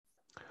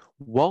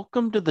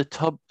Welcome to the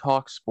Tub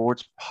Talk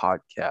Sports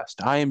Podcast.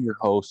 I am your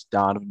host,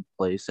 Donovan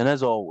Place, and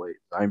as always,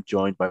 I'm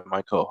joined by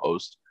my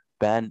co-hosts,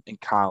 Ben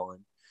and Colin.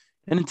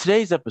 And in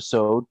today's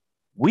episode,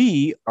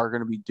 we are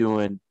going to be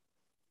doing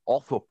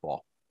all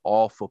football,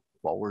 all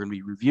football. We're going to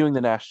be reviewing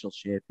the national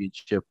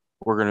championship.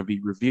 We're going to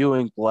be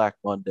reviewing Black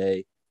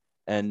Monday,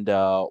 and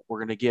we're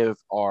going to give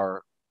I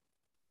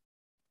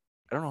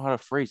don't know how to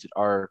phrase it,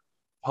 our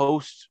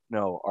preseason.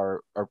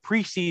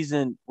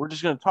 We're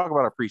just going to talk about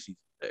our preseason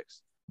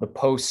picks. The And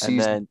postseason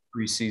then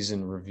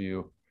preseason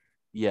review.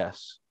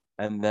 Yes.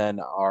 And then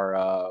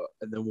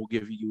we'll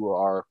give you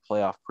our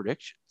playoff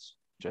predictions,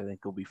 which I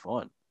think will be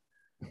fun.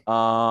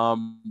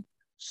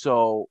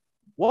 So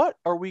what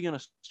are we going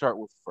to start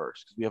with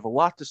first? Because we have a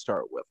lot to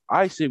start with.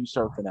 I say we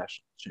start with the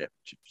national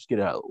championship. Just get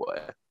it out of the way.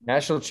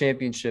 National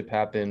championship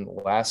happened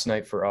last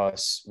night for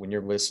us. When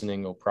you're listening,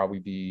 it'll probably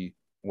be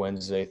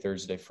Wednesday,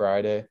 Thursday,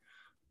 Friday.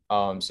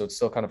 So it's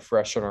still kind of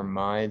fresh on our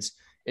minds.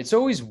 It's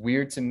always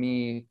weird to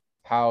me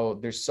how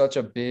there's such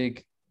a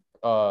big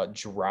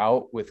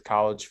drought with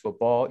college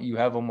football. You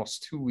have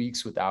almost 2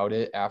 weeks without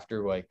it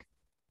after like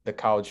the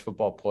college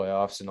football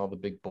playoffs and all the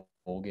big bowl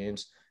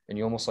games, and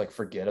you almost like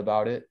forget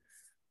about it.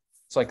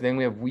 It's like then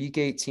we have week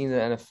 18 of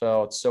the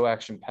NFL. It's so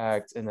action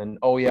packed. And then,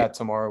 oh, yeah,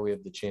 tomorrow we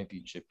have the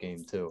championship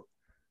game too.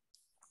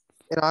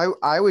 And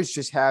I was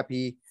just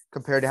happy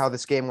compared to how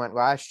this game went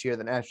last year,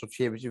 the national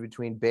championship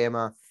between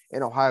Bama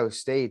and Ohio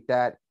State,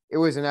 that it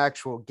was an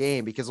actual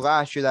game, because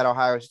last year that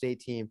Ohio State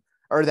team,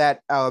 or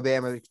that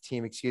Alabama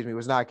team,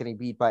 was not getting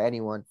beat by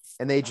anyone,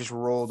 and they just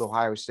rolled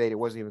Ohio State. It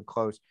wasn't even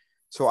close.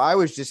 So I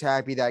was just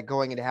happy that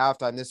going into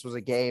halftime, this was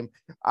a game.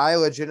 I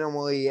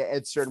legitimately,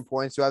 at certain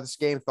points throughout this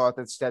game, thought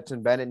that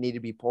Stetson Bennett needed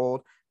to be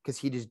pulled because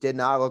he just did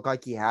not look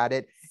like he had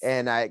it.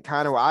 And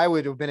I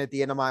would have been at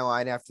the end of my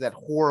line after that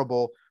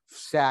horrible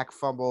sack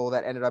fumble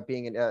that ended up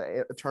being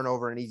a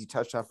turnover and an easy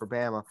touchdown for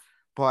Bama.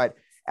 But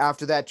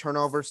after that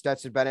turnover,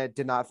 Stetson Bennett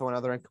did not throw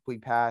another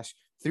incomplete pass,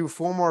 threw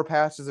four more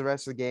passes the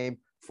rest of the game,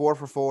 4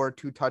 for 4,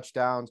 2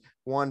 touchdowns,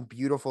 one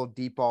beautiful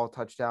deep ball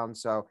touchdown.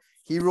 So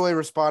he really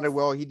responded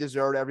well. He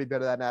deserved every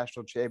bit of that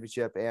national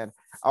championship. And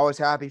I was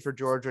happy for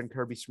Georgia and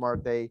Kirby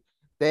Smart. They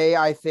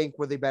I think,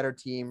 were the better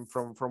team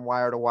from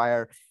wire to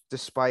wire,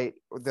 despite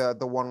the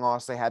one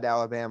loss they had to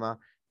Alabama.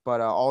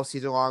 But all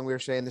season long, we were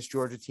saying this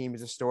Georgia team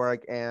is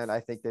historic, and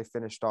I think they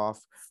finished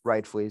off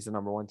rightfully as the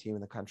number one team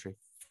in the country.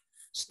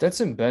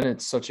 Stetson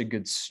Bennett's such a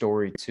good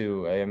story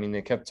too. I mean,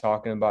 they kept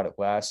talking about it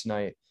last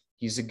night.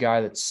 He's a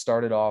guy that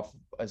started off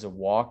as a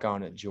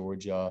walk-on at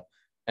Georgia,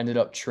 ended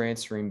up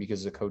transferring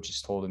because the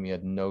coaches told him he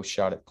had no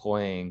shot at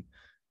playing,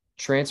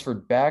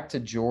 transferred back to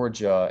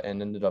Georgia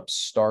and ended up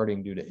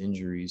starting due to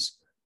injuries.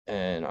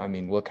 And I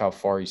mean, look how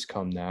far he's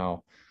come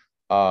now.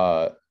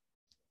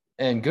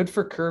 And good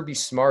for Kirby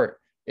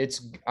Smart.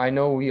 I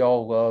know we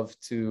all love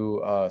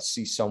to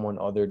see someone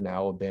other than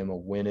Alabama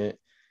win it,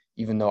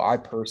 even though I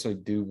personally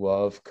do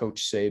love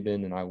Coach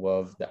Saban and I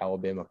love the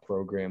Alabama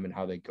program and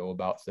how they go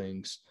about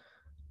things.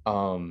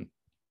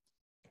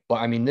 But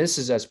I mean, this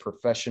is as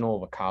professional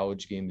of a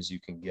college game as you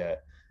can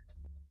get.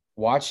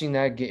 Watching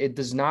that game, it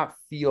does not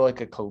feel like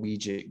a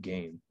collegiate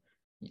game.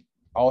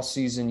 All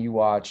season you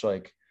watch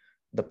like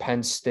the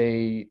Penn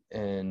State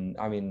and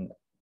I mean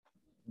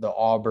the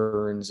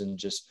Auburns and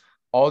just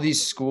all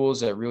these schools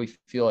that really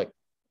feel like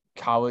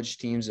college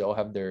teams that all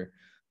have their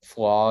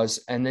flaws.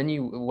 And then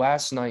you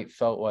last night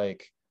felt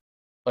like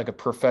a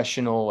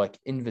professional, like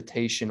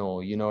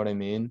invitational, you know what I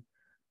mean?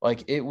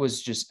 Like it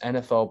was just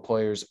NFL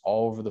players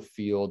all over the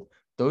field.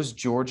 Those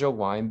Georgia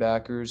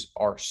linebackers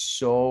are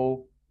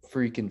so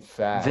freaking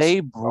fast.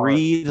 They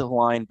breed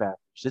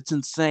linebackers. It's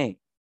insane.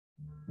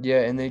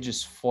 Yeah, and they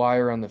just fly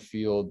around the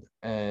field.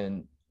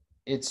 And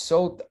that's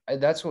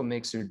what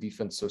makes their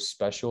defense so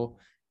special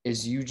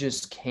is you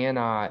just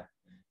cannot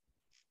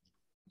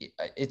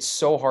 – it's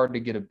so hard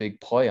to get a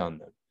big play on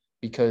them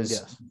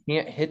because you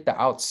can't hit the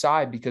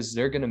outside because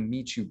they're going to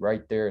meet you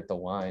right there at the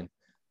line.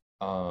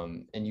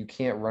 And you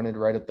can't run it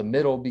right up the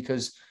middle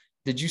because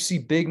did you see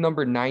big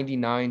number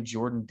 99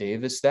 Jordan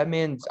Davis? That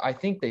man, I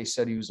think they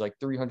said he was like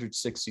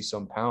 360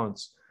 some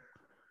pounds.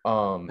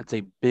 That's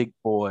a big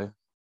boy.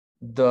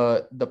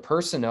 The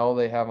personnel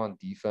they have on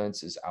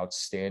defense is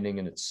outstanding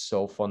and it's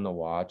so fun to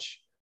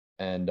watch.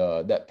 And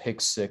that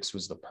pick six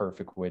was the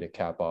perfect way to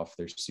cap off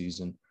their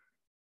season.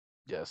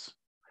 Yes.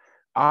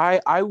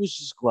 I was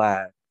just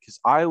glad because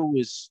I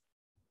was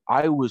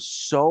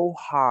so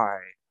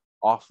high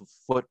off of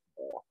football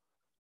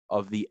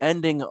of the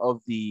ending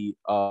of the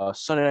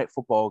Sunday night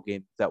football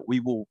game that we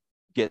will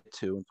get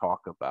to and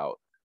talk about,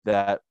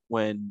 that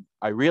when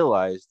I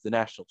realized the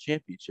national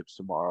championships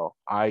tomorrow,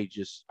 I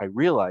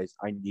realized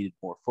I needed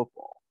more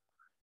football.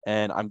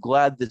 And I'm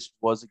glad this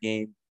was a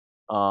game.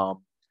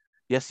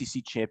 The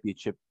SEC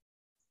championship,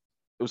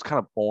 it was kind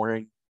of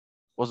boring.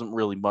 Wasn't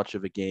really much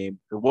of a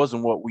game. It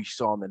wasn't what we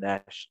saw in the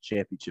national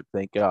championship,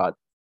 thank God.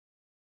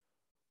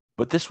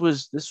 But this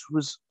was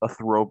a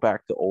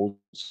throwback to old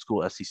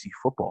school SEC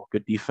football.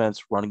 Good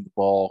defense, running the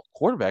ball.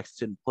 Quarterbacks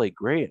didn't play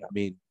great. I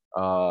mean,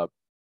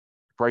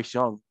 Bryce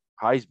Young,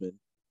 Heisman,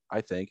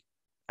 I think.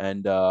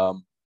 And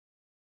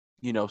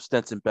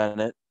Stetson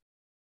Bennett,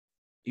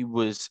 he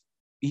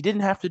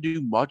didn't have to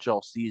do much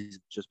all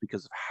season just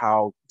because of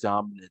how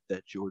dominant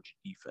that Georgia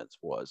defense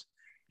was.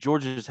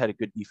 Georgia's had a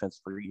good defense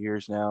for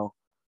years now.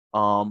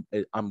 I'm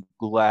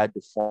glad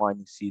to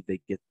finally see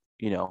they get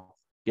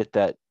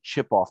that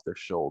chip off their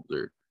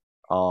shoulder.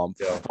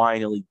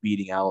 Finally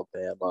beating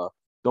Alabama.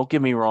 Don't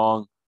get me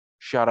wrong.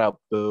 Shout out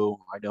Boo.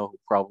 I know he'll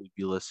probably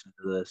be listening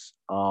to this.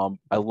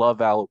 I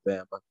love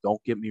Alabama.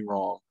 Don't get me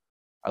wrong.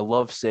 I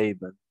love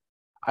Saban.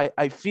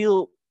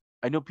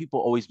 I know people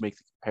always make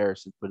the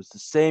comparison, but it's the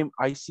same.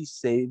 I see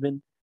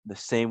Saban the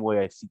same way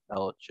I see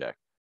Belichick.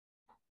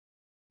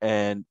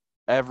 And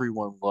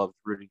everyone loved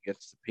rooting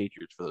against the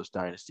Patriots for those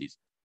dynasties.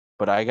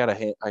 But I gotta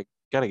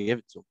give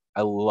it to him.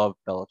 I love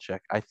Belichick.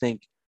 I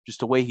think just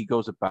the way he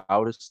goes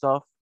about his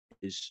stuff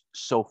is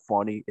so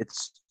funny.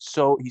 He's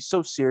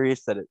so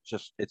serious that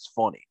it's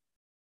funny.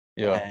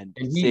 Yeah, and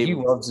he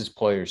loves his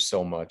players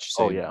so much.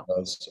 Oh yeah,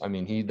 does. I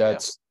mean,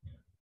 that's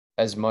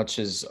as much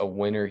as a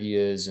winner he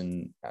is,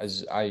 and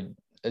as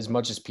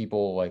much as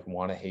people like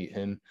want to hate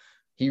him,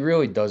 he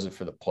really does it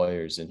for the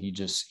players, and he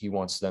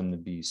wants them to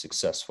be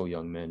successful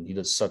young men. He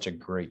does such a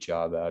great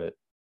job at it.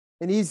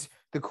 And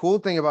the cool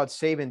thing about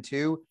Saban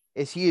too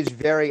is he is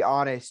very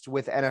honest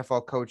with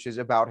NFL coaches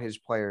about his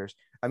players.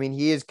 I mean,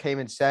 he came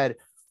and said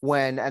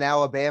when an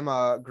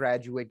Alabama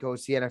graduate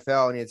goes to the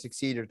NFL and he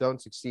succeeds or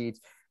don't succeed,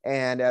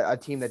 and a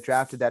team that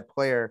drafted that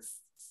player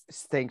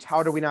thinks,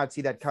 how do we not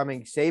see that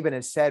coming? Saban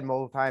has said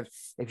multiple times,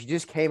 if you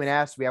just came and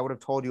asked me, I would have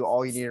told you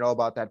all you need to know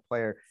about that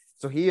player.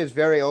 So he is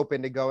very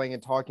open to going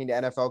and talking to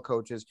NFL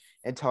coaches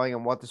and telling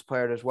them what this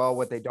player does well,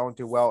 what they don't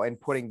do well, and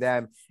putting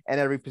them in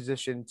every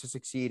position to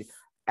succeed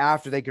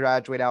after they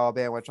graduate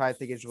Alabama, which I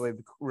think is really,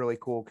 really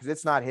cool because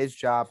it's not his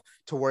job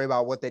to worry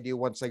about what they do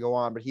once they go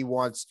on, but he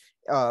wants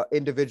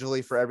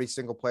individually for every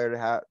single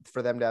player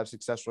for them to have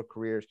successful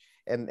careers.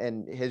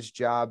 And his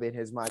job in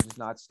his mind does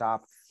not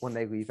stop when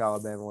they leave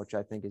Alabama, which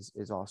I think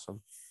is awesome.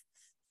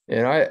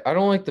 And I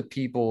don't like the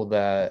people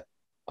that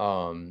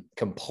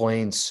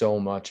complain so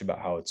much about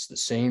how it's the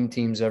same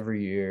teams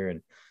every year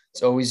and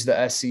it's always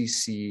the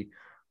SEC.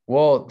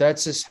 Well,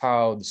 that's just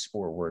how the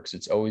sport works.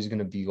 It's always going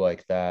to be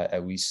like that,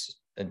 at least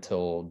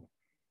until,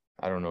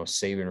 I don't know,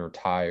 Saban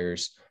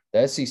retires.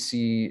 The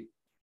SEC,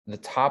 the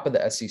top of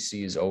the SEC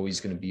is always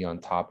going to be on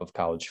top of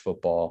college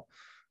football,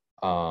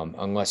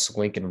 unless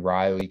Lincoln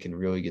Riley can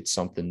really get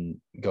something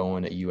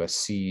going at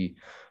USC.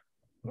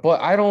 But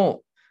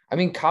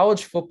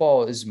college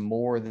football is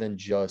more than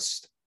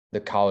just the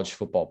college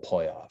football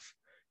playoff.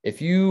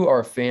 If you are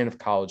a fan of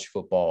college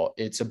football,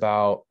 it's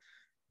about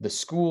the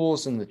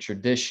schools and the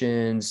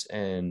traditions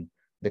and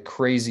the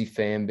crazy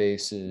fan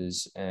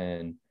bases.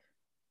 And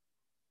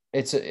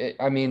it's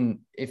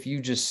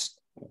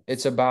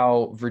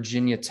about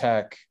Virginia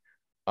Tech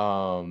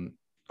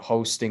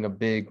hosting a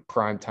big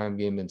primetime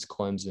game against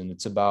Clemson.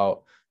 It's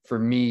about, for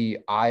me,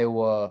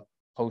 Iowa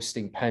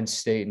hosting Penn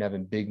State and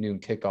having big noon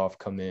kickoff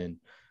come in.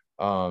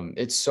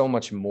 It's so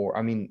much more.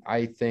 I mean,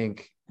 I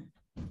think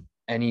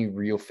any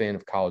real fan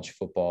of college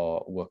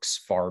football looks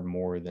far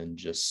more than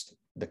just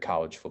the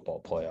college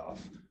football playoff.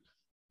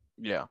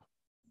 Yeah.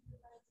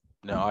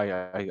 No,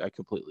 I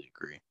completely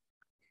agree.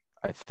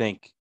 I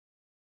think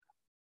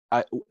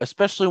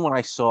especially when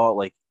I saw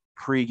like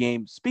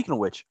pregame. Speaking of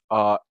which,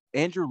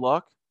 Andrew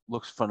Luck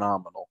looks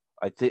phenomenal.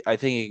 I think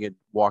he could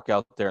walk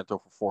out there and throw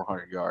for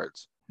 400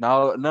 yards.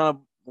 Now, a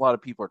lot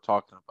of people are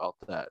talking about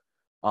that.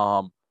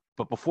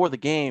 But before the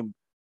game,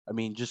 I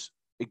mean, just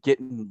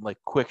getting like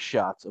quick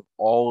shots of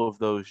all of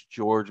those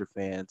Georgia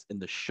fans in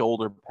the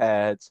shoulder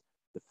pads,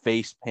 the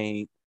face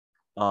paint.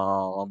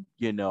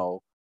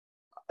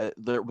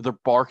 They're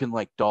barking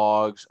like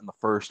dogs in the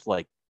first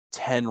like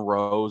 10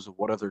 rows of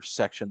whatever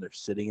section they're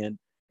sitting in.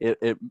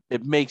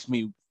 It makes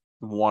me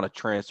want to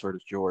transfer to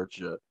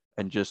Georgia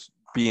and just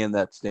be in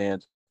that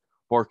stand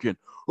barking,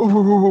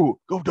 "Ooh,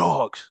 go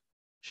Dogs!"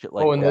 Shit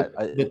like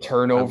that.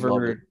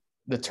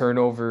 The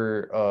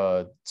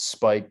turnover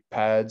spike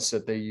pads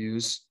that they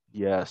use.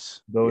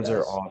 Yes, those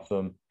are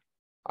awesome.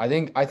 I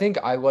think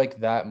I like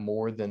that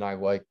more than I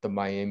like the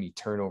Miami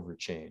turnover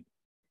chain.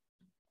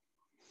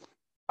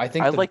 I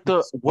think I like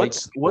what's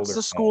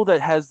the school that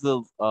has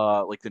the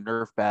like the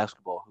Nerf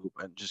basketball hoop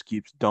and just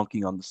keeps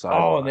dunking on the side?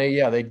 Oh,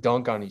 they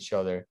dunk on each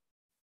other.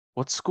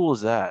 What school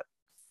is that?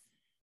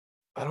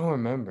 I don't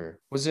remember.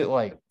 Was it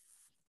like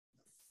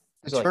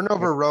the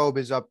turnover robe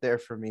is up there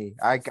for me.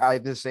 I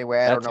the same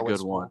way. I don't know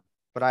what's good one.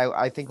 But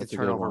I think the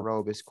turnover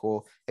robe is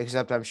cool,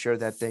 except I'm sure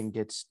that thing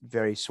gets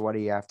very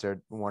sweaty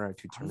after one or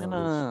two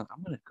turnovers.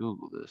 I'm gonna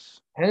Google this.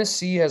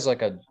 Tennessee has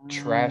like a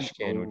trash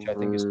can, which I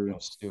think is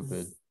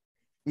stupid.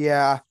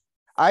 Yeah,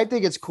 I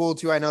think it's cool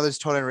too. I know this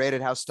totally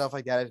rated how stuff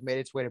like that has made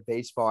its way to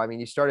baseball. I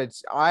mean,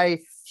 I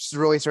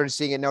really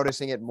started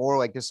noticing it more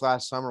like this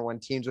last summer when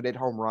teams would hit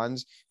home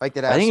runs like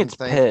that. I think it's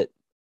Pitt.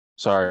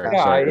 Sorry.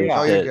 Yeah.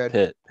 Oh, you're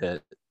good.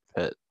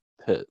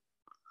 Pitt.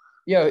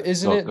 Yeah,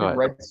 isn't it the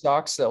Red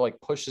Sox that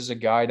like pushes a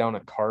guy down a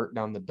cart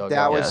down the dugout?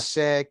 That was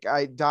sick.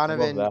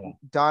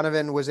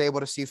 Donovan was able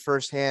to see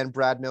firsthand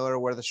Brad Miller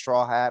wear the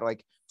straw hat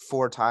like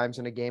 4 times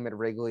in a game at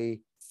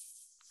Wrigley.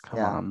 Come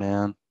on,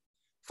 man.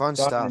 Fun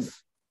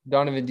stuff.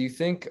 Donovan, do you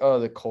think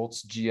the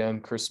Colts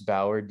GM Chris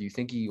Ballard, do you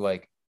think he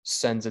like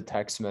sends a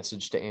text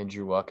message to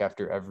Andrew Luck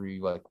after every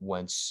like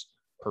Wentz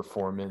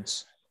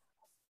performance?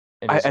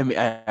 I mean,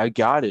 I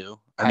got to.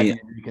 I mean,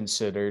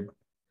 reconsidered.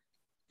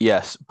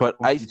 Yes, but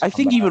I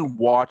think even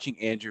watching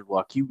Andrew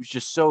Luck, he was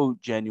just so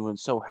genuine,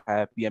 so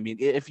happy. I mean,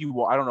 I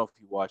don't know if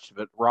you watched it,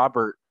 but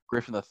Robert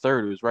Griffin III,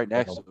 who was right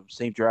next to him,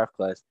 same draft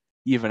class,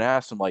 he even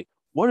asked him, like,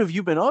 what have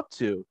you been up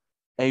to?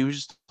 And he was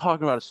just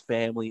talking about his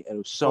family, and it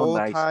was so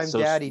nice. Full-time so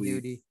daddy sweet.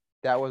 duty.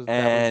 That was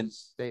his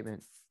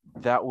statement.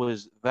 That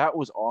was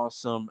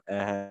awesome,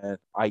 and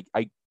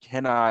I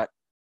cannot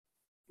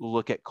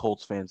look at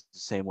Colts fans the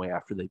same way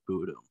after they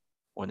booed him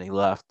when they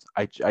left.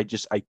 I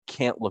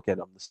can't look at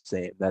them the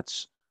same.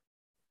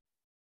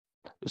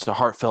 It's a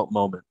heartfelt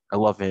moment. I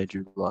love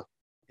Andrew Luck.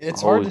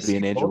 It's hard to see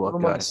an Andrew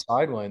Luck guy on the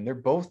sideline. They're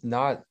both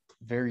not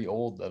very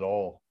old at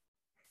all.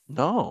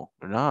 No,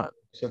 they're not.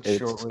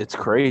 It's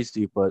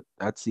crazy, but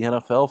that's the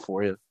NFL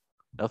for you.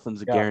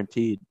 Nothing's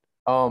guaranteed.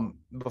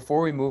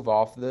 Before we move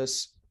off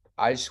this,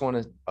 I just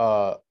want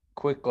to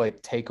quick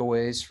like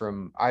takeaways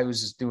from. I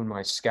was just doing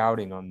my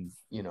scouting on.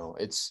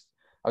 I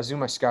was doing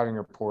my scouting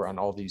report on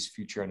all these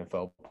future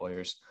NFL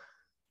players.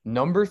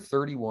 Number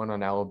 31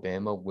 on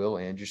Alabama, Will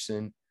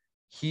Anderson.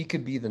 He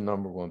could be the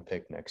number 1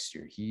 pick next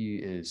year. He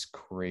is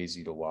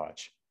crazy to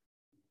watch.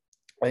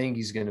 I think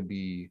he's going to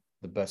be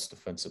the best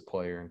defensive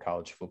player in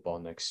college football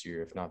next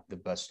year, if not the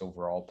best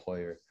overall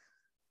player.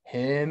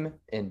 Him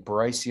and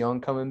Bryce Young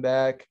coming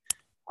back.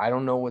 I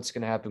don't know what's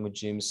going to happen with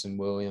Jameson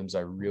Williams. I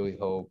really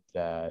hope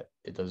that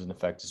it doesn't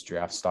affect his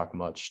draft stock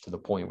much to the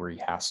point where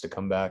he has to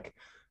come back.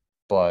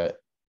 But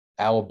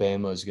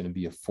Alabama is going to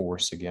be a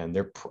force again.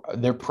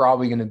 They're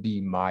probably going to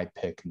be my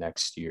pick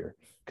next year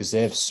because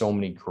they have so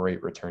many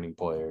great returning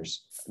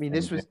players. I mean,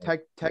 this was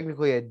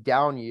technically a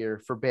down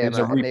year for Bama. It was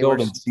a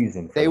rebuilding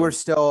season. They were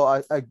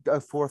still a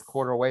fourth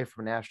quarter away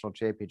from a national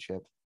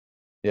championship.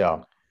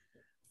 Yeah.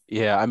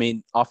 Yeah, I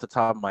mean, off the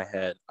top of my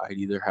head, I'd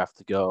either have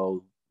to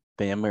go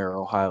Bama or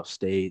Ohio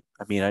State.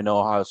 I mean, I know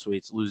Ohio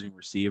State's losing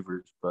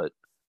receivers, but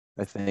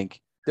I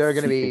think they're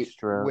going to be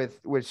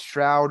with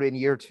Stroud in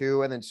year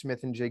 2, and then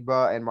Smith and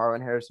Jigba and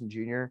Marlon Harrison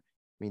Jr.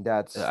 I mean,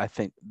 I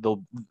think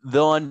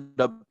they'll end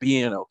up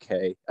being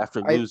okay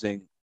after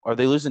losing. Are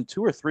they losing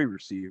 2 or 3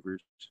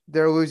 receivers?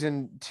 They're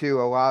losing 2,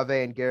 Olave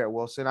and Garrett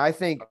Wilson. I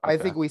think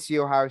we see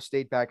Ohio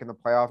State back in the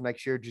playoff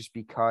next year just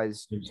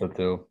because. I think so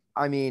too.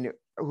 I mean,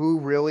 who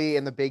really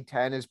in the Big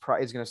Ten is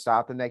going to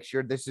stop them next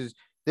year?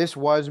 This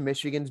was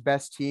Michigan's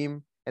best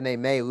team, and they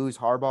may lose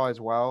Harbaugh as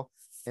well,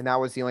 and that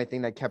was the only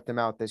thing that kept them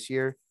out this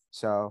year.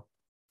 So,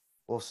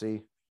 we'll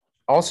see.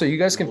 Also, you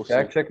guys can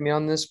fact check me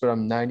on this, but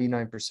I'm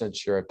 99%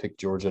 sure I picked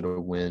Georgia to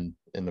win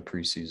in the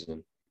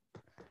preseason.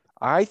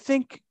 I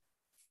think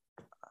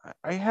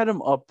I had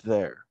them up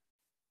there.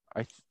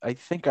 I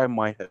think I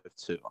might have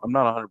too. I'm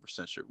not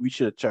 100% sure. We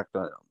should have checked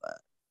on that.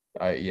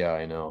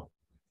 I know.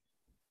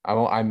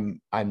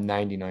 I'm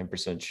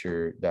 99%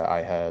 sure that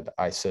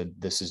I said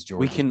this is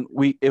Georgia.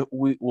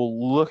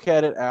 We'll look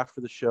at it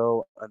after the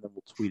show and then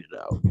we'll tweet it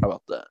out. How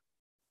about that?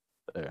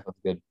 There. That's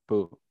good.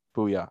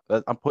 Booyah.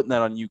 I'm putting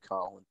that on you,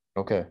 Colin.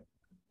 Okay.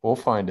 We'll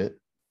find it.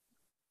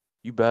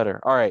 You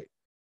better. All right.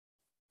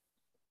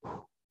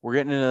 We're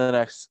getting into the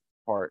next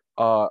part.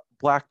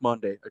 Black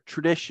Monday, a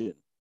tradition.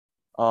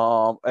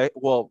 For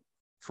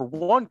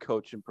one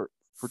coach for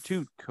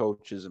 2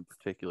 coaches in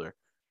particular,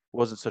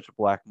 wasn't such a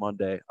Black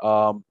Monday.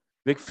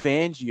 Vic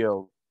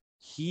Fangio,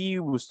 he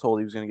was told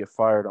he was going to get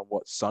fired on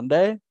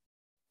Sunday?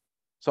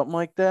 Something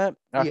like that?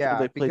 After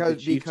they played the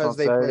Chiefs because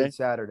they played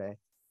Saturday.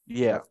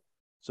 Yeah.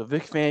 So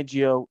Vic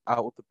Fangio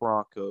out with the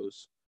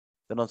Broncos.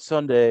 Then on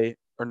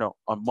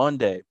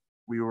Monday,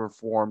 we were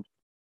informed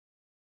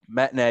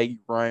Matt Nagy,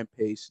 Ryan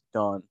Pace,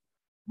 done.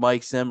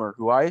 Mike Zimmer,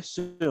 who I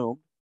assumed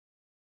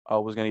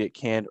was going to get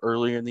canned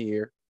earlier in the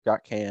year,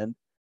 got canned.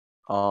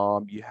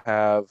 You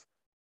have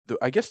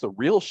the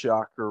real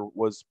shocker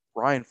was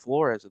Brian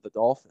Flores of the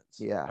Dolphins.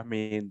 Yeah. I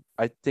mean,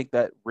 I think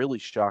that really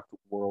shocked the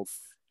world.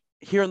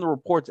 Hearing the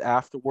reports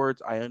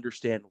afterwards, I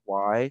understand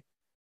why,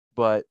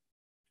 but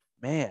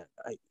man,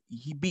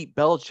 he beat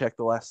Belichick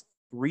the last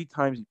 3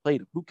 times he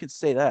played him. Who can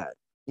say that?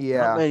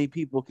 Yeah. Not many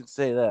people can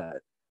say that.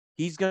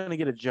 He's going to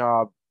get a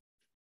job.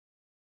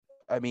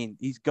 I mean,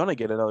 he's going to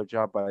get another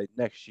job by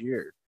next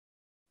year.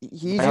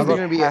 He's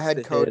going to be a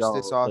head coach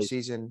this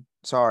offseason.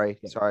 Sorry.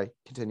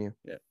 Continue.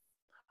 Yeah.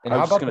 And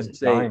how about the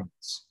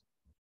Giants?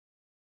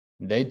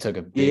 They took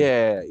a big...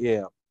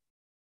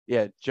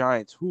 Yeah,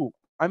 Giants. Who?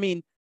 I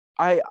mean,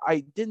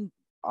 I didn't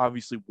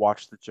obviously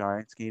watch the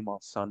Giants game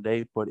on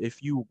Sunday, but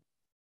if you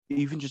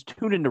even just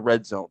tune into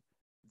Red Zone,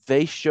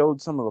 they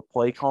showed some of the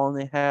play calling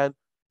they had.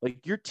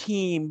 Like, your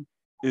team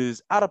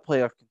is out of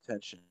playoff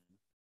contention.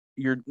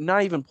 You're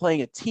not even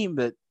playing a team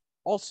that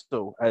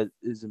also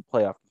is in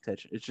playoff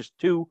contention. It's just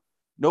 2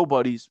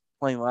 nobodies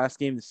playing the last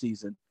game of the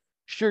season.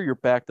 Sure, you're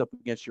backed up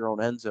against your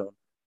own end zone,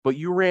 but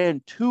you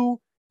ran 2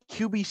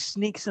 QB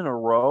sneaks in a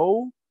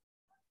row.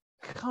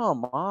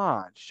 Come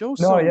on, show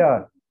some. No,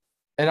 yeah.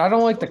 And I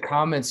don't like the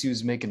comments he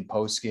was making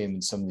post game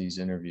in some of these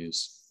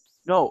interviews.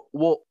 No,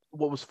 well,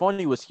 what was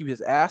funny was he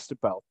was asked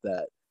about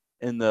that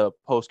in the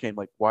post game,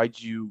 like why'd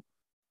you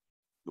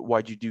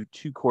do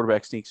two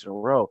quarterback sneaks in a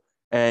row?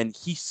 And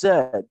he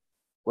said,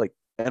 like,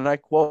 and I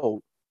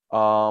quote,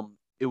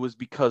 it was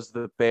because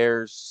the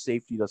Bears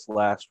safetied us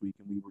last week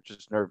and we were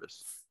just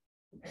nervous.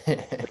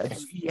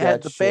 He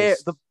had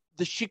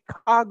the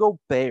Chicago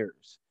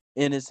Bears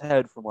in his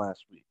head from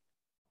last week.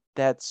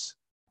 That's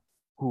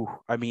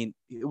I mean,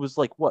 it was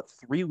like what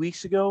 3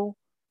 weeks ago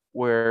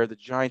where the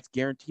Giants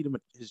guaranteed him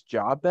his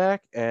job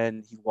back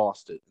and he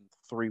lost it in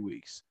 3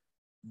 weeks.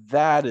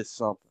 That is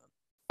something.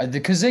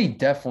 Because they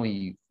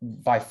definitely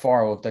by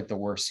far looked like the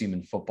worst team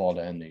in football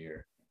to end the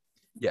year.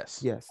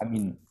 Yes. I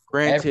mean,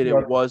 granted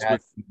it was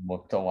with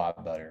looked a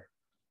lot better.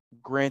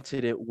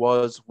 Granted it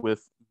was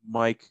with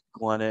Mike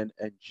Glennon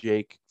and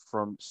Jake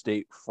from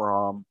State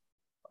Farm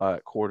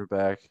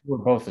quarterback. We're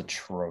both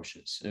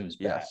atrocious. It was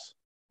bad. Yes.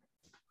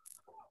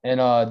 And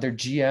their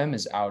GM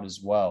is out as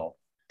well.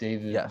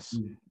 David. Yes.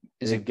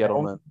 Is it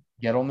Gettleman?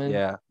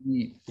 Gettleman?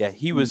 Yeah.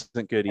 He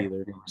wasn't good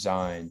either. He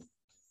resigned,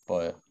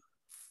 but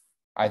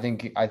I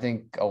think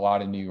a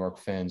lot of New York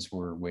fans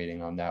were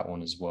waiting on that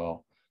one as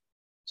well.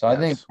 So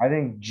yes. I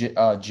think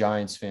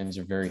Giants fans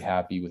are very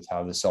happy with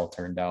how this all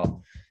turned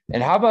out.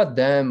 And how about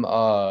them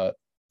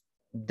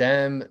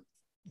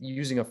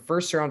using a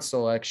first round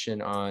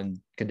selection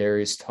on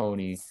Kadarius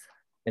Toney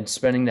and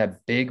spending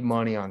that big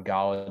money on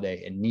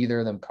Golladay, and neither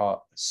of them caught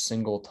a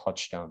single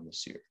touchdown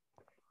this year.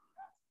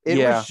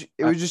 It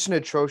was just an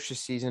atrocious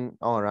season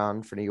all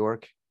around for New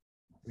York.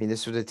 I mean,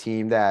 this was a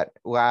team that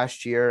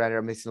last year ended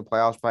up missing the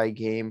playoffs by a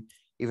game,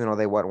 even though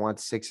they went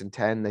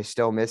 6-10. They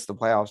still missed the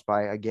playoffs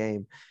by a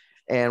game,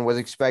 and was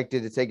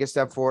expected to take a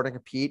step forward and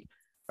compete.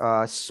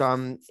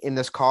 Some in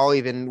this call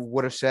even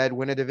would have said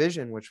win a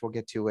division, which we'll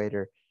get to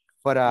later.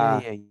 But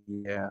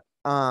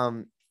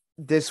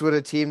this was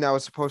a team that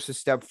was supposed to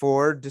step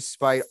forward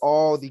despite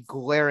all the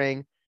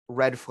glaring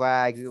red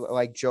flags,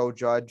 like Joe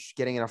Judge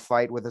getting in a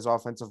fight with his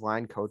offensive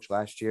line coach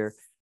last year.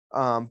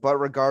 But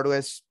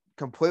regardless,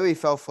 completely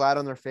fell flat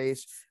on their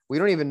face. We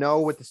don't even know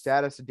what the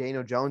status of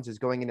Daniel Jones is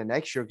going into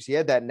next year because he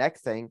had that neck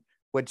thing,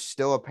 which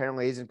still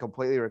apparently isn't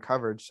completely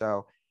recovered.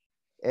 So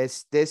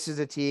this is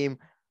a team.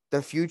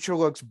 The future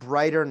looks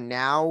brighter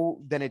now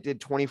than it did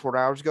 24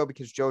 hours ago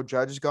because Joe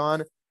Judge is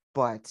gone,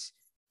 but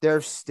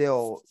they're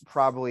still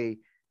probably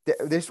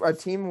a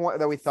team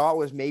that we thought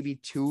was maybe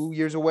 2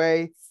 years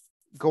away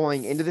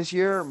going into this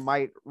year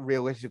might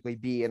realistically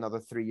be another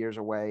 3 years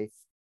away.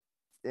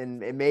 And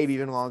maybe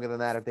even longer than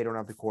that if they don't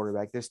have the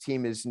quarterback. This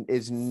team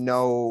is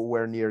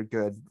nowhere near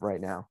good right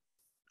now.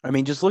 I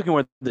mean, just looking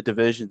where the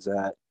division's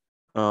at,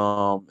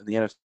 in the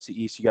NFC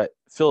East, you got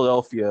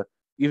Philadelphia.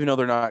 Even though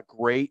they're not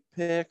great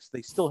picks,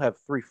 they still have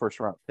 3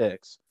 first-round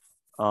picks.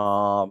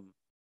 And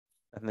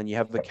then you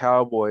have the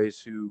Cowboys,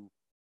 who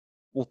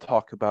we'll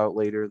talk about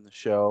later in the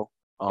show.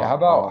 How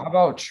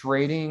about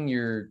trading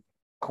your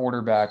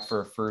quarterback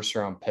for a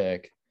first-round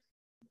pick,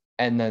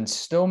 and then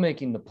still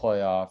making the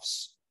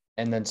playoffs,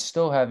 and then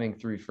still having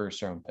 3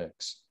 first-round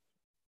picks?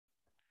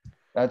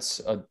 That's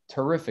a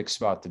terrific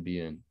spot to be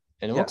in,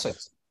 and it looks like.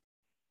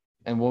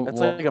 And that's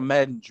like a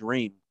Madden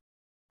dream.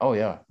 Oh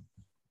yeah.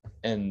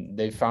 And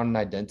they found an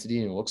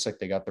identity, and it looks like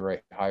they got the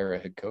right hire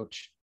at head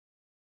coach.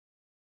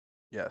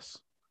 Yes.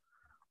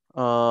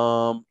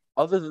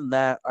 Other than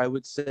that, I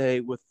would say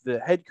with the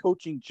head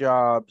coaching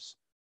jobs,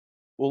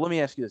 well, let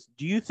me ask you this.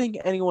 Do you think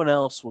anyone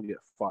else will get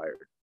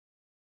fired?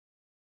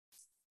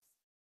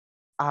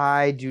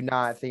 I do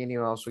not think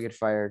anyone else will get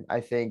fired.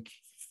 I think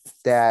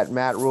that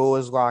Matt Rule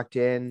is locked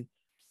in.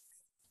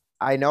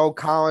 I know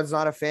Colin's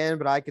not a fan,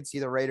 but I could see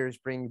the Raiders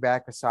bringing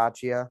back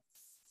Bisaccia.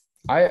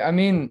 I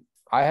mean,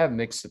 I have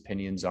mixed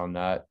opinions on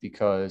that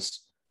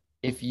because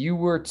if you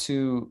were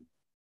to,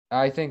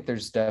 I think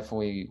there's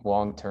definitely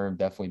long-term,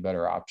 definitely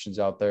better options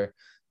out there.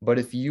 But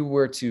if you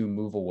were to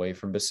move away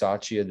from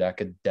Bisaccia, that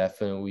could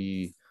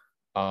definitely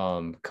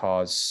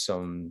cause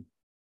some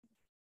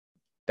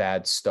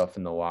bad stuff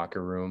in the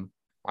locker room.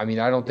 I mean,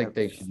 I don't think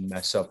they should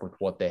mess up with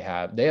what they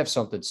have. They have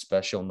something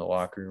special in the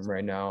locker room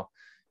right now.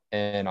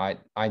 And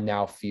I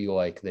now feel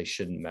like they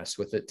shouldn't mess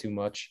with it too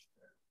much.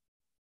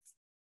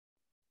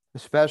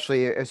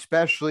 Especially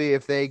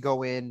if they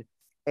go in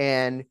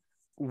and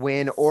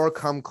win or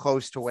come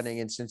close to winning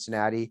in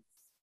Cincinnati.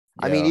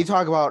 Yeah. I mean, you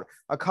talk about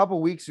a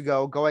couple weeks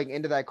ago going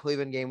into that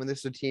Cleveland game when this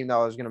is a team that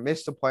was going to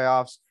miss the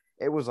playoffs.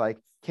 It was like,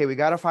 okay, we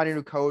got to find a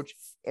new coach.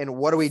 And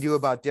what do we do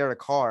about Derek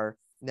Carr?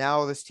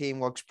 Now this team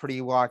looks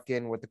pretty locked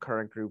in with the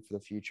current group for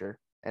the future.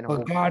 And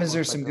but God, is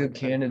there some good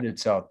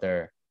candidates out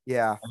there?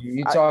 Yeah. I mean,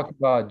 you talk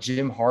about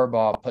Jim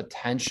Harbaugh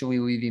potentially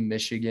leaving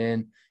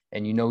Michigan,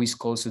 and you know he's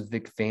close with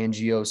Vic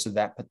Fangio, so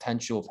that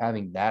potential of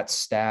having that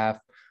staff,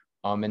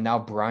 and now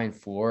Brian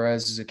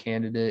Flores is a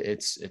candidate.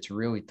 It's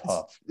really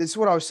tough. This is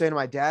what I was saying to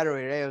my dad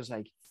earlier today. I was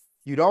like,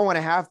 you don't want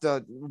to have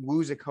to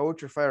lose a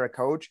coach or fire a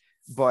coach,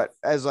 but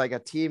as like a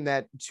team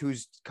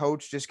whose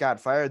coach just got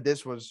fired,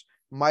 this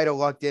might have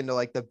lucked into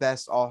like the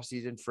best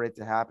offseason for it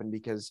to happen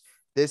because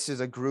this is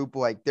a group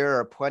like there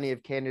are plenty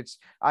of candidates.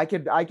 I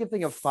could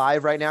think of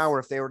 5 right now where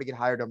if they were to get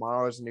hired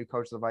tomorrow as the new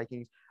coach of the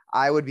Vikings,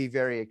 I would be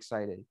very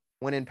excited.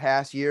 When in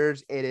past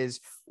years, it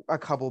is a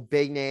couple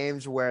big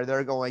names where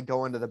they're going to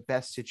go into the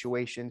best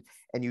situation,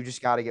 and you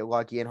just got to get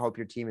lucky and hope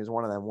your team is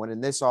one of them. When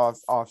in this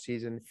off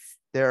season,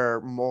 there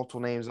are multiple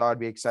names I would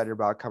be excited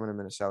about coming to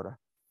Minnesota.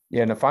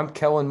 Yeah, and if I'm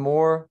Kellen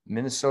Moore,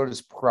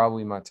 Minnesota's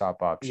probably my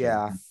top option.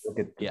 Yeah. Look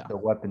at the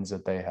weapons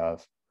that they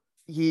have.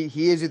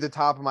 He is at the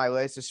top of my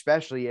list,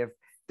 especially if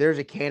there's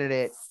a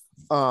candidate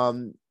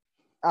out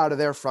of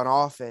their front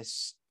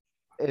office.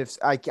 If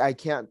I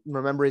can't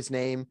remember his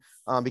name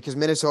because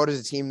Minnesota is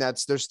a team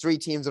there's 3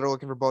 teams that are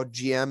looking for both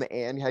GM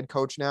and head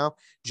coach now,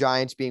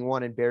 Giants being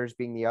one and Bears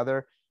being the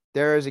other.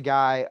 There is a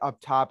guy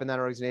up top in that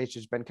organization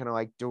who's been kind of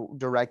like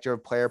director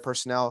of player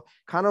personnel,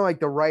 kind of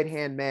like the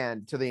right-hand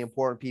man to the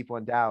important people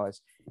in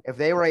Dallas. If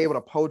they were able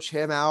to poach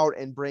him out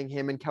and bring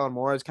him and Kellen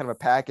Moore as kind of a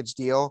package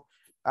deal,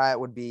 that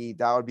would be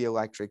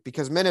electric,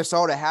 because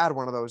Minnesota had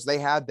one of those. They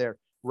had their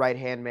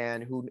right-hand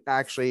man who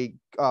actually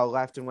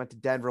left and went to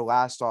Denver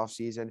last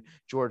offseason,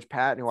 George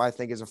Patton, who I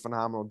think is a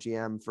phenomenal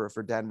GM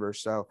for Denver.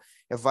 So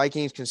if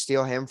Vikings can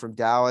steal him from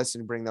Dallas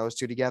and bring those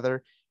two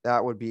together,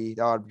 that would be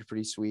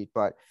pretty sweet.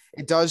 But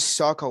it does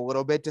suck a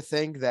little bit to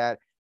think that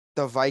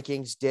the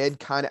Vikings did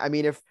kind of, I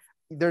mean, if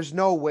there's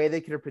no way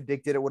they could have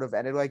predicted it would have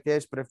ended like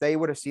this, but if they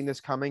would have seen this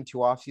coming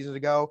 2 off seasons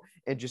ago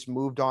and just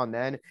moved on,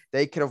 then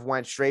they could have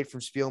went straight from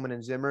Spielman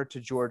and Zimmer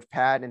to George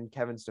Patton and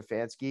Kevin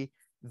Stefanski.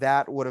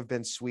 That would have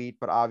been sweet,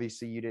 but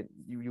obviously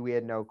we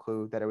had no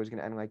clue that it was going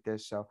to end like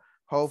this. So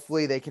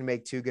hopefully they can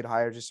make 2 good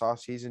hires this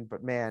offseason.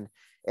 But man,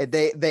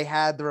 they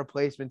had the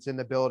replacements in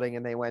the building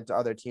and they went to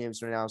other teams.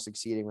 They're now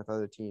succeeding with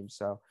other teams.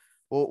 So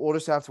we'll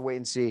just have to wait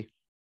and see.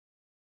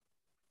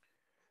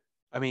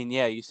 I mean,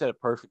 yeah, you said it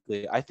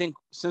perfectly. I think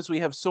since we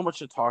have so much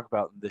to talk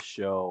about in this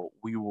show,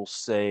 we will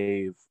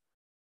save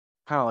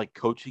kind of like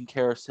coaching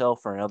carousel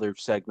for another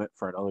segment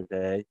for another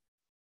day.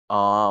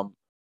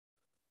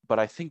 But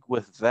I think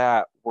with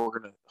that, we're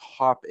going to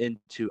hop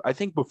into, I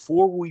think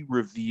before we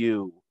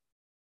review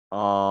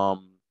our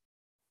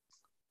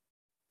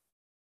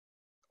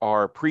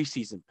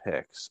preseason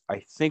picks, I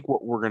think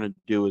what we're going to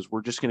do is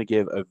we're just going to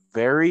give a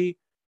very,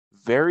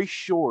 very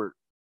short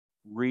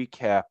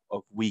recap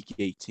of week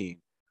 18,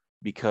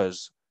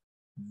 because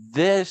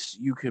this,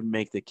 you can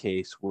make the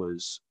case,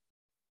 was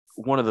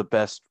one of the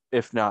best,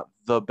 if not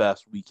the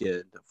best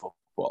weekend of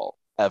football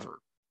ever.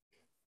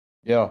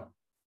 Yeah.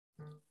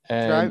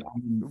 And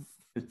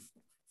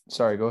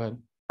sorry, go ahead.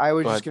 I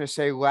was just going to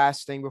say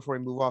last thing before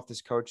we move off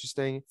this coaches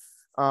thing.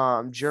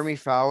 Jeremy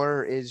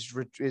Fowler is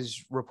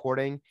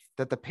reporting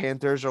that the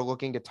Panthers are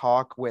looking to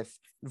talk with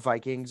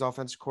Vikings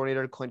offensive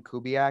coordinator Clint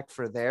Kubiak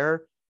for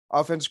their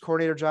offensive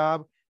coordinator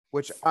job,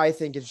 which I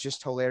think is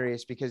just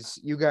hilarious, because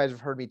you guys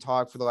have heard me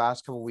talk for the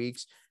last couple of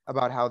weeks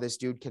about how this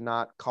dude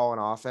cannot call an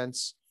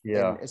offense.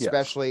 Yeah. And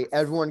especially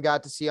everyone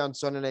got to see on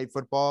Sunday Night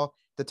Football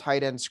the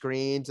tight end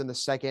screens and the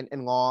second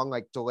and long,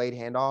 like delayed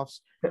handoffs.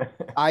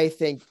 I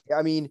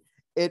mean,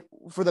 it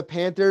for the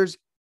Panthers,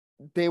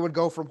 they would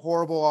go from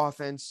horrible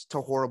offense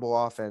to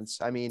horrible offense.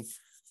 I mean,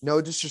 no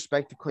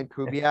disrespect to Clint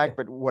Kubiak,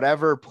 but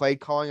whatever play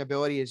calling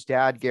ability his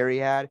dad, Gary,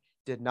 had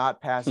did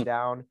not pass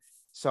down.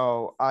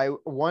 So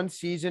one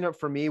season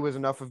for me was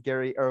enough of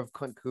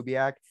Clint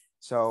Kubiak.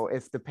 So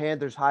if the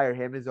Panthers hire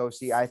him as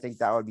OC, I think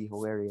that would be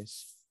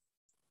hilarious.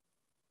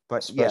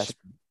 But yes.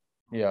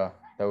 Yeah,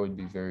 that would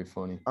be very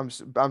funny. I'm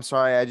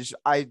sorry.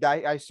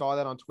 I saw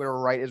that on Twitter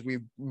right as we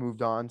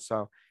moved on.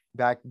 So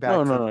back.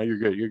 No, you're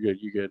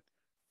good.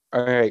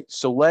 All right.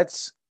 So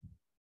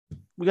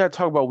we got to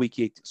talk about week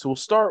 18. So we'll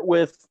start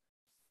with,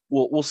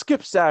 we'll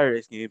skip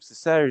Saturday's games. The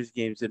Saturday's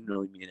games didn't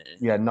really mean anything.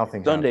 Yeah,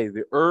 nothing. Sunday,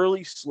 the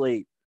early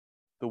slate,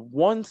 the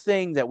one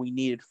thing that we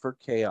needed for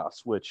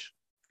chaos, which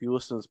if you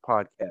listen to this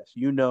podcast,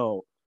 you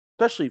know,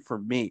 especially for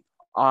me,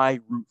 I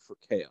root for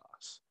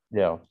chaos.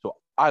 Yeah. So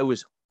I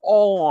was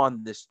all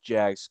on this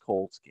Jags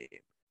Colts game,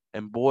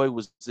 and boy,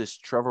 was this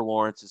Trevor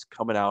Lawrence's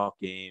coming out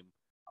game,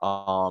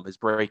 his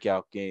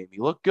breakout game. He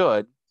looked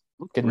good.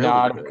 Could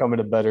not have come at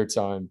a better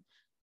time.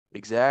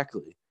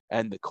 Exactly.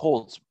 And the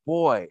Colts,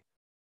 boy,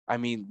 I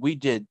mean, we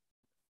did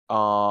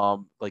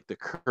like the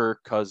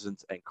Kirk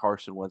Cousins and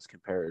Carson Wentz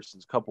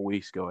comparisons a couple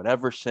weeks ago, and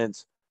ever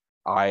since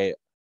I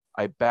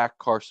backed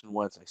Carson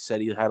Wentz, I said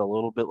he had a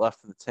little bit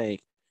left in the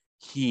tank.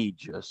 He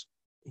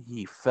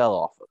fell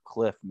off a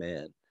cliff,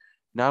 man.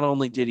 Not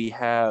only did he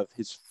have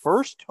his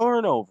first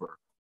turnover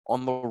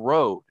on the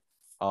road,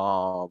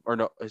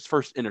 his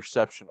first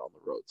interception on the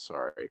road,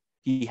 sorry.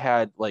 He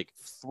had like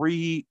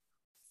 3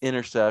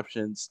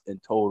 interceptions in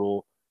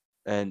total,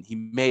 and he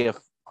may have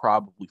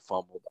probably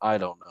fumbled. I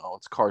don't know.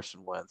 It's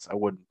Carson Wentz. I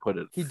wouldn't put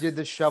it. He did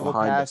the shovel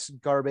pass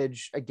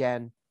garbage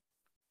again.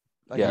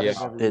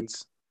 The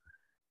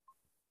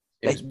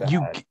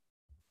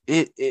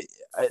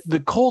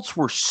Colts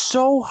were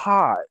so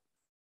hot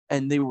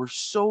and they were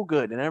so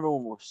good, and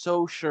everyone was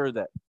so sure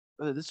that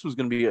this was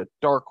going to be a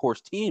dark horse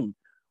team.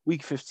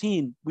 Week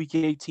 15, week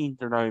 18,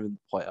 they're not even in the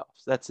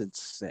playoffs. That's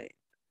insane.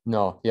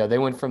 No, yeah, they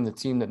went from the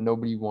team that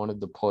nobody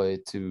wanted to play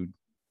to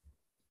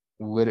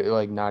literally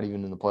like not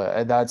even in the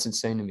play. That's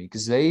insane to me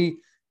because they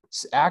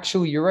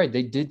actually, you're right.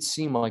 They did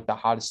seem like the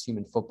hottest team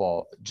in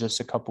football just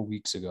a couple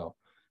weeks ago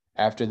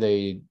after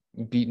they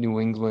beat New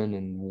England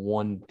and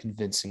won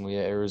convincingly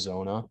at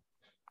Arizona.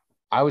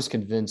 I was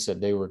convinced that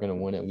they were going to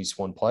win at least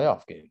one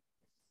playoff game.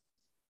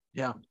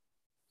 Yeah.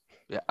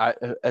 I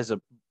as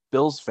a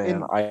Bills fan,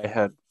 And- I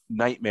had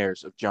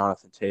nightmares of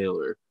Jonathan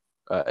Taylor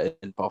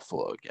in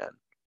Buffalo again.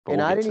 But And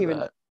we'll I get didn't to even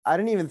that. I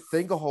didn't even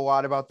think a whole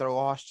lot about their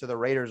loss to the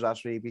Raiders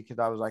last week because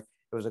I was like,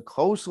 it was a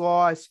close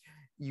loss.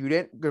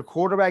 The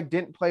quarterback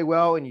didn't play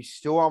well, and you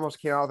still almost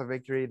came out with a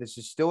victory. This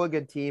is still a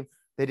good team.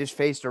 They just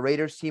faced a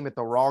Raiders team at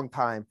the wrong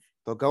time.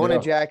 They'll go into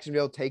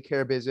Jacksonville, take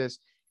care of business,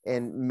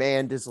 and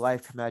man, does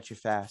life come at you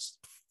fast.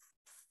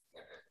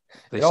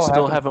 They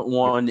still haven't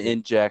won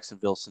in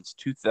Jacksonville since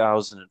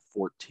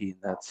 2014.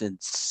 That's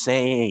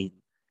insane.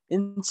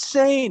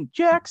 Insane.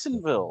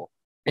 Jacksonville.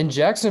 And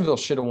Jacksonville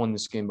should have won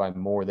this game by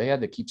more. They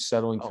had to keep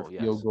settling for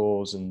yes. field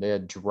goals, and they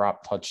had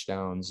dropped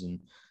touchdowns, and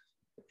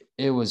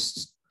it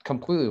was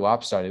completely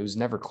lopsided. It was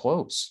never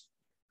close.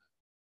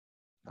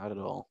 Not at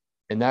all.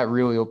 And that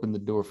really opened the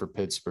door for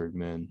Pittsburgh,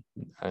 man.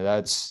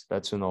 That's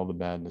when all the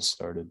badness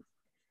started.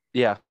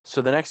 Yeah.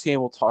 So the next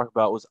game we'll talk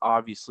about was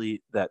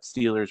obviously that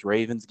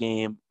Steelers-Ravens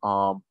game.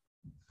 I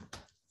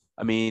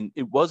mean,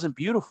 it wasn't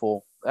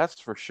beautiful, that's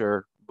for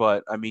sure.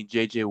 But I mean,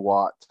 J.J.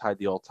 Watt tied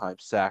the all-time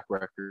sack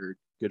record.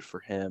 Good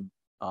for him.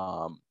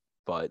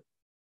 But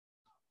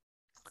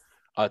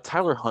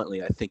Tyler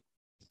Huntley, I think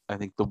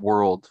the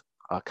world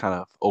kind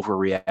of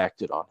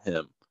overreacted on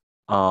him.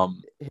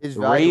 His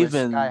value was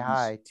Ravens, sky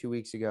high 2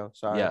 weeks ago.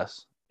 Sorry.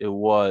 Yes, it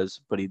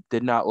was, but he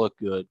did not look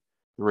good.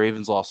 The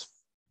Ravens lost,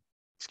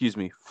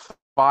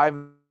 5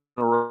 in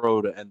a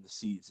row to end the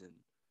season.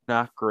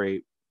 Not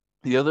great.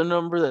 The other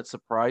number that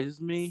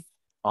surprised me,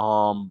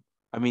 I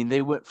mean,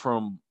 they went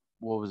from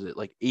what was it,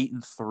 like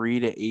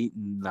 8-3 to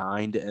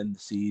 8-9 to end the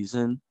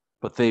season,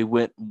 but they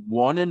went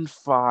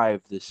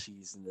 1-5 this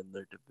season in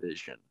their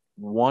division.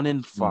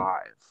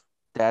 1-5.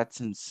 That's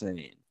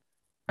insane.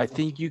 I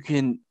think you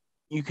can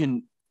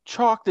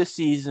chalk this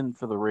season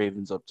for the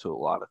Ravens up to a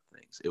lot of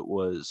things. It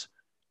was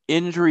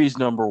injuries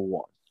number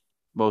one,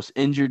 most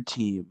injured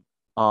team.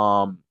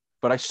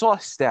 But I saw a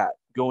stat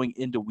going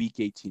into week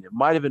 18. It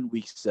might have been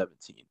week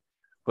 17,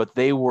 but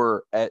they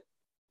were at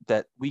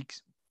that week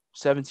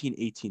 17,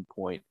 18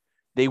 point.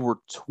 They were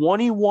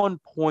 21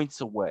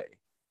 points away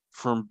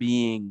from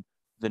being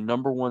the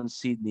number one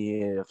seed in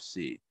the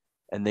AFC,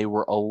 and they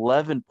were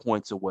 11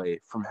 points away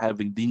from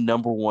having the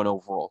number one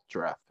overall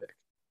draft pick.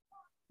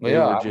 They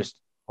were just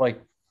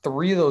like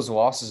 3 of those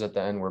losses at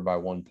the end were by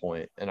 1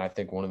 point, and I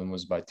think one of them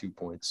was by 2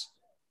 points.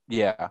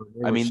 Yeah,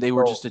 I mean, they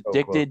were just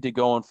addicted to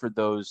going for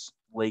those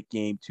late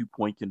game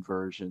 2-point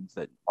conversions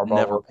that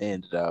never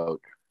panned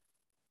out.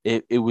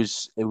 It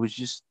was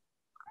just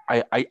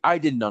I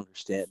didn't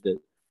understand it.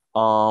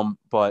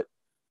 But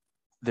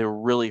they were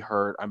really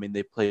hurt. I mean,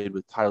 they played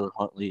with Tyler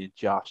Huntley and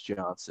Josh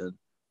Johnson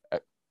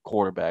at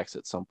quarterbacks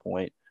at some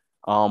point.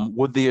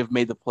 Would they have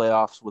made the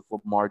playoffs with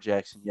Lamar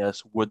Jackson?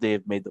 Yes. Would they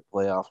have made the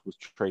playoffs with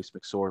Trace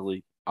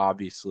McSorley?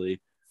 Obviously.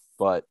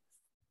 But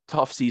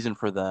tough season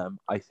for them.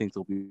 I think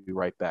they'll be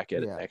right back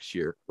at it next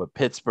year. But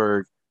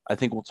Pittsburgh, I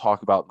think we'll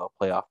talk about in the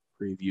playoff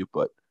preview.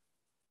 But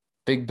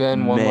Big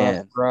Ben,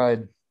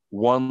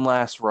 one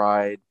last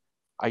ride.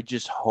 I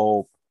just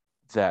hope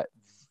that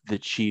the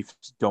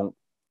Chiefs don't.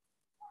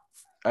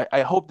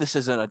 I hope this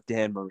isn't a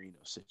Dan Marino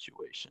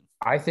situation.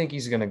 I think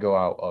he's going to go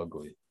out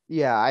ugly.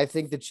 Yeah, I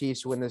think the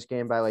Chiefs win this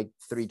game by like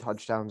 3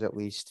 touchdowns at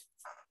least.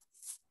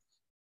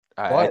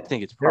 I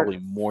think it's probably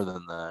more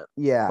than that.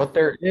 Yeah. But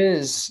there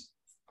is,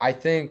 I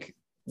think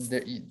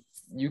that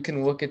you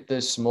can look at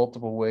this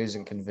multiple ways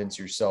and convince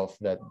yourself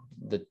that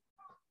the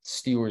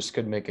Steelers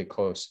could make it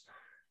close.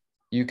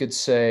 You could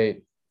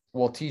say,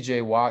 well,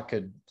 TJ Watt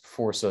could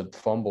force a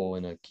fumble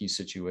in a key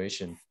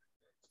situation.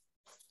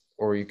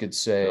 Or you could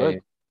say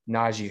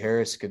Najee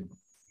Harris could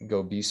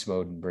go beast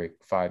mode and break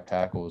 5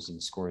 tackles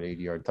and score an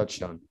 80-yard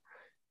touchdown.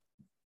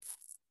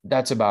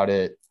 That's about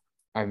it.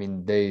 I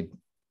mean,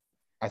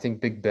 I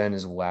think Big Ben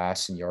is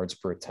last in yards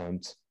per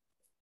attempt.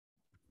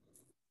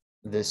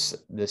 This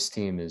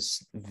team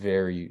is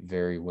very,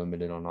 very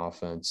limited on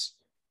offense.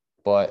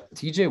 But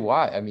TJ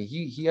Watt, I mean,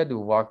 he had to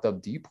have walked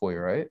up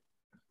Depoy, right?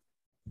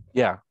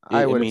 Yeah,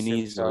 I mean,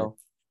 easily. So.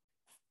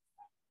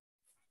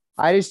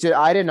 I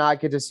did not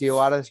get to see a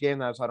lot of this game.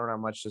 That's I don't have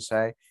much to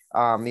say.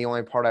 The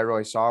only part I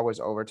really saw was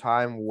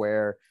overtime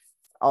where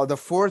the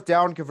 4th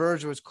down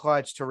conversion was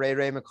clutch to Ray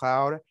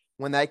McLeod.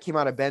 When that came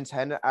out of Ben's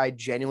head, I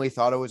genuinely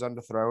thought it was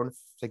underthrown.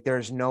 It's like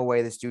there's no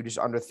way this dude just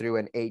underthrew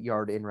an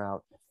 8-yard in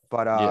route.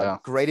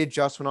 But great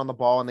adjustment on the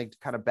ball, and they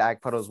kind of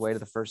backpedaled his way to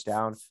the first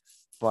down.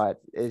 But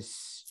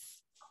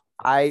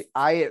I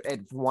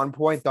at one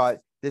point thought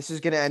this is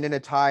going to end in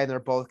a tie, and they're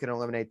both going to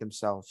eliminate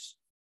themselves.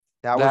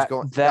 That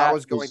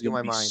was going through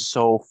my mind.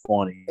 So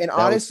funny. And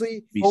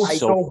honestly,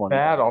 so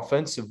bad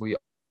offensively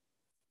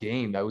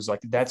game. That was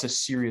like that's a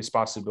serious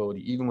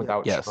possibility, even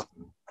without. Yes.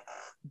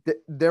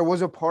 there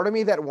was a part of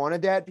me that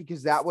wanted that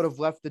because that would have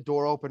left the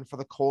door open for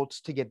the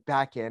Colts to get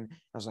back in.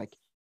 I was like,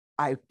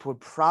 I would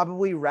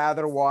probably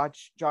rather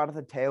watch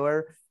Jonathan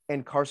Taylor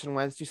and Carson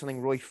Wentz do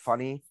something really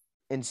funny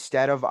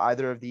instead of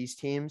either of these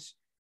teams,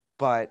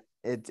 but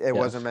it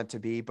wasn't meant to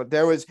be. But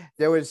there was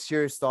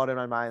serious thought in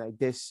my mind like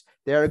this,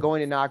 they're going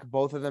to knock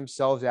both of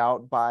themselves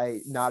out by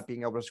not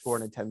being able to score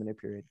in a 10-minute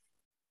period.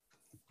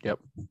 Yep.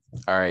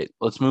 All right,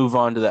 let's move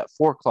on to that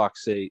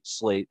 4:00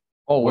 slate.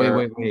 Oh,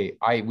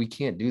 wait. We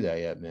can't do that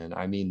yet, man.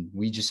 I mean,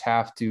 we just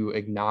have to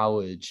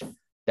acknowledge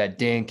that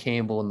Dan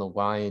Campbell and the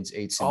Lions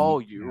ate some. Oh,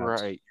 you're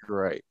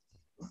right.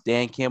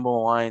 Dan Campbell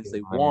and Lions,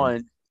 they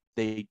won.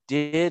 They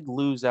did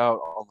lose out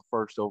on the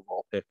first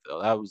overall pick,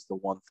 though. That was the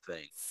one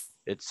thing.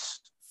 It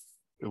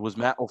was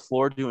Matt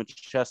LaFleur doing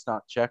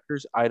chestnut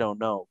checkers. I don't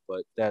know,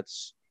 but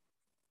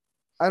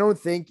I don't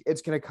think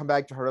it's going to come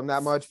back to hurt them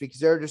that much because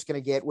they're just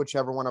going to get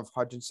whichever one of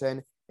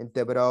Hutchinson and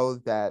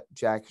Thibodeau that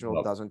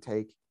Jacksonville doesn't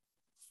take.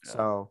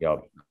 So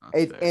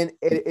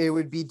it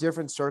would be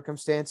different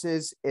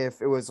circumstances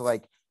if it was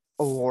like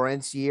a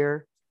Lawrence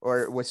year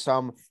or with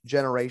some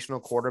generational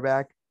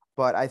quarterback.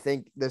 But I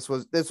think this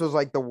was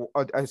like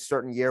a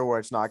certain year where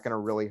it's not going to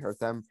really hurt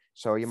them.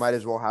 So you might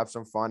as well have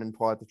some fun and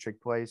pull out the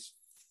trick plays.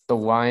 The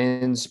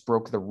Lions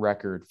broke the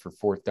record for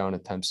 4th down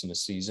attempts in a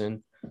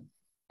season.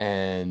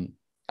 And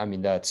I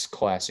mean, that's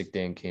classic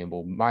Dan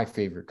Campbell, my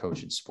favorite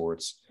coach in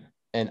sports.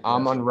 And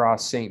Amon-Ra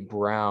St.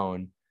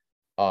 Brown,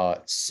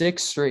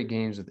 6 straight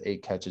games with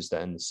 8 catches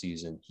to end the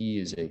season. He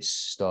is a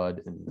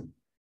stud.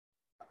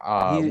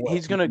 And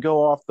he's going to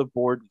go off the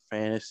board in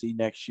fantasy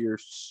next year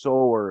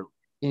so early.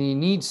 And he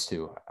needs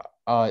to.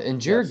 And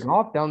Jared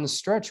Goff down the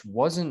stretch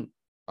wasn't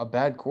a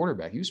bad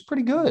quarterback. He was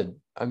pretty good.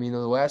 I mean, the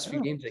last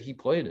few games that he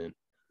played in.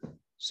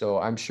 So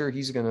I'm sure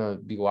he's going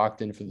to be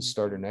locked in for the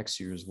starter next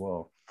year as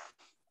well.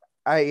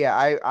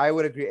 I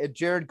would agree.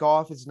 Jared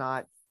Goff is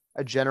not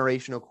a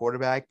generational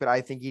quarterback, but I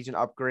think he's an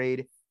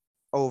upgrade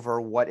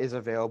over what is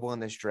available in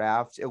this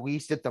draft, at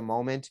least at the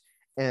moment.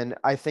 And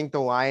I think the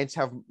Lions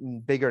have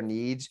bigger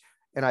needs.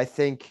 And I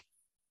think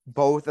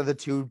both of the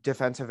two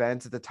defensive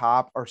ends at the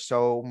top are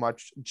so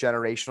much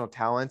generational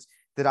talents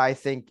that I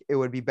think it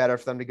would be better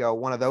for them to go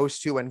one of those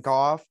two and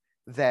Goff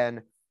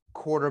than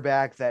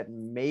quarterback that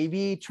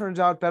maybe turns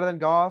out better than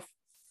Goff.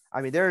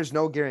 I mean, there is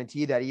no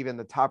guarantee that even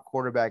the top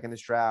quarterback in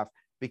this draft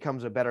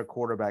becomes a better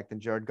quarterback than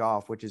Jared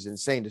Goff, which is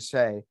insane to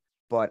say,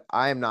 but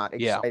I am not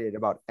excited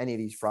about any of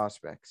these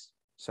prospects.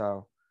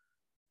 So.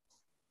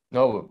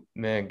 No,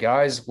 man,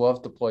 guys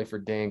love to play for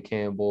Dan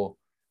Campbell.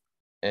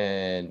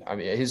 And I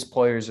mean, his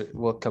players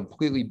were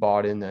completely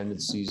bought in the end of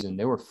the season.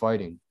 They were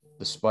fighting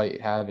despite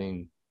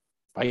having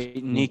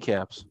biting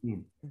kneecaps.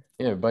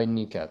 Yeah, biting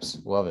kneecaps.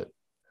 Love it.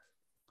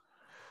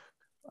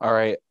 All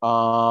right.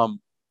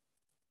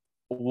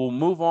 We'll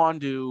move on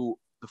to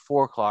the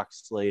 4:00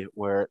 slate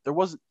where there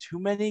wasn't too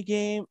many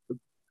games.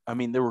 I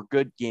mean, there were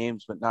good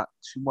games, but not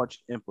too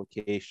much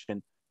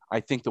implication. I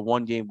think the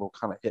one game will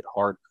kind of hit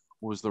hard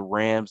was the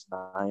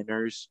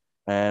Rams-Niners,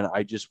 and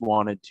I just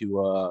wanted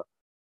to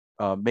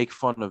make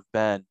fun of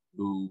Ben,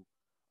 who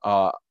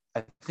I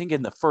think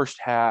in the first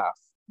half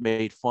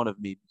made fun of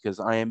me because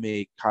I am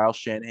a Kyle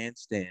Shanahan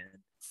stan.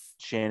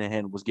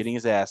 Shanahan was getting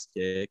his ass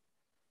kicked,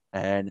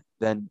 and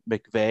then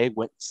McVay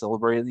went and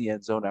celebrated in the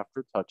end zone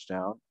after a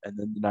touchdown, and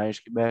then the Niners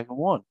came back and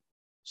won.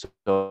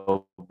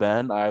 So,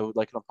 Ben, I would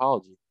like an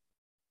apology.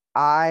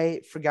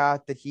 I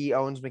forgot that he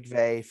owns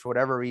McVay for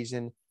whatever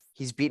reason.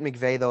 He's beat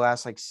McVay the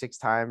last 6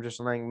 times or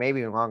something, maybe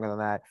even longer than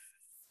that.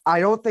 I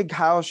don't think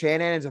Kyle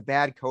Shanahan is a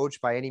bad coach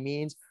by any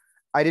means.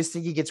 I just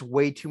think he gets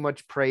way too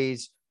much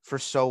praise for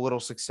so little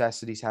success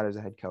that he's had as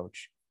a head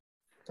coach.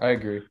 I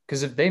agree.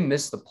 Because if they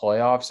miss the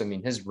playoffs, I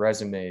mean, his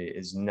resume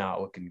is not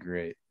looking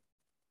great.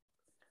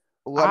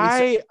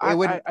 It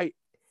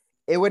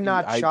would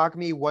not shock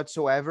me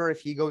whatsoever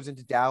if he goes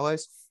into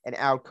Dallas and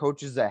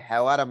outcoaches the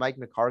hell out of Mike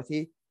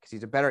McCarthy because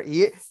he's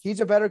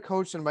a better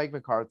coach than Mike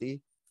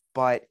McCarthy.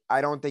 But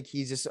I don't think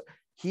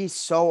he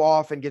so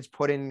often gets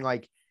put in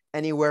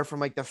anywhere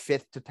from the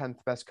 5th to 10th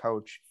best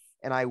coach,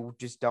 and I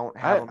just don't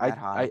have him that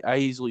high. I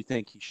easily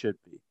think he should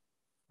be.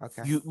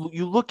 Okay.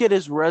 You look at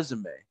his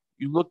resume.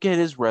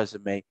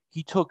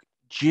 He took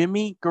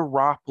Jimmy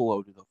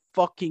Garoppolo to the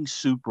fucking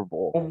Super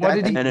Bowl. Well, what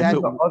did he do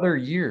the other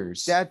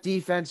years? That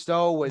defense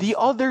though was the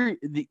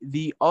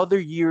other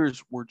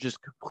years were just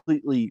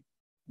completely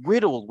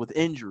riddled with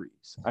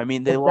injuries. I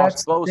mean, they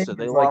lost Bosa,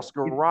 they lost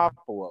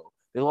Garoppolo,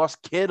 they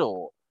lost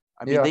Kittle.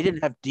 I mean, they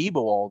didn't have Debo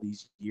all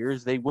these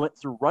years. They went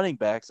through running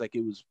backs like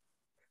it was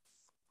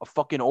a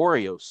fucking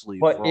Oreo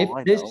sleeve. But if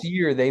this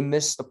year they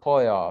missed the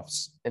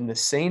playoffs and the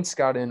Saints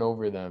got in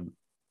over them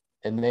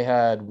and they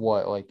had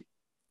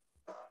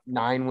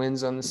 9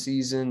 wins on the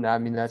season, I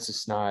mean, that's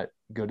just not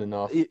good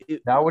enough.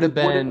 That would have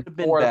been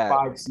 4 or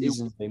 5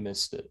 seasons they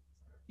missed it.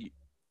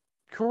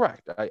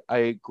 Correct. I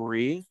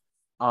agree.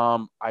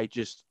 I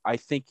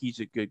think he's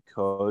a good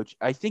coach.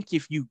 I think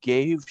if you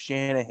gave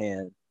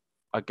Shanahan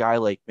a guy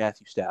like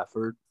Matthew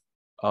Stafford,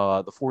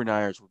 the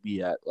 49ers would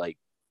be at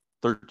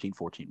 13,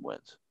 14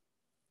 wins.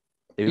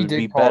 It would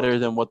be better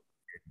than what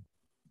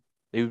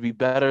They would be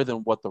better than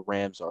what the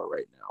Rams are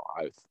right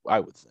now. I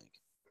would think.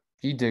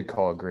 He did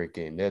call a great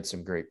game. They had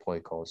some great play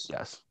calls.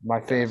 Yes. My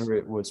Yes.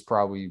 favorite was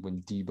probably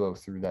when Debo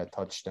threw that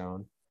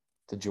touchdown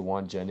to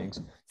Jawan Jennings.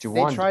 They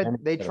Jawan tried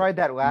Jennings they had a tried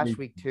that last great-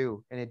 week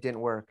too, and it didn't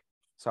work.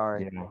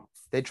 Sorry. Yeah.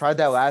 They tried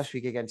that last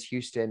week against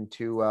Houston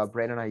to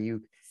Brandon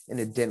Ayuk, and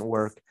it didn't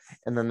work.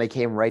 And then they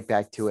came right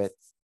back to it.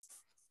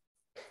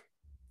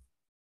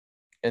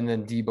 And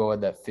then Debo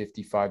had that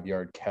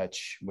 55-yard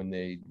catch when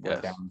they were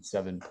Yes. down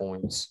 7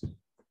 points.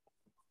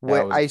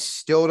 What I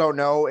still don't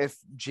know if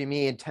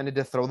Jimmy intended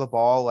to throw the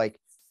ball like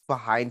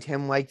behind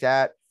him like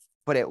that,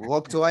 but it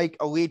looked like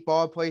elite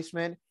ball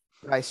placement.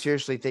 But I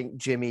seriously think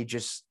Jimmy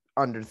just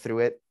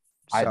underthrew it.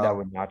 So, That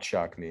would not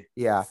shock me.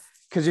 yeah,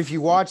 because if you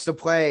watch the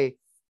play,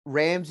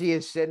 Ramsey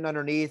is sitting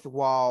underneath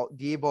while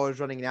Debo is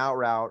running an out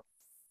route,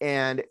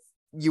 and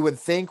you would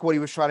think what he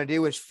was trying to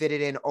do is fit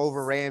it in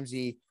over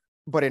Ramsey,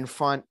 but in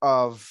front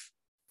of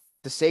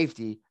the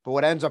safety. But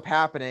what ends up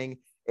happening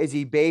is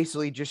he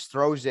basically just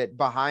throws it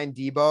behind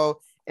Debo,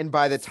 and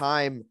by the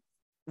time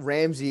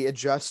Ramsey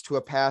adjusts to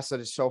a pass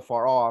that is so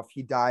far off,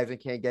 he dives and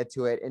can't get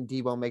to it, and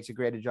Debo makes a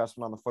great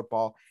adjustment on the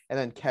football and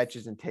then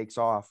catches and takes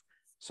off.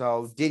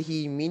 So did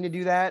he mean to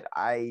do that?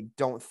 I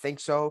don't think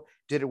so.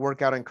 Did it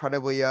work out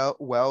incredibly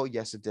well?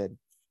 Yes, it did.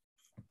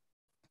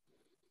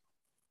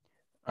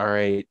 All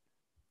right.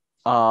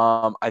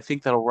 I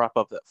think that'll wrap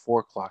up that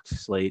 4 o'clock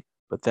slate.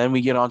 But then we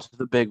get on to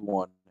the big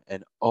one.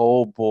 And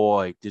oh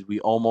boy, did we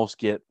almost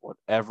get what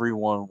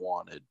everyone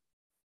wanted.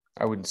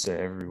 I wouldn't say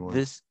everyone.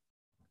 This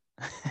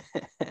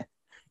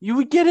you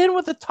would get in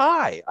with a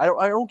tie. I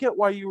don't get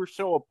why you were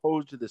so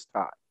opposed to this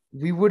tie.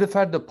 We would have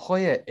had to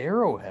play at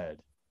Arrowhead.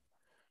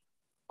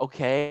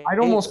 Okay. I'd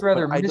almost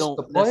rather but miss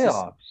the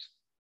playoffs.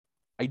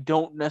 I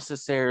don't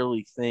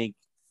necessarily think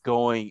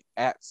going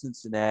at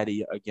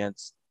Cincinnati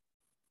against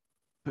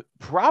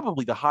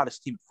probably the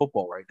hottest team in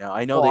football right now.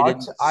 I know they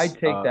didn't. I'd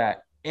take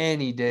that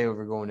any day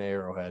over going to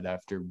Arrowhead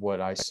after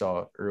what I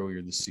saw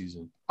earlier this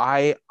season.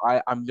 I'm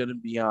gonna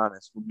be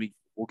honest.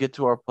 We'll get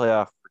to our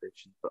playoff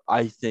predictions, but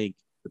I think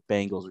the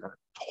Bengals are gonna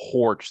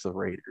torch the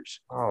Raiders.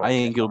 Oh, I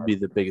think it'll be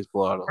the biggest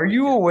blowout. Are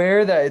you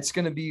aware that it's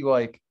gonna be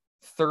like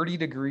 30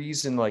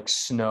 degrees and like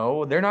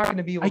snow? They're not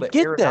gonna be able to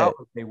air it out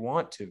if they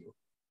want to.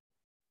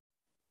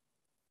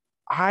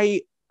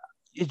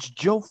 It's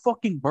Joe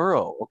fucking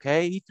Burrow,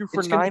 okay? He threw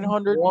for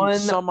 900 and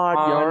some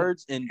odd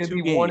yards in 2 games. It's going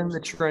to be one in the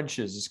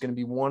trenches. It's going to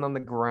be one on the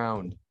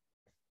ground.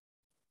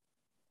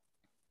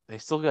 They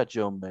still got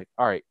Joe Mick.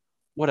 All right,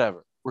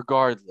 whatever.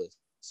 Regardless,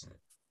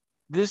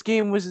 this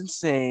game was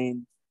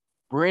insane.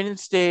 Brandon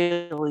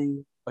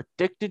Staley,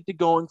 addicted to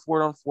going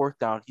for it on 4th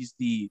down.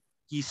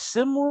 He's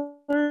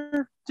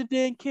similar to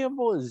Dan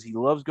Campbell as he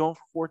loves going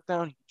for 4th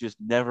down. He just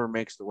never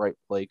makes the right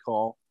play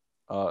call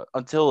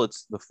until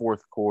it's the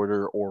 4th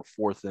quarter or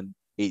 4th and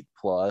 8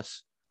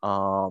 plus.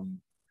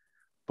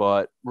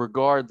 But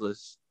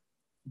regardless,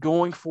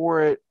 going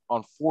for it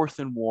on 4th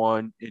and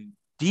 1 and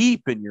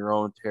deep in your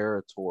own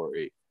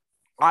territory,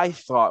 I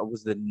thought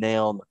was the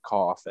nail in the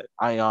coffin.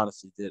 I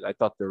honestly did. I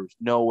thought there was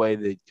no way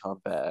they'd come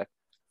back.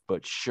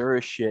 But sure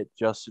as shit,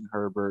 Justin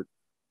Herbert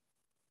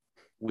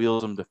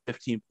wheels them to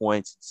 15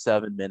 points in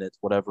 7 minutes,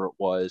 whatever it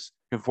was,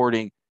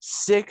 converting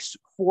 6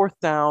 4th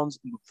downs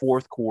in the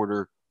 4th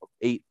quarter of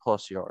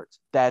 8+ yards.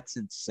 That's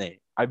insane.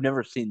 I've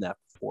never seen that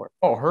before.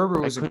 Oh,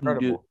 Herbert was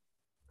incredible.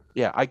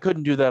 I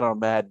couldn't do that on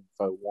Madden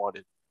if I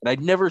wanted. And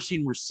I'd never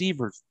seen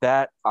receivers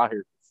that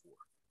tired before.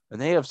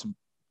 And they have some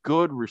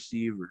good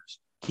receivers.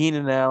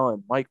 Keenan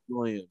Allen, Mike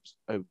Williams,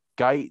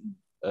 Guyton,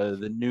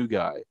 the new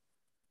guy.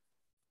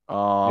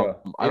 I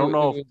don't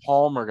know if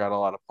Palmer got a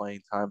lot of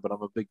playing time, but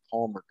I'm a big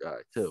Palmer guy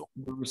too.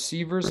 The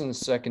receivers in the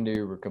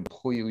secondary were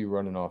completely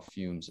running off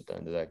fumes at the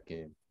end of that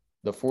game.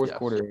 The 4th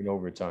quarter in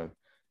overtime.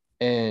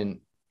 And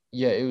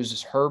yeah, it was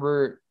just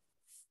Herbert.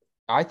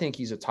 I think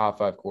he's a top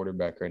 5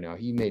 quarterback right now.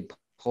 He made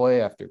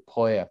play after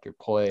play after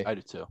play. I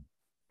do too.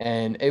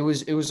 And it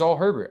was all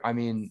Herbert. I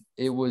mean,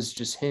 it was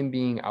just him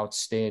being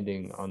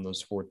outstanding on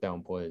those 4th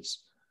down plays.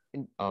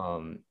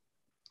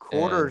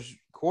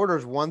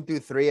 Quarters 1 through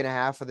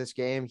 3.5 of this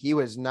game, he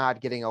was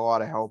not getting a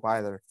lot of help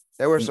either.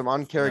 There were some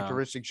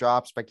uncharacteristic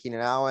drops by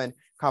Keenan Allen,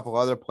 a couple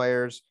other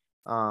players.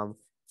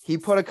 He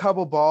put a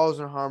couple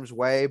balls in harm's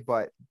way,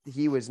 but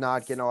he was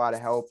not getting a lot of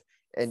help.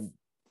 And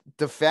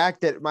the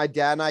fact that my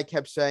dad and I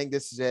kept saying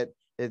this is it,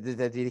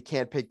 that he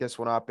can't pick this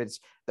one up. It's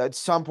at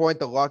some point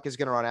the luck is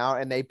going to run out,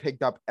 and they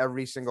picked up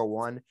every single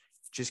one.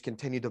 Just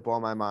continued to blow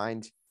my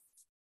mind.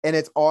 And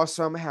it's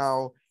awesome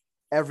how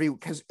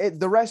because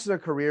the rest of their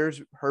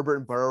careers, Herbert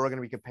and Burrow are going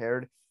to be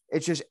compared.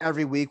 It's just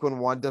every week when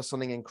one does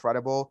something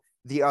incredible,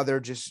 the other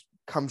just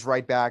comes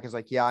right back. Is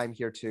like, yeah, I'm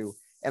here too.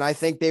 And I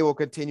think they will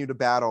continue to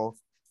battle.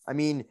 I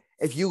mean,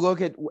 if you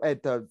look at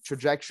the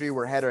trajectory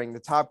we're heading, the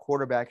top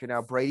quarterback right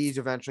now, Brady's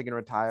eventually going to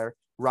retire.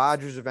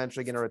 Rodgers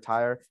eventually going to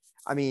retire.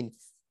 I mean,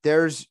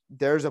 there's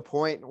a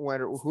point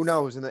when, who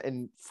knows,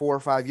 in 4 or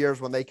 5 years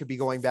when they could be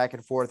going back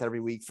and forth every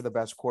week for the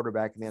best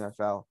quarterback in the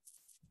NFL.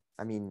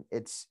 I mean,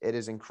 it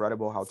is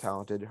incredible how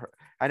talented.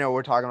 I know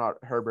we're talking about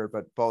Herbert,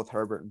 but both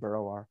Herbert and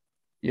Burrow are.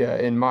 Yeah,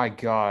 and my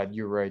God,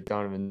 you're right,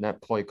 Donovan.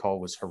 That play call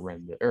was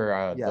horrendous,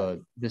 or Yeah.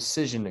 the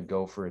decision to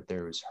go for it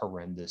there was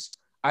horrendous.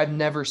 I've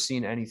never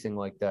seen anything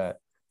like that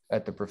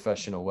at the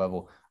professional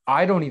level.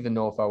 I don't even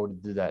know if I would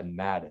have did that in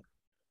Madden.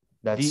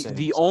 That's saying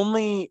The something.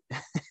 only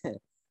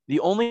the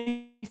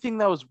only thing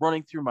that was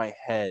running through my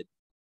head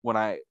when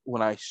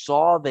I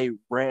saw they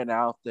ran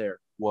out there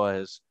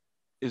was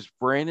is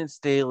Brandon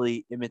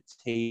Staley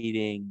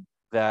imitating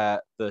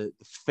the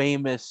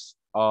famous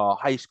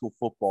high school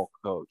football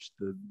coach,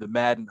 the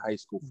Madden high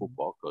school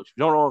football coach. If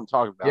you don't know what I'm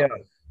talking about,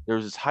 Yeah, there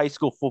was this high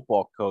school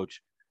football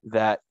coach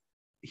that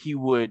he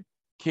would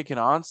kick an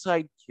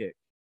onside kick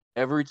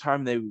every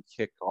time they would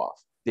kick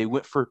off. They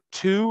went for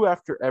two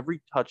after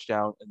every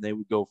touchdown, and they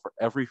would go for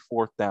every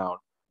fourth down,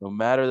 no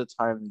matter the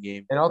time of the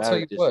game, and no I'll matter tell the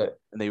you distance, what,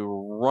 and they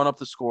would run up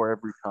the score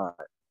every time.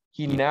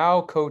 he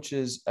now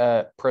coaches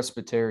at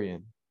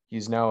Presbyterian.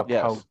 He's now a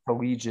Yes,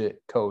 collegiate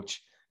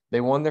coach.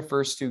 They won their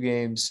first two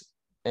games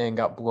and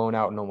got blown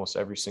out in almost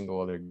every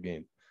single other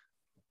game.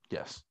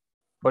 yes.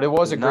 But it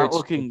was a Not great story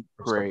looking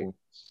for great.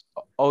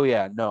 Oh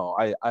yeah, no,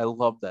 I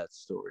love that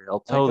story.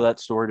 I'll I think tell that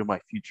story to my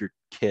future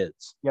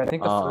kids. I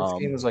think the first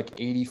game was like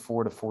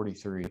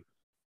 84-43.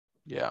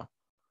 Yeah. Then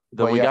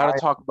But yeah, we got to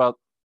talk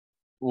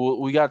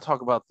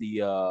about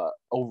the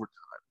overtime.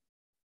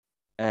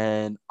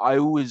 And I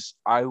was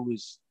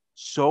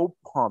so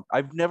pumped.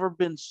 I've never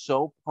been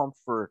so pumped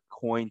for a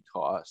coin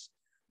toss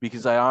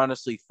because I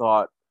honestly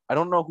thought I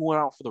don't know who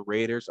went out for the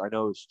Raiders. I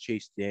know it's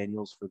Chase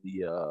Daniels for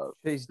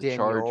Chase the Daniel,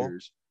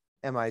 Chargers.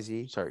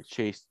 MIZ. Sorry,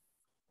 Chase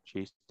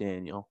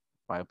Daniel.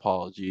 My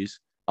apologies.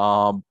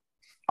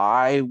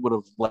 I would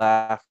have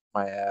laughed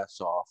my ass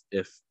off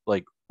if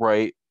like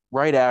right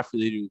after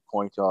they do the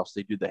coin toss,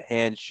 they do the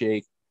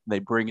handshake, and they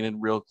bring it in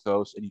real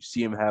close, and you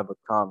see him have a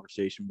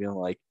conversation, being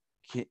like,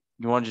 "You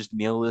want to just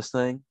kneel this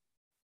thing?"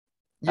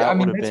 yeah, I That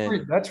would mean have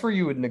been that's where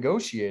you would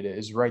negotiate it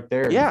is right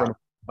there in yeah. front of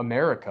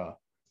America.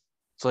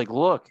 It's like,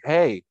 look,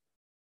 hey,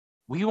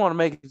 we want to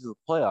make it to the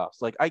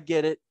playoffs. Like, I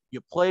get it.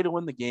 You play to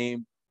win the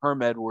game.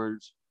 Herm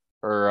Edwards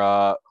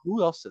or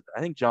who else said that?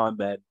 I think John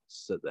Madden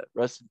said that.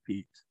 Rest in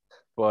peace.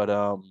 But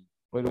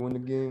Way to win the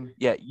game.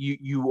 yeah,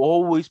 you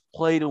always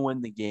play to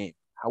win the game.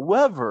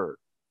 However,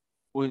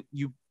 when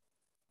you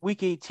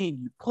week 18,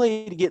 you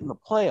play to get in the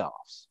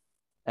playoffs.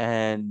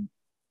 And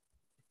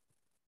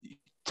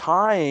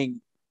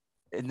tying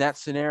in that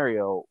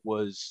scenario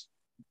was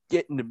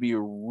getting to be a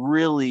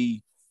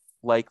really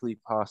likely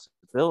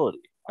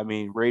possibility. I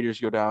mean, Raiders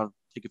go down,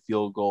 take a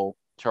field goal,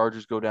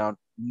 Chargers go down,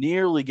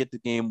 nearly get the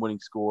game winning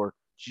score,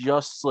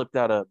 just slipped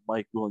out of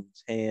Mike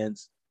Williams'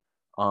 hands.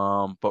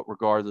 But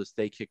regardless,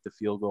 they kick the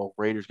field goal.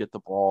 Raiders get the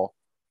ball,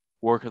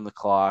 working the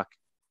clock,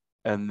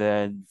 and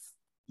then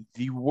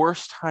the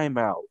worst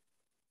timeout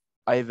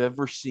I've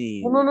ever Well,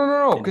 seen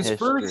no. in Because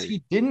first history.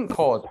 he didn't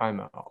call a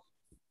timeout.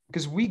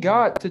 Because we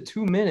got to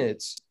 2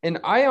 minutes, and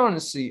I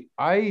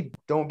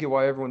don't get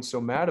why everyone's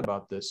so mad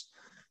about this.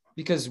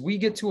 Because we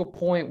get to a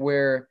point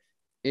where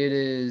it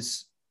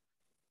is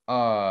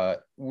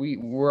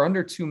we're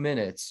under 2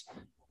 minutes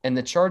and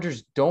the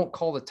Chargers don't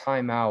call the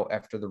timeout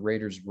after the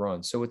Raiders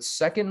run. So it's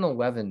 2nd and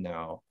 11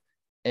 now.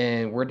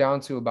 And we're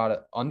down to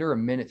about under a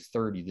minute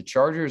 30. The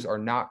Chargers are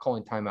not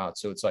calling timeout.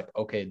 So it's like,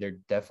 okay, they're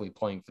definitely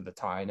playing for the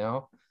tie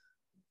now.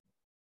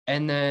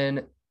 And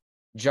then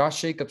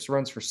Josh Jacobs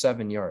runs for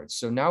 7 yards.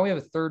 So now we have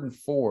a 3rd and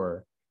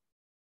 4.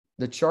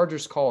 The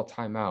Chargers call a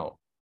timeout.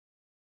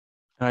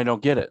 And I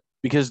don't get it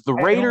because the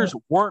Raiders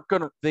weren't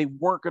gonna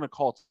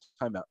call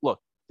timeout. Look,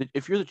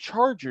 if you're the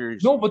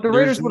Chargers, No, but the there's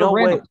Raiders would have no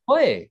ran way. the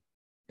play,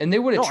 and they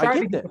would have No, I tried to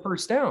get get that. the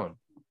first down.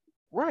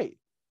 Right.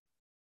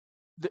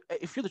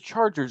 If you're the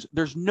Chargers,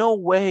 there's no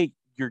way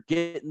you're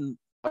getting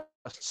a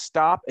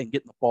stop and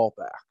getting the ball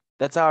back.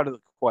 That's out of the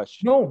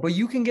question. No, but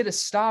you can get a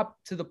stop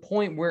to the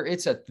point where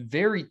it's a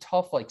very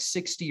tough, like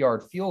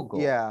 60-yard field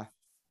goal. Yeah.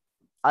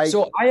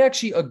 So I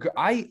actually agree.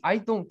 I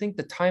don't think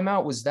the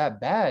timeout was that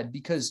bad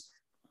because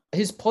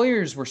his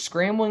players were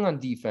scrambling on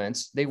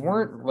defense. They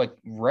weren't like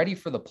ready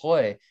for the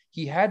play.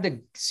 He had to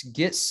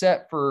get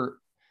set for,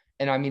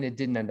 and I mean, it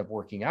didn't end up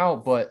working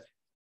out, but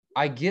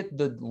I get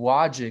the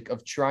logic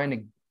of trying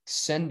to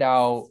send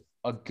out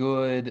a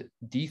good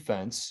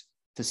defense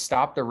to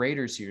stop the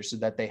Raiders here so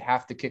that they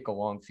have to kick a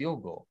long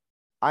field goal.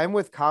 I'm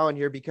with Colin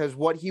here because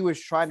what he was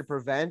trying to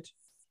prevent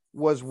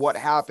was what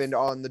happened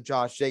on the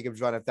Josh Jacobs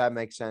run, if that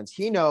makes sense.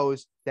 He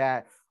knows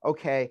that,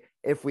 okay,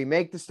 if we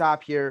make the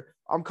stop here,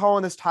 I'm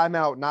calling this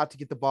timeout not to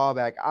get the ball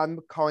back. I'm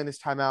calling this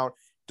timeout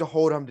to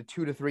hold them to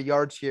 2 to 3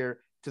 yards here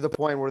to the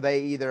point where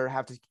they either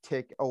have to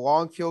take a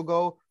long field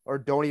goal or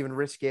don't even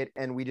risk it,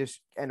 and we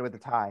just end with a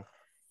tie.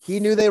 He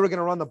knew they were going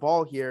to run the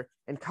ball here,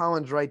 and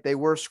Colin's right. They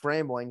were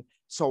scrambling.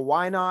 So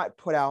why not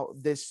put out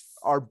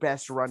our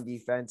best run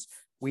defense?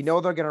 We know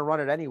they're going to run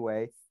it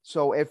anyway.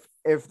 So if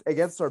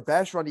against our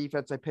best run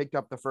defense, they picked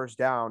up the first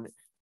down,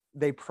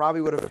 they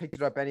probably would have picked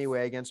it up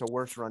anyway against a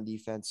worse run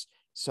defense.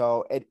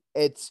 So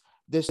it's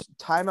this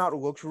timeout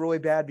looks really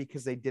bad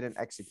because they didn't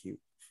execute.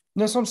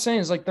 No, that's what I'm saying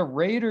is like the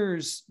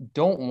Raiders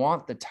don't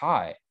want the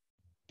tie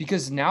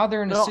because now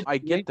they're in a situation.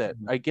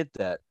 I get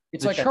that.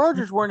 It's the like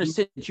Chargers were in a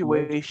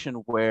situation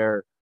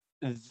where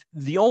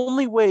the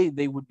only way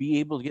they would be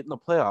able to get in the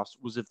playoffs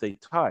was if they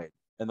tied.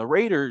 And the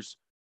Raiders,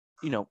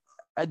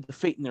 had the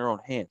fate in their own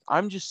hands.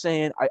 I'm just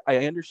saying, I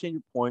understand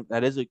your point.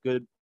 That is a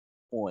good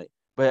point.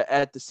 But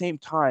at the same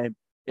time,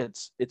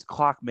 it's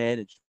clock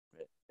management.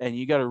 And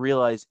you got to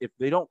realize if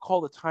they don't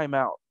call the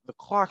timeout, the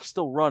clock's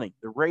still running.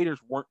 The Raiders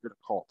weren't going to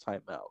call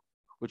timeout,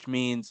 which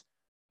means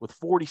with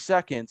 40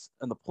 seconds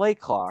and the play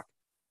clock,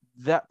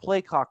 that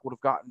play clock would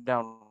have gotten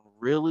down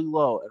really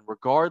low. And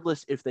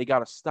regardless if they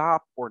got a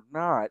stop or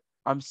not,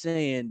 I'm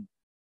saying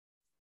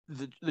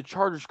the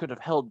Chargers could have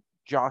held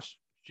Josh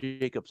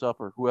Jacobs up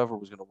or whoever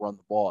was going to run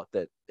the ball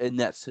in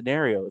that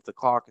scenario. If the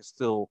clock is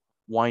still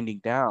winding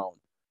down,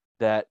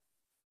 that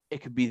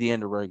it could be the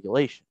end of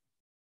regulation.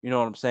 You know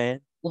what I'm saying?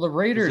 Well, the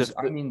Raiders,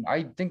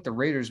 I think the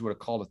Raiders would have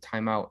called a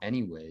timeout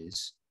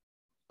anyways.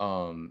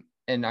 And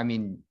I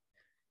mean,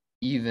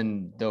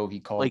 even though he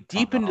called like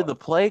deep into the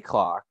play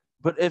clock,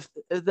 but if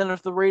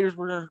the Raiders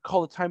were going to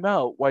call the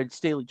timeout, why did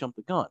Staley jump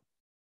the gun?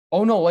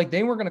 Oh no, like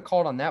they weren't going to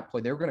call it on that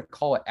play. They were going to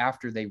call it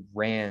after they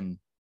ran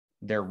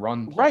their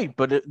run play. Right,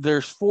 but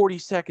there's 40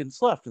 seconds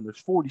left, and there's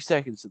 40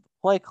 seconds of the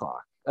play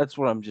clock. That's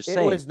what I'm just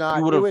saying. It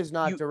was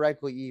not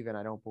directly even,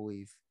 I don't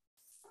believe.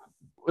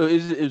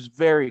 It was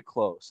very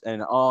close.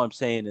 And all I'm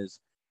saying is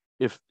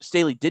if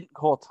Staley didn't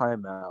call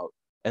timeout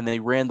and they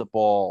ran the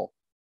ball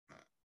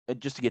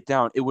just to get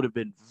down, it would have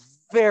been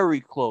very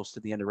close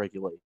to the end of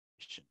regulation,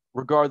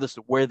 regardless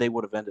of where they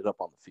would have ended up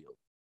on the field.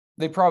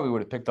 They probably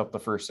would have picked up the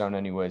first down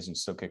anyways and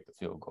still kicked the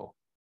field goal.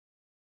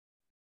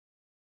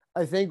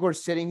 I think we're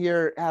sitting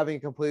here having a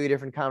completely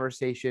different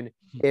conversation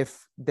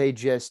if they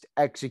just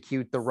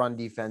execute the run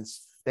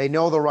defense. They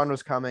know the run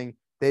was coming.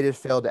 They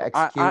just failed to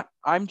execute.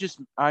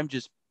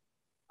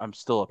 I'm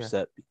still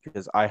upset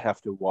because I have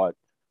to watch.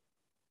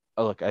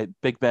 Look,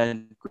 Big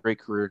Ben, great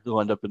career.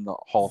 He'll end up in the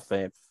Hall of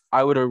Fame.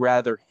 I would have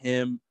rather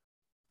him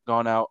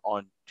gone out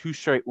on 2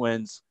 straight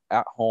wins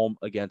at home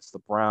against the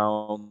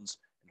Browns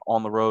and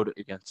on the road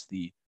against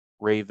the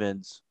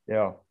Ravens.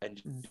 Yeah. And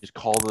just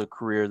call the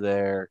career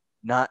there,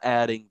 not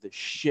adding the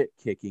shit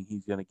kicking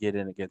he's going to get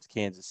in against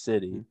Kansas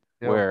City,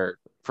 where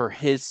for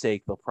his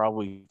sake, they'll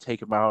probably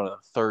take him out in the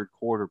third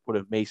quarter, put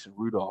in Mason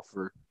Rudolph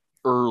for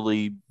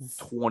early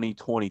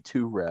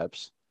 2022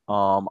 reps.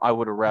 I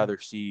would have rather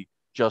see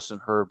Justin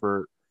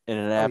Herbert in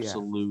an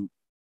absolute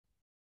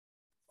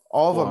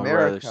all of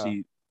America.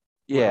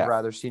 Would have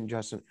rather seen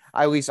Justin.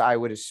 At least I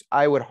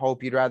would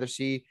hope you'd rather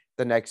see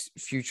the next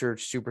future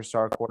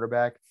superstar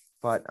quarterback,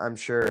 but I'm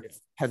sure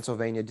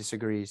Pennsylvania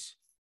disagrees.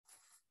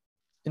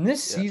 And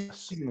this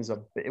season is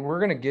we're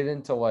gonna get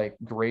into like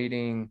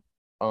grading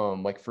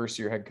like first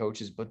year head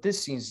coaches, but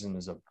this season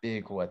is a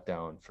big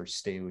letdown for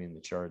Staley and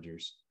the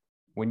Chargers.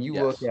 When you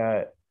look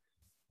at,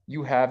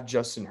 you have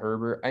Justin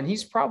Herbert, and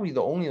he's probably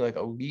the only like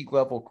a league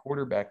level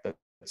quarterback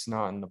that's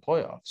not in the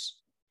playoffs.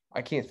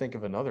 I can't think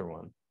of another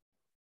one.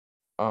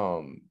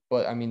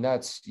 But I mean,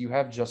 you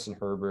have Justin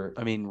Herbert.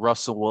 I mean,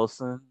 Russell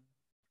Wilson.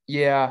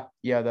 Yeah,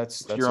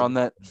 that's if you're on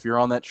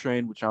that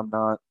train, which I'm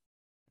not.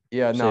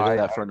 Yeah, save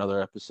that for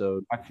another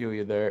episode. I feel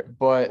you there,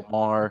 but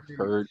Lamar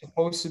you're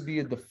supposed to be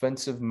a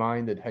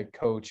defensive-minded head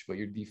coach, but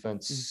your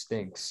defense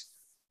stinks,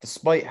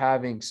 despite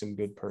having some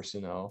good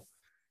personnel.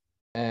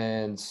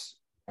 And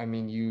I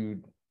mean,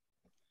 you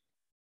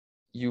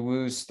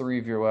lose 3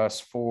 of your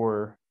last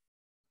 4.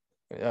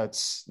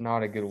 That's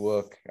not a good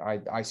look.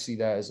 I see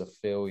that as a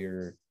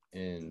failure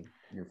in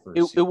your first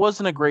year. It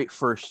wasn't a great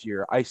first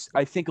year. I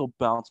think he'll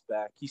bounce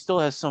back. He still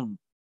has some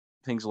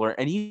things to learn,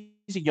 and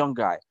he's a young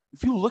guy.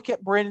 If you look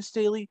at Brandon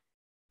Staley,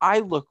 I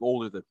look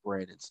older than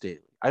Brandon Staley.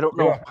 I don't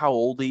know how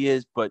old he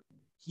is, but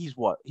he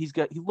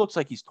looks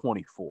like he's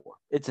 24.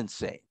 It's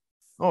insane.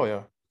 Oh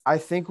yeah. I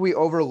think we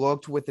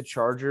overlooked with the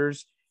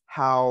Chargers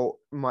how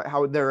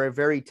they're a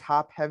very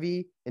top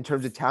heavy in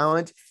terms of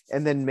talent,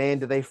 and then man,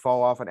 do they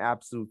fall off an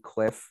absolute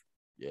cliff.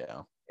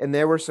 Yeah. And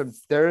there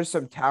is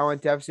some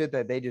talent deficit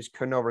that they just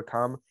couldn't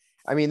overcome.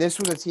 I mean, this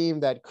was a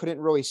team that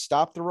couldn't really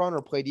stop the run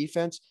or play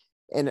defense.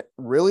 And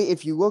really,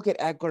 if you look at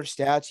Eckler's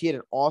stats, he had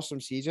an awesome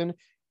season,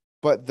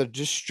 but the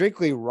just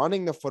strictly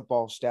running the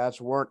football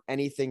stats weren't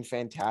anything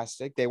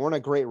fantastic. They weren't a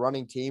great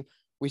running team.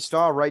 We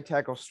saw right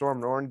tackle Storm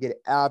Norton get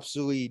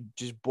absolutely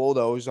just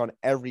bulldozed on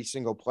every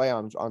single play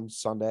on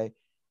Sunday.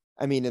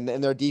 I mean,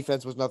 and their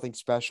defense was nothing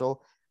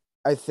special.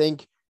 I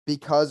think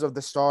because of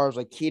the stars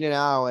like Keenan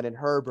Allen and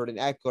Herbert and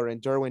Eckler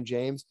and Derwin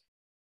James,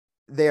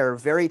 they are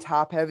very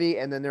top heavy,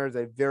 and then there's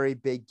a very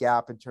big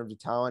gap in terms of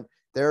talent.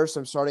 There are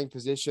some starting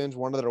positions,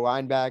 one of their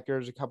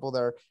linebackers, a couple of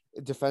their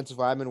defensive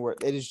linemen, where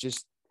it is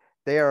just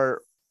they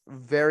are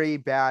very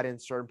bad in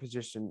certain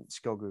position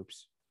skill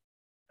groups.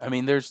 I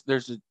mean, there's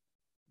a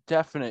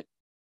definite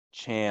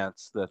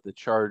chance that the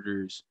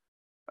Chargers,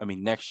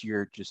 next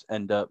year just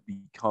end up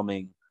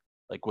becoming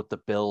like what the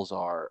Bills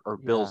are, or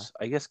Bills,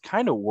 I guess,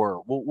 kind of were.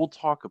 We'll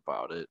talk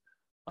about it.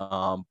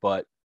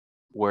 But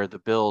where the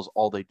Bills,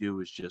 all they do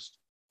is just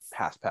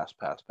pass.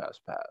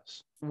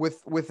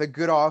 With a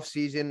good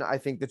offseason, I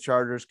think the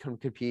Chargers can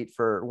compete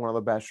for one of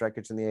the best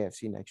records in the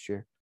AFC next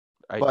year.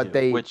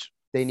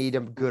 they need a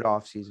good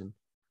offseason.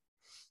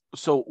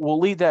 So we'll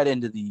lead that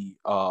into the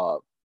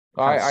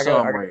I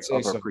summary gotta say of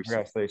our something. I preseason.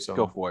 gotta say Go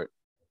something. for it.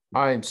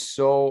 I am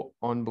so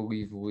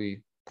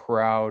unbelievably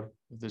proud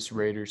of this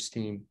Raiders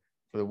team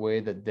for the way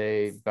that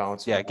they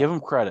bounce Yeah, back. give him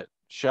credit.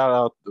 Shout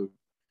out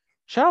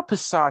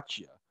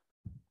Pisaccia.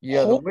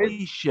 Yeah,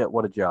 Holy shit,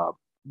 what a job.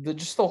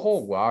 just the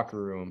whole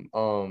locker room.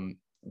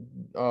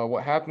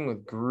 What happened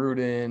with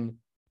Gruden,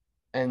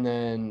 and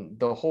then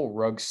the whole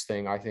Ruggs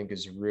thing, I think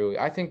is really.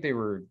 I think they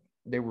were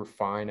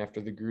fine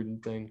after the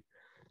Gruden thing.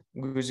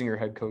 Losing your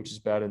head coach is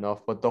bad enough,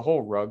 but the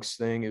whole Ruggs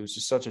thing, it was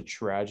just such a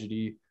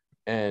tragedy.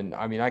 And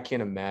I mean, I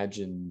can't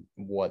imagine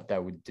what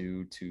that would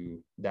do to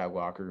that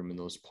locker room and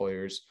those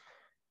players.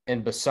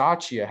 And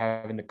Bisaccia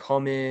having to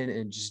come in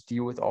and just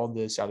deal with all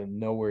this out of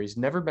nowhere. He's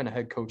never been a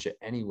head coach at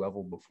any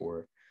level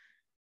before.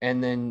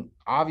 And then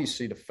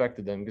obviously it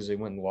affected them because they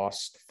went and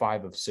lost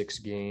 5 of 6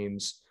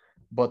 games.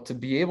 But to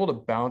be able to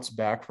bounce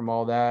back from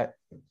all that,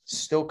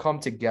 still come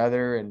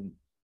together and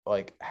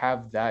like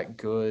have that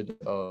good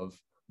of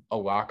a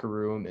locker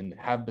room and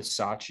have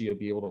Bisaccia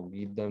be able to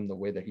lead them the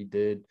way that he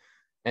did,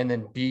 and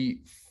then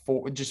be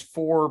 4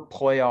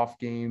 playoff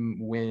game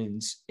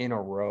wins in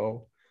a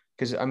row.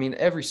 Because I mean,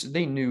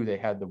 they knew they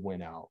had to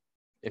win out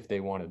if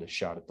they wanted a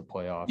shot at the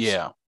playoffs.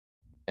 Yeah.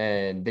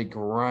 And they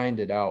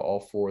grinded out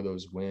all 4 of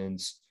those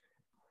wins.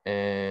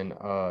 And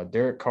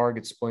Derek Carr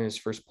gets to play his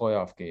first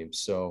playoff game.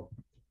 So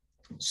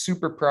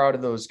super proud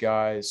of those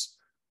guys.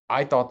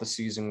 I thought the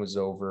season was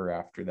over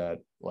after that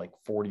like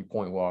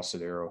 40-point loss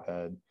at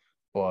Arrowhead,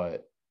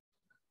 but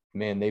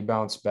man, they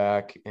bounced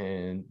back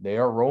and they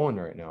are rolling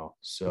right now.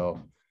 So,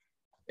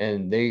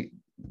 and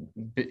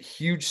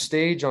huge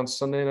stage on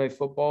Sunday Night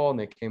Football and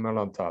they came out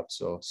on top.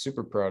 So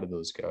super proud of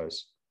those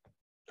guys.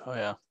 Oh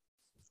yeah.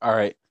 All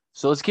right.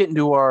 So let's get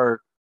into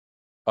our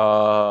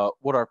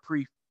what our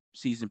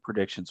preseason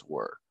predictions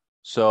were.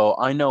 So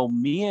I know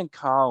me and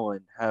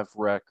Colin have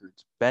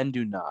records. Ben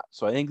do not.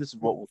 So I think this is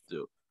what we'll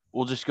do.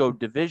 We'll just go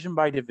division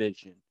by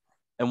division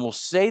and we'll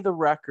say the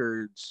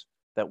records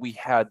that we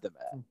had them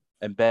at.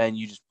 And Ben,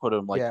 you just put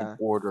them like in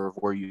order of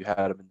where you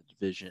had them in the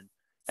division.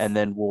 And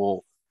then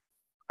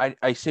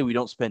I say we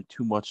don't spend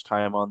too much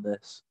time on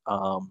this.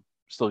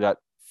 Still got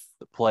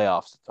the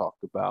playoffs to talk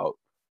about,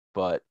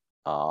 but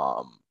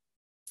kind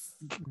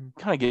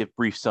of give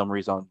brief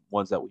summaries on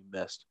ones that we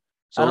missed.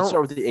 So let's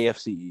start with the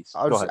AFC East.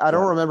 I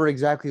don't remember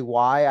exactly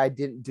why I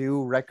didn't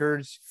do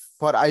records,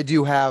 but I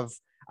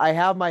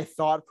have my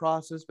thought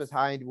process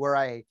behind where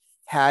I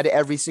had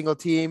every single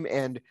team,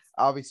 and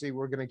obviously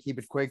we're gonna keep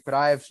it quick. But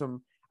I have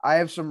some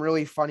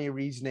really funny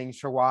reasonings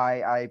for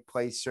why I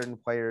place certain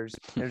players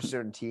in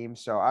certain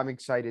teams. So I'm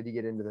excited to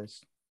get into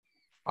this.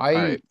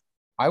 I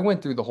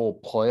went through the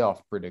whole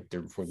playoff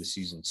predictor before the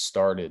season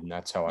started, and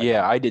that's how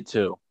I did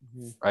too.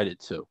 Mm-hmm. I did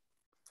too.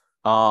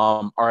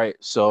 All right,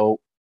 so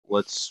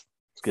let's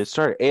get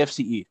started. AFC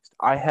East.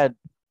 I had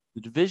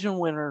the division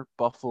winner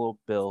Buffalo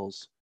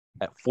Bills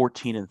at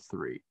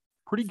 14-3.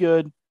 Pretty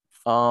good.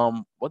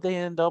 What they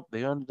ended up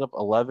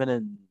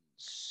 11-6.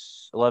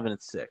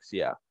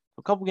 Yeah.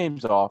 A couple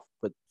games off,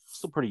 but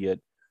still pretty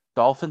good.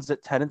 Dolphins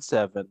at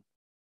 10-7.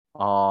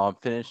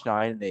 Finished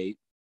 9-8.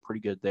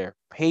 Pretty good there.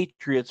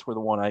 Patriots were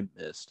the one I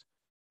missed.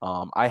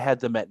 I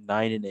had them at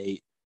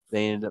 9-8.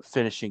 They ended up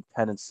finishing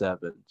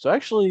 10-7. So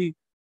actually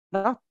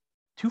not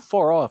too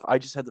far off. I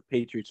just had the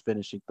Patriots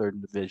finishing third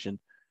in division.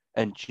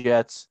 And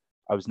Jets,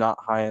 I was not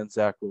high on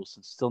Zach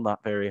Wilson. Still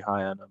not very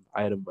high on them.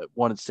 I had them at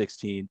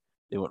 1-16.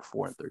 They went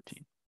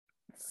 4-13.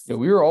 Yeah,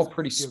 we were all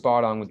pretty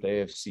spot on with the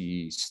AFC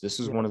East. This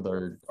is one of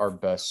our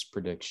best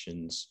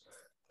predictions.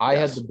 I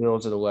had the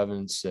Bills at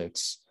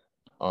 11-6,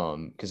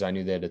 because I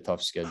knew they had a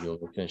tough schedule.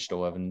 They finished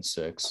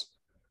 11-6.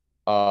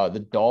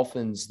 The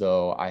Dolphins,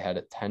 though, I had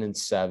at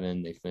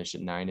 10-7. They finished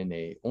at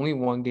 9-8. Only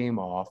one game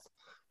off.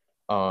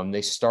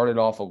 They started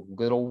off a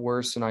little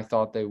worse than I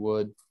thought they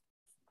would.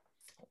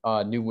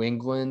 New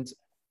England,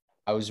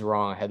 I was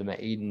wrong. I had them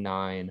at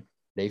 8-9.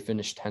 They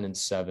finished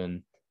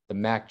 10-7. The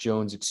Mac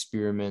Jones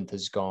experiment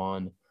has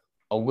gone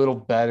a little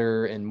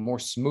better and more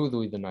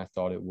smoothly than I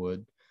thought it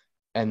would.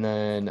 And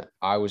then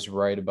I was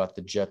right about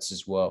the Jets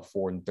as well,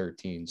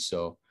 4-13.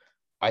 So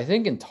I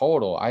think in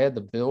total, I had the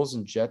Bills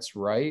and Jets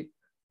right.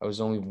 I was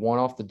only 1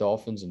 off the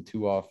Dolphins and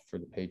 2 off for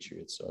the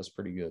Patriots. So that's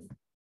pretty good.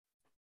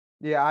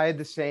 Yeah, I had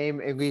the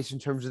same, at least in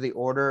terms of the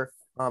order.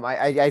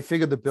 I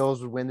figured the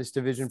Bills would win this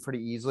division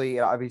pretty easily.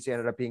 It obviously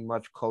ended up being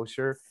much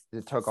closer.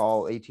 It took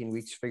all 18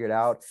 weeks to figure it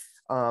out.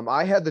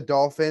 I had the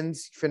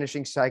Dolphins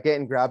finishing second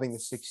and grabbing the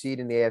 6th seed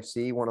in the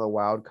AFC, one of the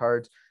wild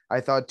cards.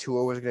 I thought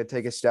Tua was going to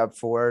take a step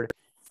forward.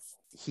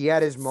 He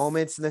had his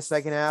moments in the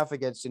second half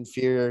against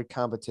inferior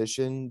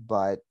competition,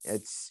 but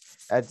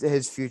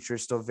his future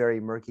is still very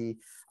murky.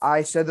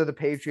 I said that the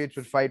Patriots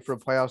would fight for a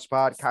playoff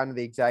spot, kind of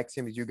the exact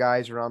same as you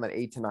guys, around that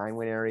 8-9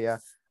 win area.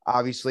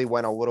 Obviously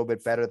went a little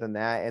bit better than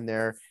that, and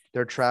they're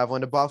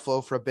traveling to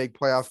Buffalo for a big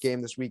playoff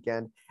game this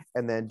weekend,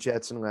 and then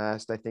Jets and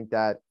last. I think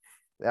that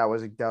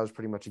was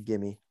pretty much a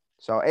gimme.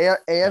 So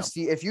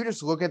AFC, if you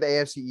just look at the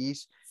AFC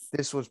East,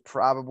 this was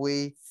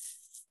probably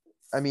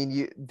I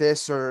mean,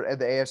 this or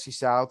the AFC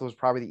South was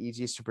probably the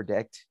easiest to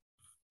predict.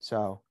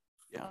 So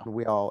Yeah.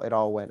 it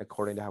all went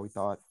according to how we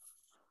thought.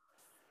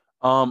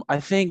 I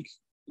think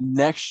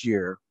next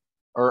year,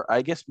 or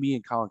I guess me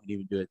and Colin can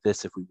even do it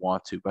this if we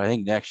want to, but I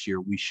think next year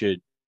we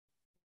should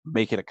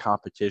make it a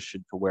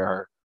competition to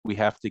where we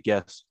have to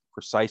guess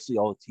precisely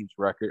all the team's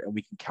record and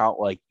we can count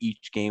like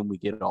each game we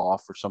get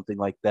off or something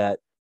like that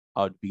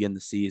to begin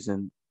the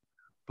season.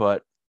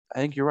 But I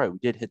think you're right. We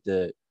did hit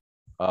the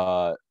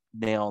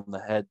nail on the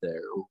head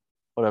there, or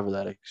whatever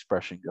that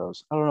expression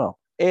goes. I don't know.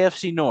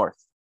 AFC North.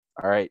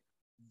 All right.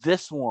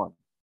 This one,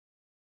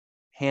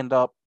 hand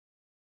up,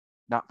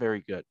 not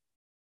very good.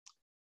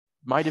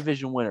 My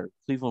division winner,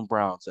 Cleveland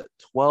Browns, at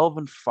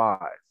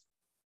 12-5.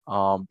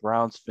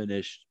 Browns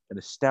finished an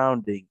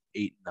astounding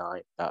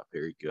 8-9, not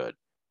very good.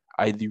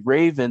 I had the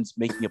Ravens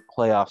making a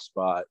playoff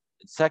spot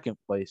in second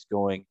place,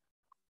 going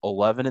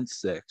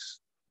 11-6.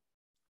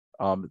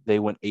 They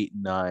went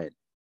 8-9.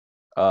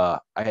 I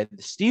had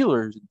the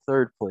Steelers in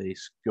third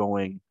place,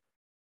 going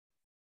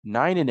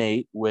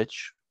 9-8,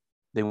 which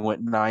they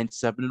went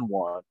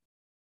 9-7-1.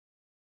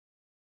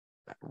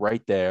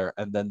 Right there.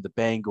 And then the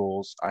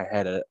Bengals, I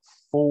had a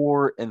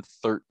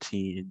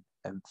 4-13,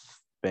 and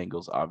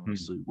Bengals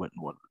obviously went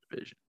and won the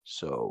division.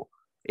 So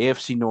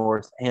AFC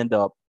North, hand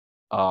up.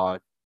 I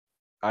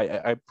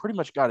pretty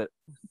much got it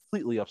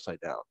completely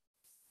upside down.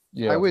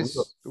 Yeah,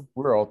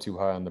 we're all too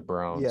high on the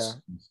Browns Yeah.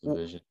 in this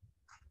division.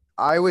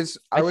 I was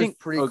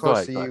pretty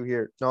close to go you ahead.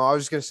 here. No, I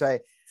was just gonna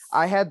say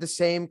I had the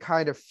same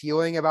kind of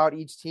feeling about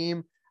each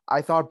team.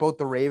 I thought both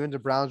the Ravens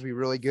and Browns would be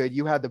really good.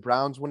 You had the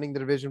Browns winning the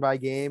division by a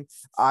game.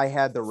 I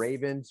had the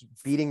Ravens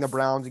beating the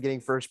Browns and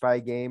getting first by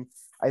a game.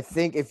 I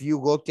think if you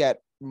looked at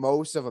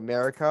most of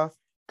America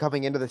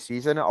coming into the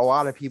season, a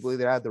lot of people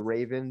either had the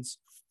Ravens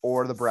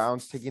or the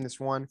Browns taking this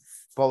one.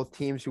 Both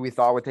teams who we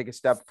thought would take a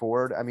step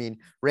forward. I mean,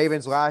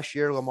 Ravens last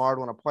year, Lamar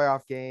won a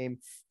playoff game.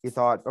 You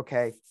thought,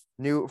 okay,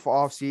 new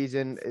off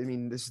season. I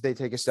mean, they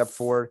take a step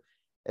forward.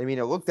 I mean,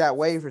 it looked that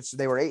way.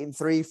 They were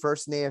 8-3,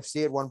 first in the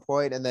AFC at one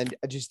point, and then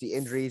just the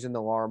injuries and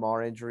the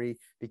Lamar injury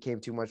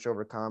became too much to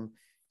overcome.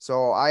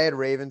 So I had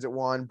Ravens at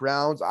 1.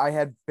 Browns, I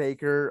had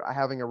Baker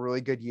having a really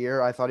good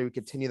year. I thought he would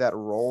continue that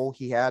role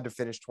he had to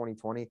finish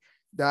 2020.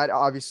 That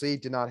obviously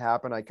did not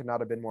happen. I could not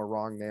have been more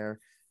wrong there.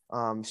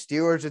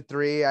 Steelers at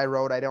 3.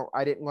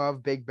 I didn't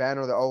love Big Ben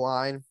or the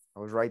O-line. I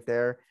was right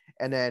there.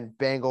 And then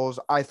Bengals,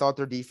 I thought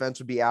their defense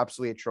would be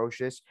absolutely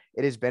atrocious.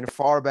 It has been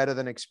far better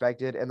than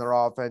expected, and their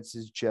offense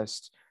is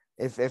just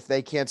if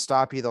they can't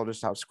stop you, they'll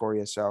just outscore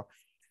you. So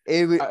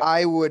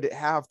I would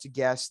have to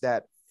guess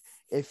that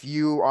if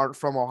you aren't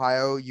from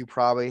Ohio, you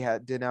probably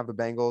didn't have the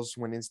Bengals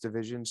win this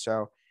division.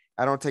 So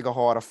I don't take a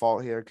whole lot of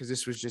fault here because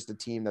this was just a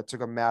team that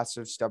took a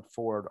massive step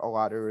forward a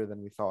lot earlier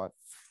than we thought.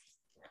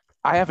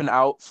 I have an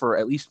out for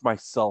at least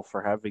myself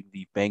for having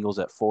the Bengals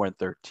at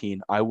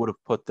 4-13. I would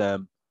have put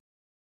them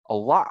a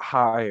lot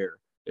higher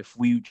if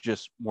we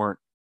just weren't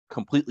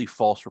completely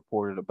false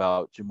reported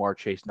about Jamar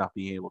Chase not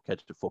being able to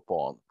catch the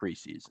football in the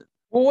preseason.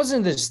 Well,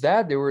 wasn't this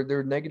that? There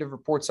were negative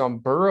reports on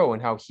Burrow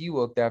and how he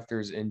looked after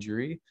his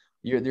injury.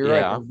 You're right.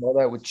 There's all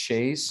that with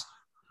Chase.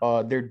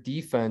 Their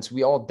defense,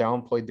 we all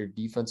downplayed their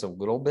defense a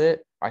little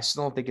bit. I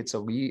still don't think it's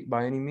elite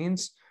by any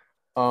means.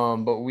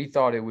 But we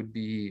thought it would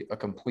be a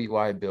complete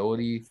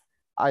liability.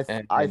 I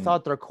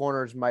thought their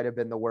corners might have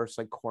been the worst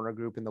corner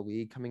group in the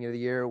league coming into the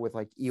year with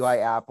Eli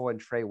Apple and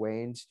Trey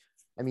Waynes.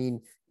 I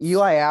mean,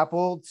 Eli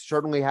Apple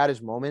certainly had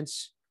his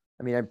moments.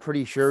 I mean, I'm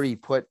pretty sure he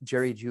put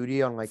Jerry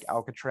Jeudy on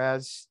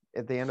Alcatraz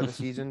at the end of the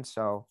season.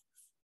 So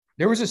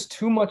there was just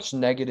too much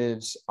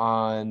negatives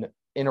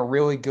in a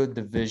really good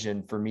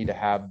division for me to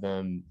have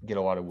them get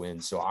a lot of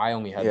wins. So I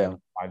only had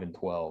them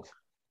 5-12.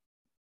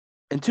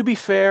 And to be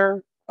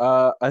fair,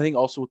 I think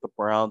also with the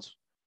Browns,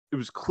 it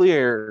was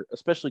clear,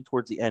 especially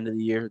towards the end of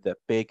the year, that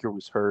Baker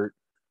was hurt.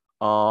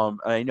 And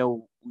I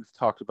know we've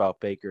talked about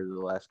Baker the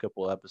last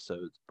couple of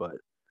episodes, but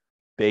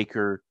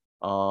Baker,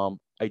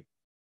 I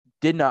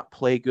did not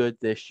play good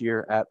this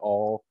year at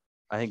all.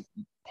 I think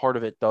part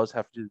of it does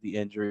have to do with the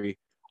injury.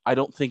 I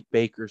don't think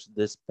Baker's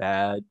this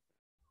bad,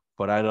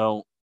 but I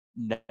don't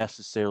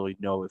necessarily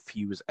know if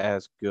he was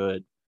as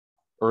good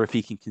or if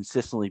he can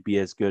consistently be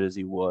as good as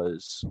he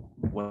was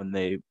when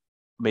they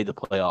made the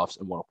playoffs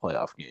and won a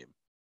playoff game.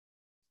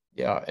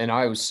 Yeah, and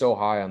I was so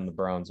high on the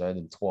Browns. I had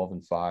them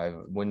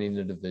 12-5, winning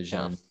the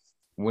division,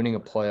 winning a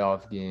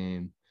playoff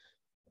game.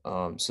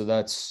 So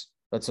that's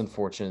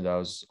unfortunate that I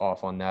was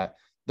off on that.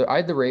 I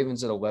had the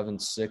Ravens at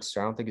 11-6, so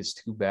I don't think it's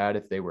too bad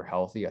if they were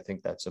healthy. I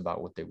think that's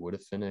about what they would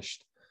have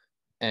finished.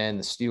 And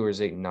the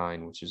Steelers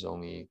 8-9, which is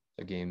only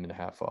a game and a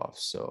half off.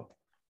 So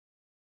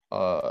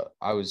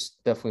I was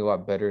definitely a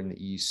lot better in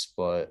the East,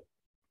 but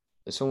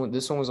this one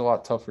was a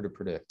lot tougher to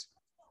predict.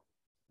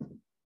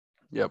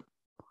 Yep.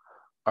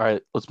 All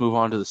right, let's move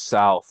on to the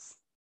South.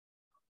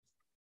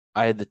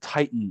 I had the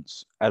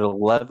Titans at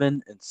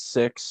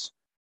 11-6.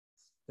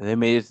 And they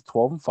made it to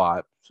 12-5.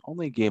 It's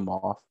only a game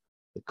off.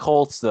 The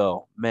Colts,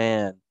 though,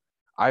 man,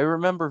 I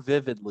remember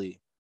vividly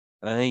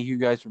and I think you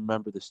guys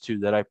remember this too,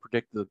 that I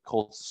predicted the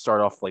Colts to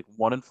start off like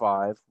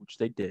 1-5, which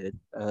they did,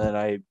 and then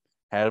I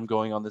had them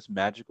going on this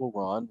magical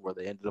run where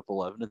they ended up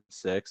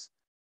 11-6,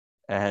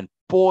 and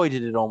boy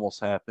did it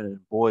almost happen,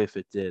 and boy if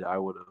it did, I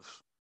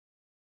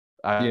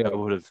Yeah,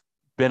 would have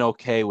been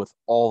okay with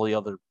all the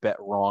other bet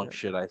wrong Yeah.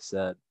 shit I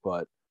said,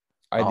 but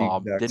I had the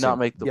exact did not same.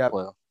 make the Yep.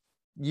 play.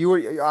 You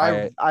were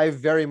I I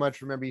very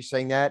much remember you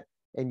saying that,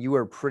 and you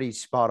were pretty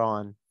spot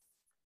on.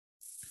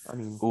 I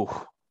mean, ooh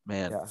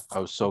man, yeah. I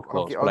was so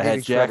close, I'll but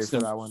give you credit for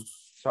that one.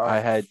 I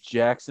Sorry. had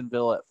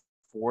Jacksonville at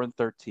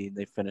 4-13.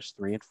 They finished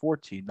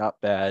 3-14. Not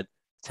bad.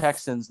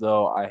 Texans,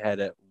 though, I had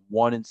at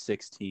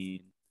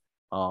 1-16.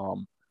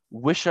 Um,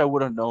 wish I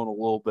would have known a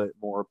little bit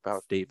more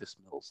about Davis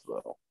Mills,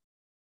 though.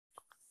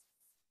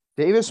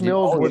 Davis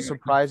Mills Oh was yeah,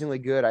 surprisingly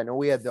good. I know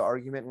we had the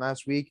argument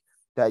last week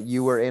that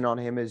you were in on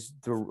him as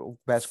the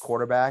best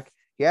quarterback.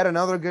 He had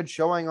another good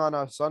showing on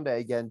a Sunday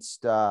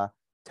against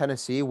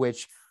Tennessee,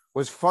 which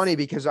was funny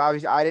because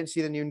obviously I didn't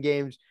see the noon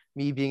games,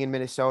 me being in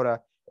Minnesota.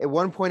 At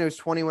one point, it was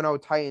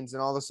 21-0 Titans,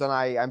 and all of a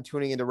sudden, I'm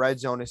tuning into red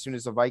zone as soon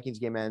as the Vikings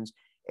game ends.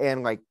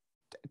 And like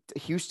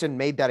Houston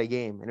made that a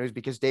game, and it was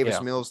because Davis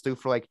Yeah, Mills threw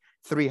for like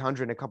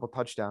 300 and a couple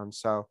touchdowns.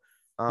 So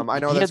I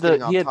know he that's had the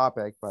getting he off had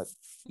topic, but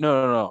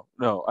no.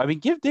 I mean,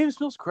 give Davis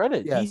Mills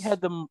credit. yes,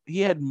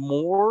 He had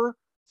more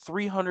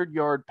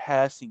 300-yard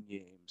passing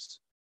games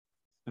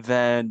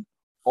than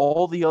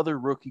all the other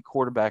rookie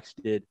quarterbacks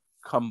did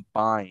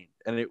combined,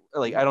 and it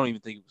like I don't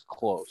even think it was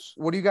close.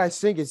 what do you guys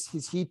think? Is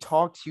he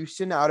talked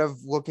Houston out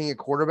of looking at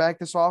quarterback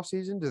this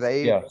offseason? Do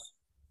they? yes.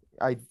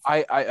 I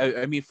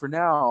I mean, for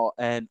now,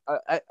 and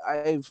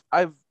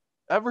I've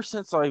ever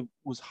since I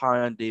was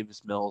high on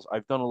Davis Mills,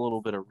 I've done a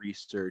little bit of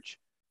research.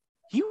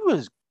 He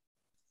was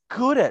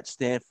good at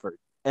Stanford,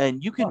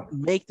 and you can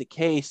make the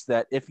case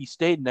that if he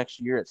stayed next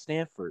year at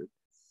Stanford,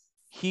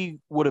 he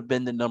would have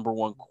been the number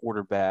one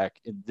quarterback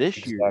in this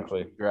year's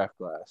Exactly. draft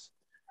class.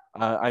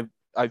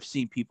 I've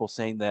seen people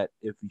saying that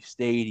if he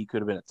stayed, he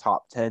could have been a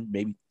top 10,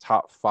 maybe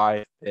top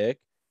 5 pick.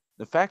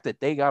 The fact that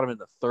they got him in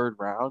the third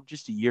round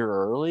just a year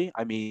early,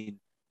 I mean,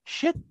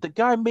 shit, the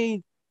guy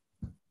made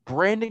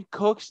Brandon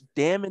Cooks,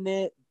 damn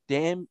it.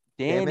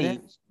 Danny,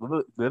 blah,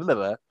 blah, blah,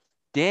 blah,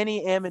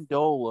 Danny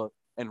Amendola,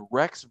 and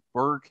Rex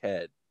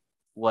Burkhead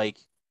like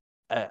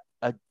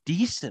a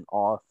decent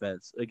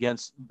offense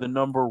against the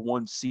number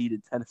one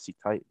seeded Tennessee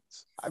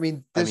Titans. I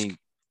mean, I mean,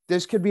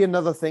 this could be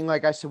another thing,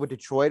 like I said with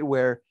Detroit,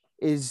 where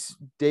is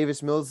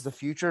Davis Mills the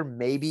future?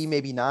 Maybe,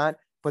 maybe not.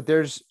 But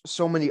there's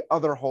so many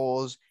other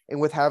holes,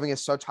 and with having a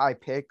such high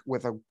pick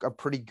with a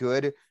pretty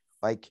good,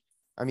 like,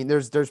 I mean,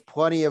 there's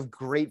plenty of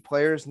great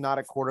players not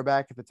a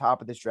quarterback at the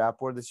top of this draft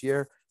board this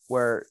year,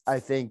 where I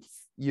think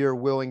you're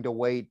willing to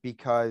wait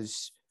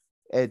because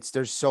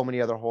there's so many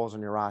other holes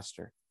on your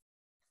roster.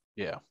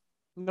 yeah,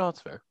 no,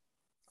 it's fair.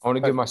 I want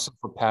to give But myself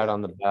a pat yeah,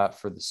 on the back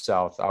for the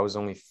South. I was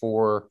only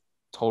 4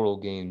 total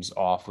games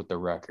off with the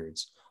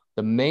records.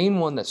 The main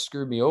one that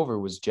screwed me over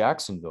was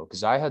Jacksonville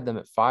because I had them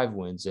at 5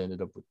 wins, they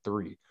ended up with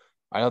 3.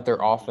 I thought their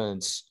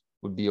offense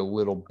would be a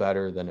little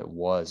better than it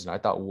was, and I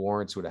thought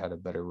Lawrence would have had a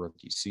better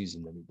rookie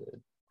season than he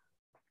did.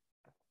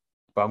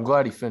 But I'm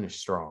glad he finished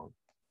strong.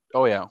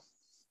 Oh yeah,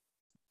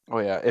 oh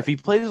yeah. If he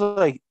plays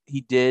like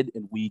he did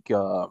in week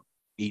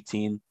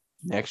 18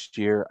 next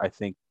year, I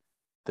think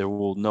there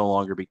will no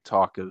longer be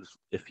talk of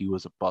if he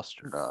was a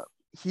bust or not.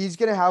 he's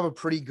going to have a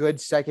pretty good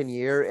second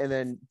year. And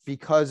then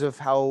because of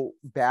how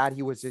bad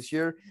he was this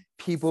year,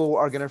 people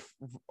are going to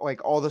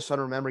like all of a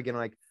sudden remember again,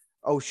 like,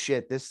 oh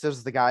shit, this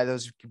is the guy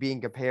that's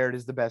being compared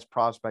as the best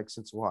prospect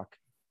since Luck.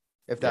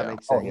 If that Yeah.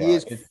 makes Oh,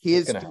 sense. yeah. He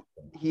It's is, gonna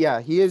happen.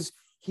 yeah, he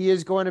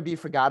is going to be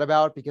forgot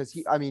about because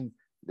I mean,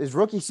 his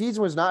rookie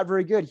season was not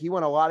very good. He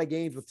won a lot of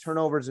games with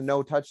turnovers and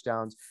no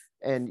touchdowns,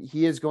 and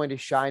he is going to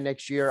shine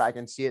next year. I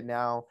can see it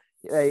now.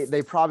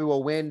 They probably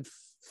will win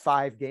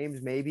 5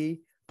 games,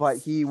 maybe, but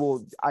he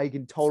will. I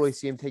can totally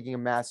see him taking a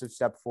massive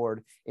step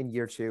forward in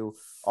year 2.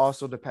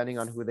 Also, depending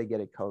on who they get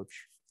at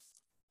coach.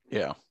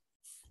 Yeah,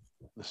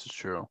 this is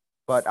true.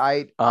 But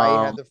Um,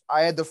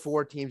 I had the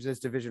 4 teams in this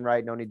division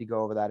right. No need to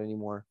go over that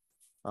anymore.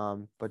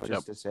 But just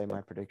yep. to say my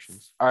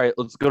predictions. All right,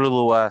 let's go to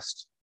the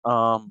West.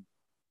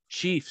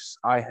 Chiefs,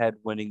 I had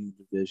winning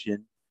the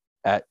division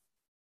at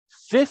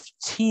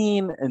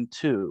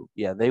 15-2.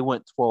 Yeah, they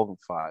went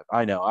 12-5.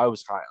 I know. I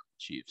was high on the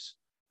Chiefs.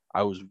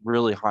 I was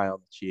really high on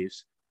the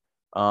Chiefs.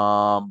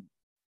 Um,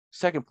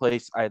 second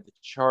place, I had the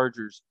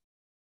Chargers,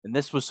 and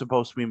this was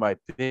supposed to be my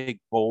big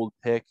bold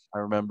pick. I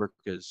remember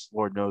because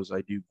Lord knows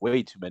I do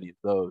way too many of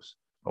those.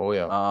 Oh,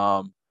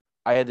 yeah.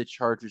 I had the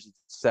Chargers at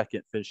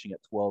second, finishing at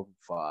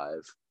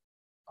 12-5.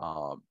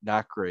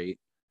 Not great.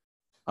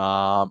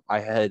 I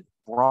had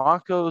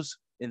Broncos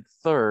in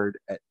third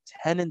at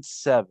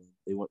 10-7.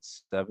 They went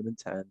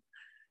 7-10.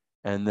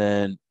 And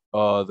then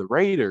the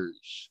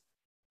Raiders,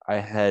 I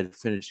had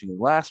finishing in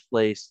last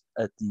place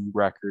at the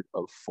record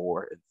of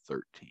 4-13.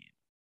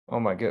 Oh,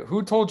 my God.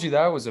 Who told you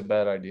that was a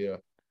bad idea?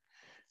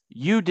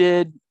 You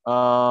did.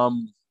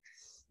 You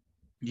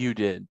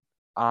did.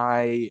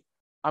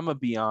 I'm gonna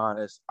be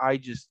honest. I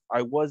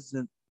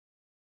wasn't.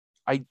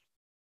 I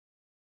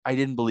I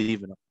didn't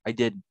believe in them. I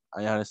didn't.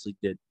 I honestly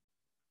did.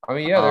 I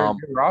mean, yeah, their I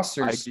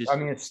rosters. I just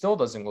mean, it still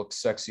doesn't look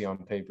sexy on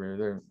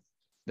paper.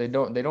 They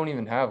don't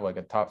even have like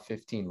a top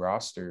 15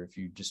 roster if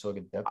you just look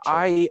at depth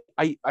chart.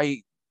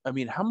 I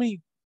mean, how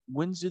many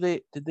wins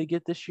did they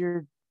get this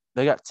year?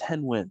 They got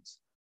 10 wins.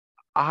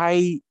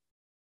 I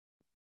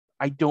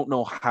I don't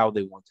know how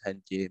they won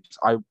 10 games.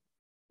 I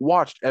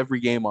watched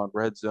every game on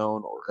Red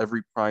Zone or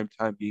every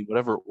primetime game,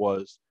 whatever it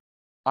was.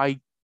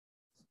 I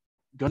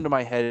gun to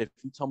my head, if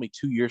you tell me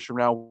 2 years from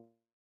now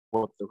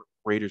what the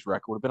Raiders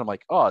record would have been, I'm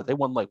like, oh, they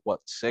won like what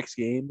 6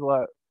 games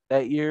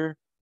that year.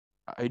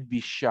 I'd be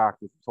shocked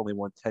if you told me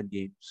won 10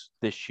 games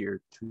this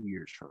year, 2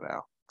 years from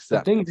now. The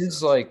That thing makes is,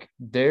 sense. like,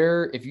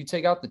 if you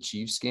take out the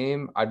Chiefs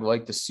game, I'd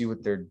like to see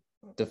what their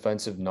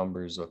defensive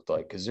numbers looked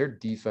like because their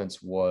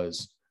defense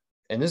was,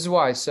 and this is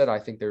why I said I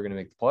think they were going to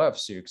make the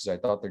playoffs here because I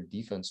thought their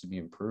defense would be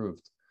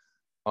improved.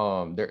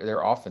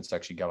 Their offense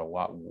actually got a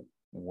lot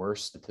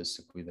worse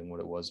statistically than what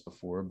it was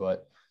before,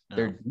 but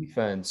their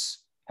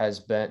defense has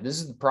been.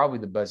 This is probably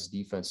the best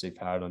defense they've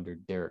had under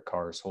Derek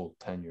Carr's whole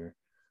tenure.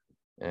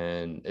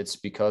 And it's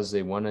because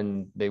they went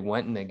and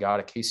they got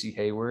a Casey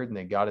Hayward and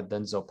they got a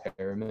Denzel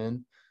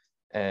Perryman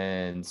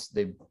and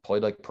they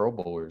played like Pro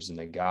Bowlers and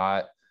they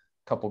got a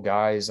couple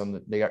guys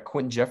they got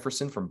Quentin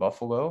Jefferson from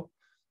Buffalo.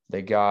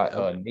 They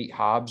got Nate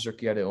Hobbs,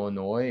 rookie out of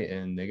Illinois,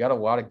 and they got a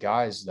lot of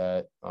guys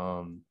that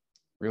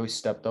really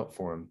stepped up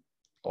for him.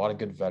 A lot of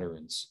good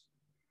veterans.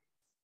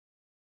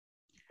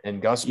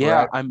 And Gus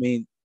Yeah, Bradley. I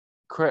mean,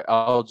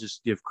 I'll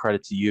just give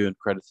credit to you and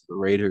credit to the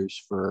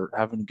Raiders for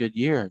having a good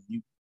year.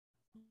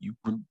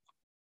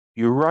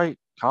 You're right,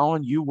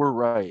 Colin. You were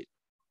right.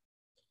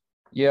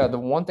 Yeah, the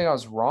one thing I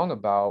was wrong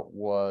about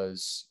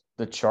was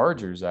the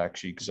Chargers,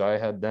 actually, because I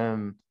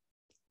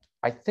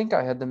think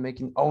I had them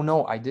making, oh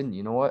no, I didn't.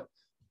 You know what?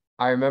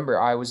 I remember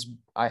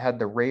I had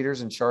the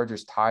Raiders and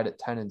Chargers tied at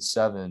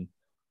 10-7.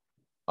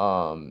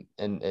 And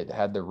it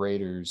had the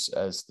Raiders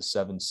as the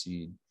 7th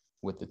seed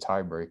with the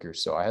tiebreaker.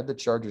 So I had the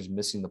Chargers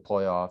missing the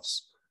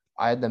playoffs.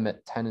 I had them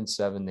at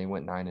 10-7. They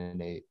went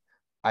 9-8.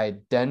 I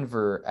had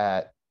Denver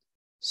at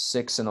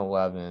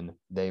 6-11.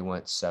 They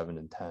went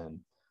 7-10.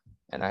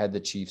 And I had the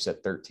Chiefs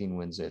at 13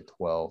 wins at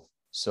 12.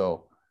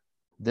 So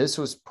this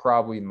was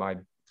probably my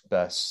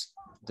best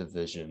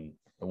division,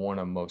 the one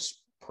I'm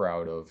most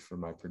proud of for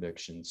my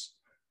predictions.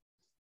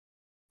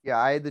 Yeah,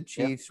 I had the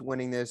Chiefs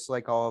winning this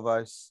like all of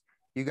us.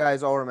 You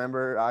guys all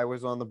remember I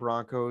was on the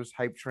Broncos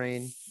hype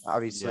train,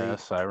 obviously.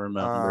 Yes, I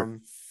remember.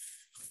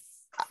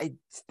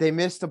 They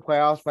missed the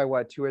playoffs by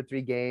what, 2 or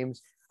 3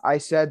 games. I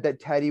said that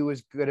Teddy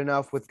was good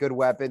enough with good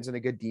weapons and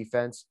a good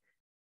defense.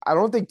 I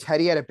don't think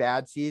Teddy had a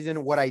bad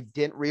season. What I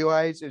didn't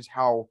realize is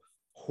how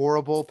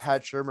horrible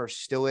Pat Shurmur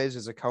still is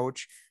as a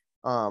coach.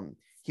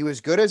 He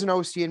was good as an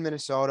OC in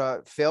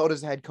Minnesota, failed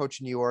as a head coach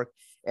in New York.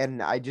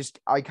 And I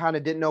kind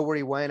of didn't know where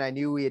he went. I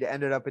knew he had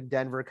ended up in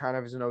Denver kind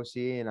of as an OC.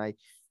 And I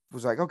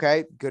was like,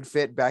 okay, good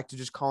fit, back to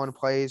just calling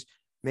plays.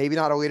 Maybe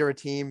not a leader of a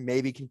team,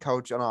 maybe can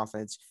coach on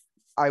offense.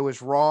 I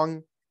was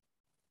wrong.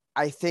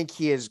 I think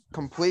he has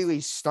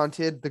completely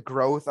stunted the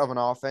growth of an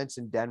offense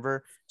in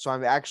Denver. So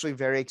I'm actually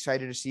very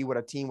excited to see what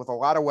a team with a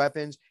lot of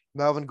weapons,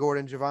 Melvin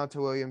Gordon, Javonte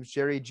Williams,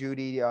 Jerry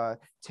Jeudy,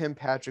 Tim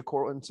Patrick,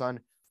 Cortland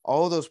Sutton,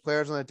 all of those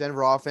players on that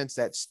Denver offense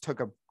that took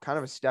a kind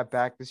of a step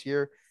back this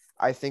year,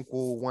 I think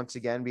will once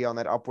again be on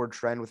that upward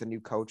trend with a new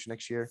coach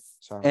next year.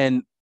 So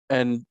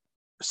and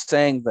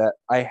saying that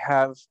I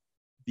have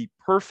the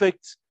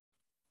perfect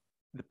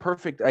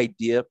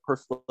idea,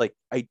 like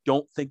I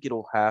don't think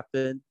it'll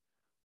happen.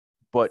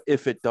 But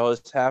if it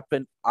does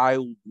happen, I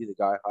will be the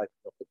guy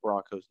hyping up the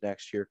Broncos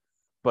next year.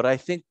 But I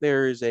think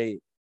there is a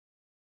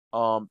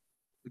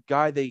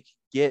guy they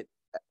get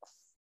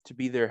to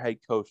be their head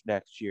coach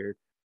next year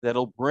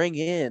that'll bring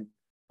in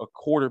a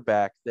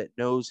quarterback that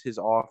knows his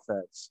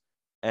offense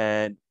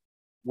and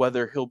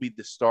whether he'll be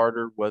the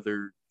starter,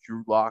 whether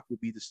Drew Lock will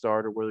be the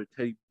starter, whether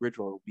Teddy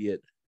Bridgewater will be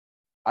it.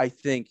 I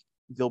think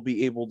they'll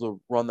be able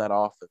to run that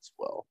offense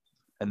well.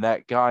 And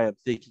that guy I'm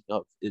thinking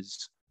of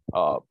is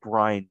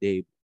Brian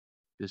Daboll.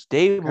 Because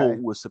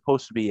Dable was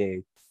supposed to be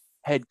a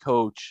head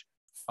coach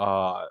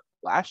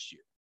last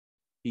year.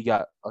 He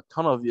got a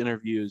ton of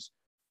interviews,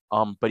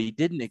 but he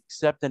didn't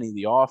accept any of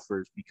the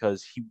offers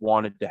because he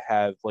wanted to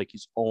have like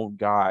his own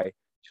guy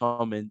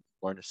come and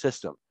learn the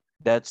system.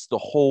 That's the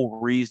whole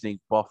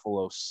reasoning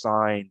Buffalo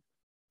signed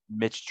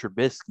Mitch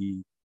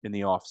Trubisky in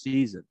the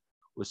offseason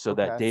was so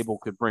that Dable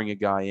could bring a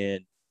guy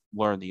in,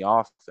 learn the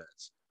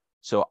offense.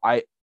 So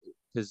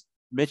because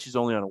Mitch is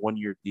only on a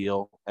 1-year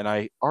deal, and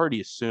I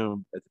already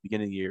assumed at the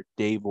beginning of the year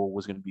Dable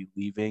was going to be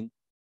leaving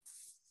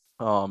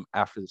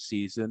after the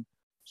season.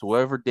 So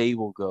wherever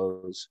Dable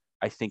goes,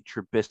 I think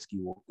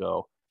Trubisky will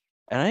go.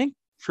 And I think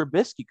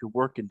Trubisky could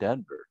work in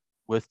Denver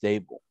with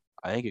Dable.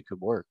 I think it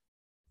could work.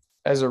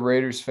 As a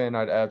Raiders fan,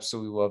 I'd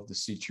absolutely love to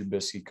see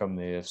Trubisky come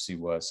to the AFC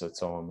West.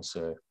 That's all I'm going to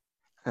say.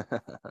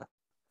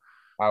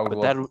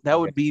 That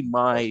would be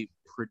my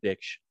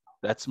prediction.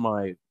 That's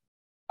my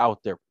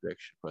out there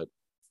prediction, but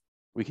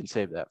we can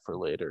save that for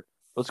later.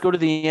 Let's go to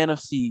the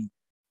NFC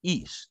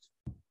East.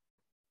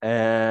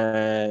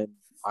 And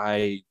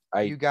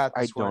You got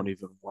I this don't one.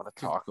 even want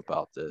to talk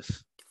about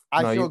this.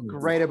 I No, feel you-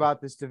 great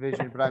about this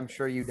division, but I'm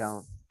sure you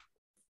don't.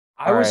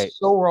 I All was right.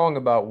 so wrong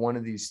about one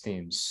of these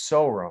teams.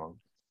 So wrong.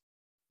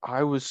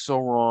 I was so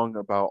wrong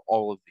about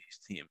all of these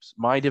teams.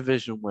 My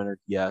division winner,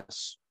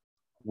 yes,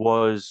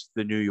 was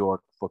the New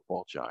York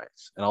Football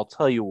Giants. And I'll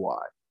tell you why.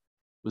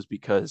 It was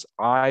because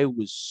I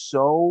was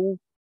so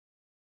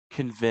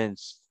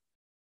convinced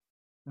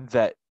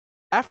that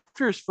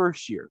after his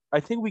first year, I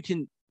think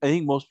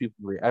most people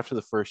agree, after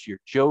the first year,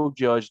 Joe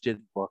Judge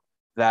didn't look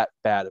that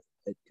bad of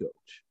a head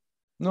coach.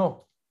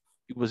 No,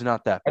 He was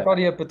not that I bad. thought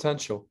he had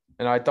potential,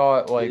 and I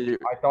thought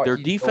Their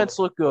he defense built-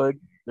 looked good.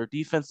 Their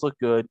defense looked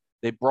good.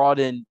 They brought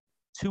in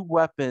two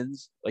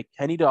weapons like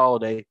Kenny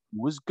Golladay,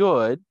 who was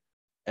good,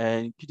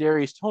 and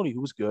Kadarius Toney,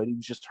 who was good. He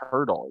was just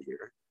hurt all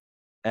year.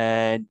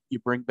 And you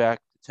bring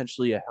back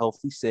potentially a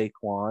healthy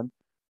Saquon.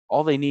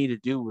 All they need to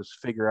do was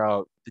figure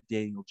out the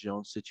Daniel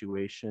Jones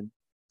situation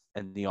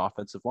and the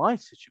offensive line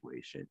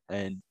situation.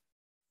 And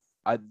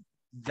I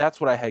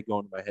that's what I had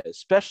going in my head,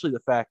 especially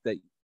the fact that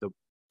the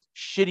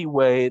shitty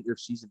way their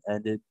season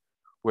ended,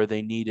 where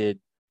they needed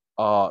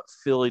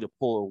Philly to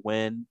pull a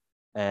win,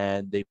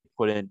 and they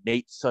put in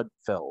Nate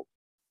Sudfeld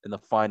in the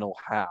final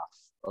half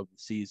of the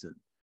season.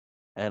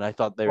 And I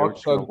thought they were Fuck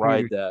just going to Doug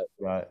ride Peterson.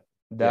 that.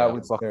 That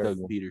was fuck terrible.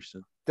 Doug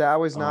Peterson. That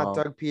was not Um,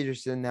 Doug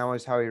Peterson. That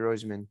was Howie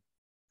Roseman.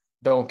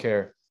 Don't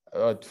care.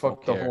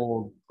 Fuck the care.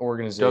 whole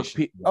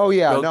organization. Oh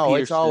yeah, Doug no,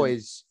 it's Peterson-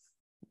 always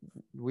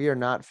we are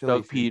not Philly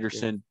Doug fans here.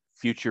 Peterson,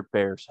 future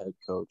Bears head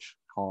coach,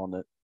 calling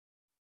it.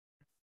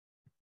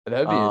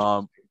 That'd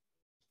be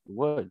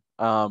Would.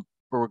 But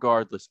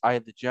regardless, I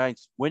had the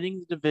Giants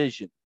winning the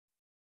division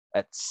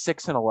at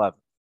 6-11.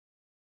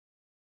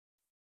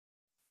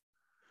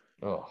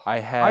 oh. I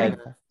had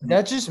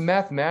That just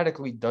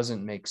mathematically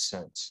doesn't make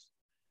sense.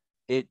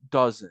 it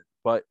doesn't,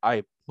 but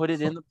I put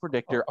it in the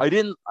predictor.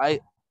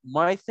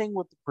 My thing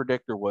with the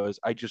predictor was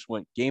I just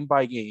went game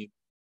by game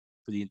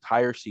for the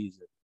entire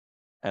season,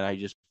 and I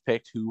just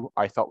picked who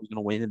I thought was going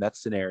to win in that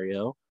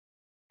scenario,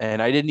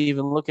 and I didn't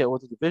even look at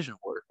what the division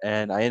were,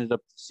 and I ended up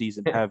the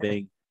season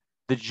having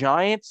the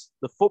Giants,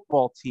 the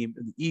football team,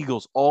 and the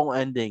Eagles all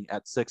ending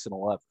at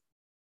 6-11.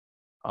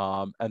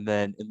 And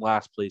then in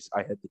last place,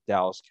 I had the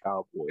Dallas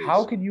Cowboys.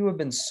 How could you have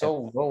been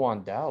so low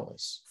on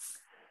Dallas?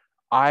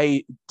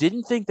 I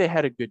didn't think they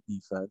had a good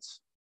defense.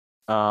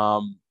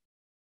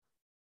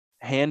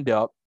 Hand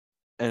up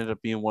ended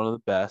up being one of the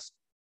best.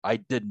 I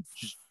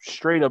just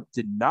straight up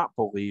did not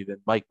believe in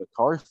Mike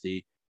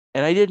McCarthy,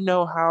 and I didn't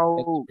know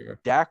how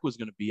Dak was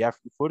going to be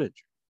after the foot injury.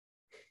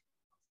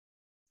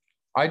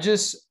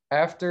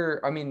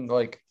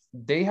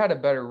 They had a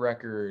better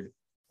record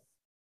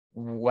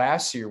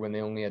last year when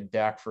they only had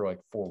Dak for like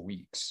 4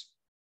 weeks.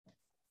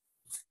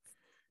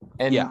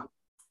 And yeah,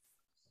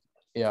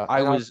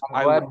 I'm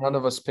glad none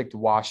of us picked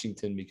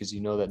Washington because you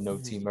know that no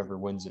team ever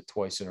wins it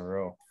twice in a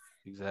row.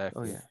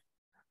 exactly. Oh yeah.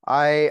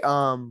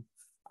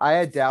 I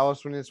had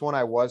Dallas winning this one.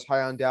 I was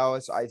high on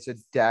Dallas. I said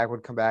Dak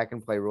would come back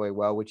and play really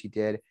well, which he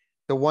did.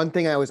 The one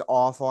thing I was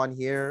off on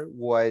here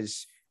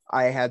was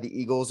I had the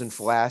Eagles in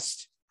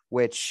last,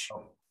 which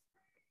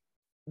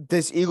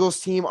this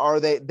Eagles team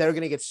they're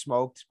gonna get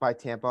smoked by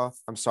Tampa.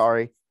 I'm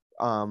sorry.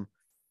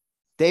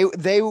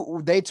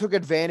 They took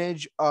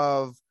advantage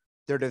of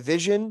their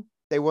division.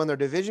 They won their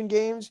division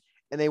games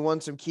and they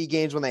won some key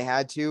games when they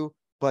had to,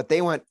 but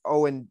they went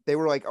they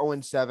were like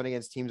 0-7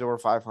 against teams over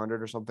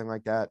 500 or something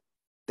like that.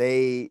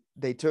 They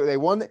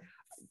won.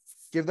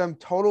 Give them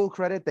total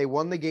credit. They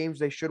won the games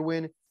they should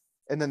win,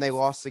 and then they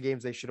lost the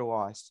games they should have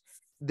lost.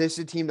 This is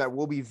a team that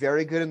will be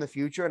very good in the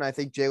future, and I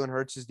think Jalen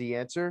Hurts is the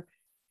answer.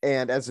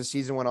 And as the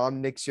season went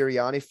on, Nick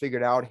Sirianni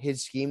figured out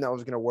his scheme that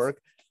was going to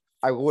work.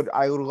 I would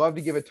love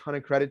to give a ton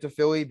of credit to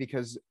Philly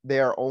because they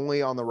are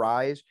only on the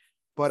rise,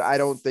 but I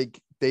don't think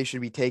they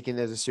should be taken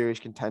as a serious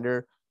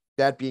contender.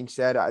 That being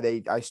said,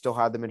 I still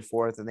had them in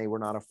fourth, and they were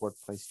not a fourth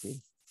place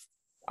team.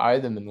 I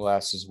had them in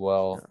last as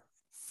well.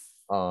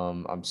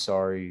 I'm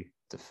sorry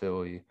to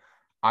Philly.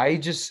 I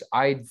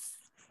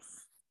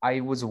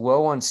was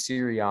low on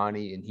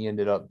Sirianni, and he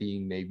ended up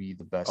being maybe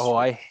the best. Oh,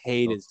 I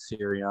hated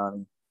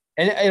Sirianni.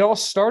 And it all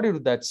started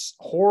with that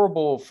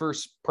horrible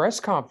first press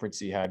conference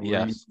he had where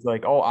he was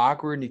like all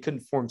awkward and he couldn't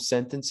form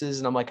sentences.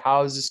 And I'm like,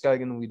 how is this guy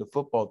going to lead a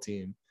football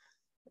team?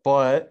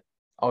 But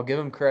I'll give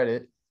him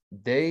credit.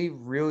 They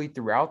really,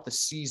 throughout the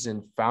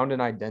season, found an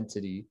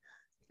identity.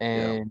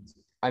 And,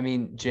 I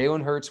mean,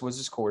 Jalen Hurts was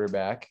his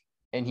quarterback,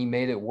 and he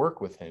made it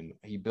work with him.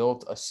 He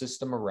built a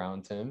system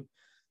around him.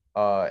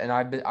 And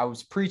I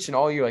was preaching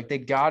all year, like, they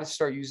got to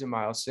start using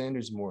Miles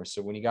Sanders more.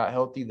 So when he got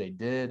healthy, they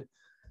did.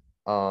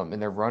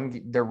 And their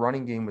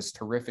running game was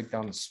terrific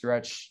down the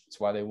stretch. That's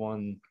why they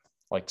won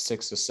like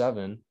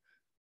 6-7.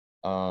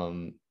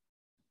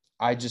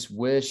 I just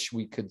wish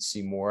we could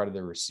see more out of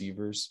their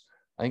receivers.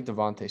 I think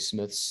Devontae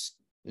Smith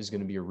is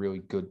going to be a really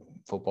good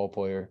football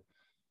player.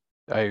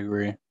 I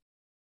agree.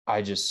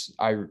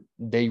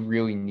 They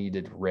really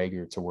needed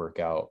Rager to work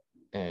out,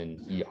 and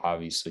he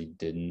obviously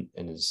didn't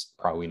and is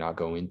probably not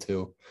going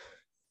to.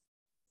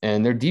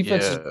 And their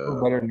defense is Yeah.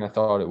 better than I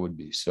thought it would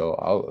be. So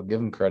I'll give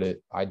them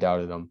credit. I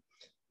doubted them.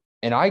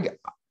 And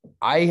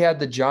I had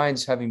the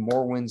Giants having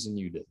more wins than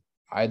you did.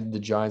 I had the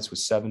Giants with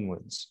 7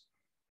 wins.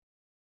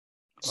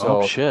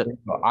 Oh So shit.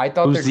 I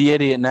thought Who's the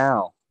idiot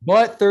now?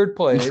 but third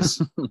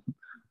place.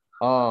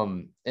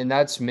 And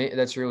that's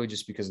really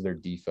just because of their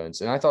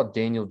defense. And I thought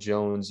Daniel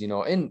Jones,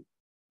 and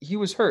he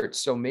was hurt,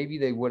 so maybe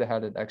they would have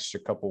had an extra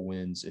couple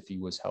wins if he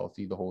was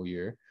healthy the whole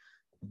year.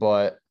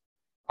 But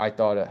I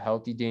thought a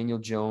healthy Daniel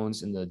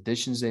Jones and the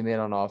additions they made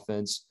on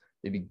offense,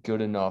 they'd be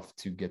good enough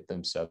to get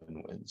them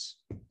 7 wins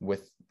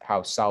with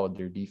how solid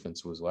their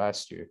defense was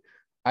last year.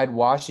 I had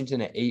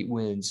Washington at 8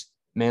 wins,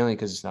 mainly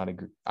because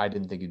I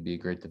didn't think it'd be a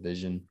great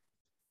division.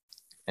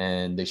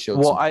 And they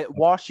showed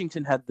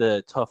Washington had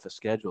the toughest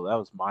schedule. That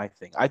was my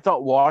thing. I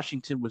thought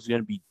Washington was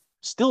going to be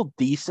still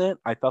decent.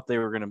 I thought they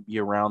were going to be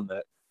around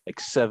that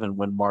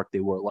 7-win mark they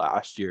were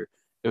last year.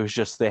 It was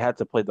just they had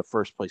to play the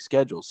first place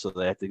schedule, so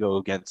they had to go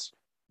against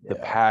the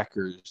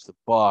Packers, the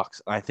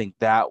Bucs. I think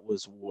that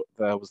was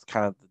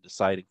kind of the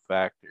deciding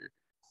factor.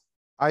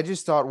 I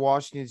just thought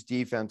Washington's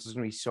defense was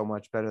going to be so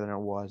much better than it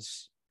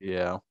was.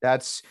 Yeah.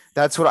 That's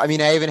what I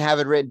mean. I even have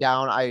it written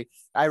down.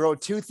 I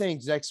wrote 2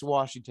 things next to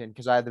Washington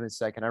because I had them in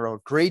second. I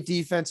wrote great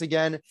defense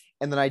again,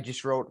 and then I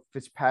just wrote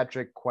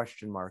Fitzpatrick ?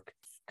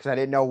 Because I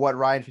didn't know what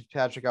Ryan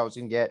Fitzpatrick I was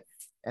going to get.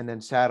 And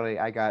then sadly,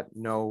 I got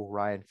no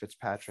Ryan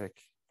Fitzpatrick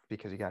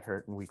because he got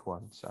hurt in week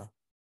 1. So,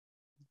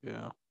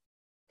 yeah.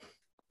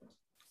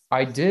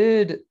 I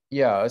did.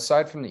 Yeah.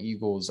 Aside from the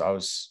Eagles, I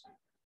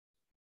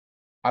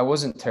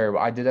wasn't terrible.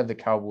 I did have the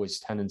Cowboys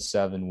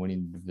 10-7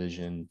 winning the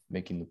division,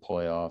 making the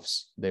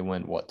playoffs. They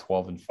went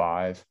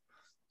 12-5.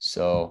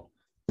 So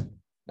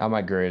not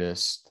my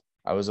greatest.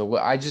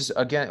 I just,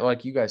 again,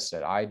 like you guys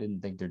said, I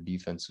didn't think their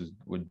defense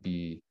would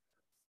be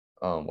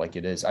like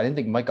it is. I didn't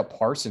think Micah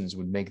Parsons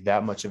would make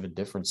that much of a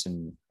difference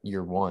in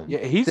year 1.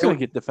 Yeah, he's going to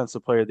get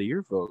Defensive Player of the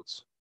Year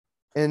votes.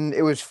 And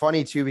it was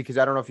funny too, because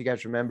I don't know if you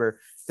guys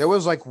remember, there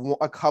was like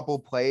a couple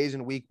plays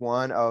in week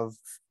 1 of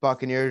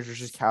Buccaneers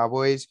versus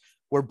Cowboys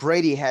where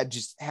Brady had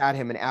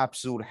him in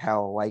absolute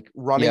hell, like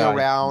running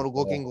around,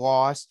 looking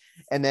lost.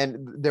 And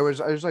then there was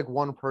like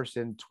one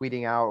person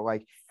tweeting out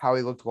like how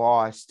he looked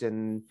lost.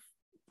 And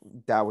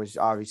that was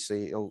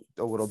obviously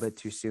a little bit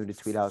too soon to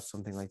tweet out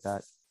something like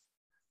that.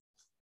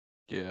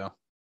 Yeah.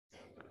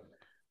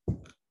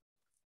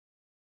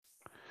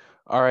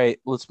 All right,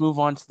 let's move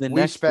on to the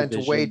next division.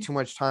 We spent way too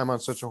much time on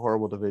such a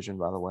horrible division,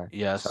 by the way.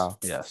 Yes,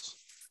 yes.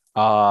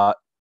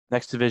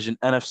 Next division,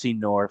 NFC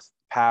North,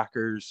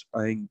 Packers.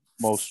 I think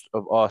most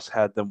of us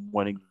had them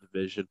winning the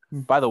division.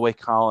 By the way,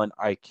 Colin,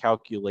 I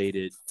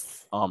calculated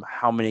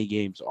how many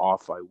games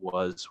off I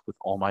was with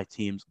all my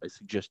teams. I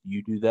suggest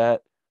you do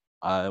that.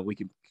 We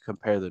can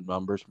compare the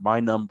numbers.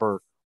 My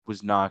number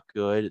was not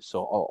good, so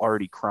I'll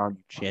already crown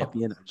you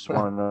champion. I just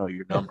want to know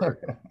your number.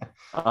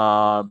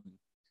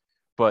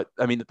 But,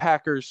 I mean, the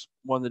Packers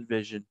won the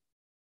division.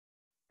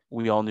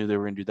 We all knew they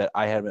were going to do that.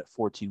 I had them at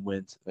 14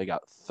 wins. They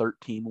got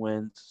 13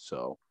 wins,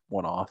 so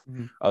one off.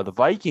 Mm-hmm. The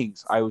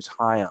Vikings, I was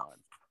high on.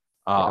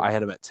 I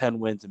had them at 10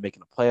 wins and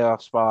making a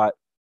playoff spot.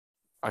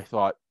 I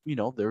thought,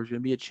 there was going to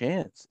be a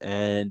chance.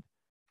 And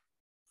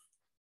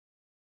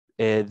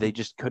they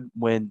just couldn't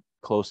win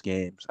close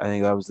games. I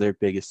think that was their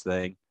biggest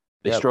thing.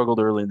 They struggled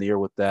early in the year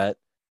with that.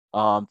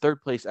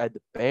 Third place, I had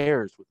the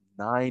Bears with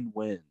 9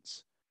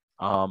 wins.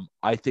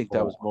 I think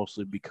that was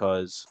mostly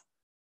because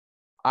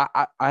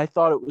I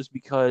thought it was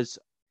because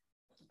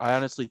I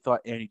honestly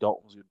thought Andy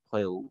Dalton was going to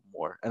play a little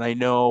more. And I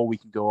know we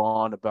can go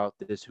on about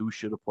this, who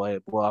should have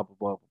played, blah, blah,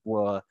 blah,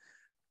 blah.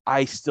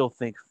 I still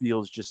think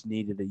Fields just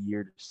needed a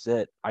year to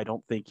sit. I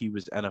don't think he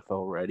was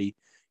NFL ready.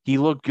 He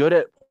looked good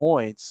at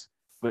points,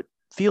 but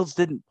Fields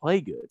didn't play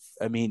good.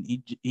 I mean,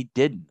 he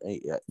didn't.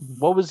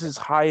 What was his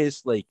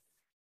highest,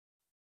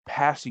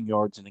 passing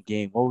yards in a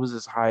game? What was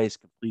his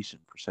highest completion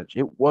percentage?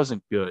 It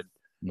wasn't good.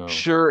 No.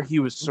 Sure, he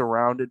was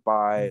surrounded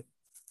by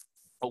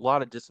a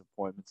lot of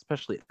disappointment,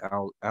 especially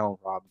Allen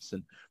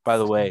Robinson. By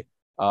the way,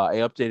 I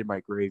updated my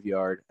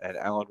graveyard, and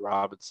Allen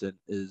Robinson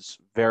is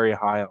very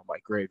high on my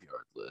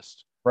graveyard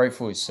list.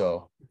 Rightfully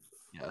so.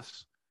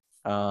 Yes.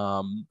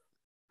 But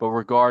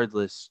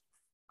regardless,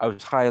 I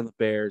was high on the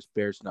Bears.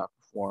 Bears not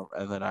perform,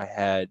 and then I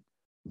had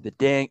the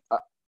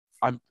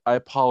I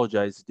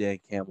apologize to Dan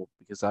Campbell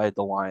because I had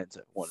the Lions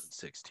at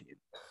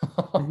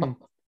 1-16.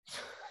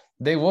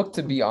 They looked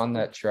to be on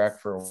that track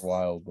for a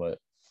while, but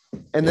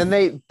and then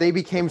they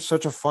became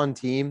such a fun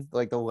team,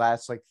 like the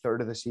last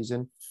third of the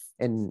season.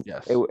 And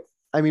yes,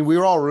 we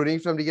were all rooting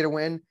for them to get a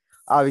win.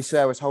 Obviously,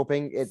 I was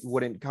hoping it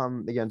wouldn't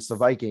come against the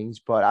Vikings,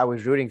 but I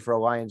was rooting for a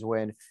Lions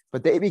win.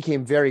 But they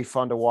became very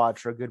fun to watch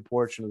for a good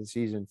portion of the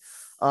season.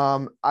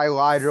 I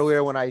lied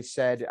earlier when I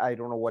said I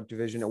don't know what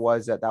division it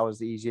was that was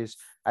the easiest.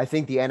 I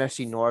think the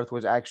NFC North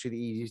was actually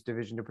the easiest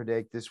division to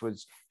predict. This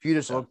was, if you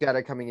just looked at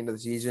it coming into the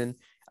season,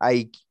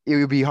 it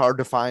would be hard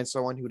to find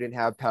someone who didn't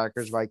have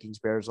Packers, Vikings,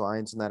 Bears,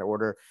 Lions in that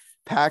order.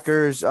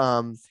 Packers,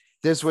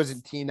 this was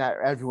a team that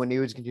everyone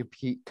knew was going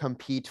to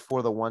compete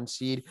for the 1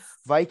 seed.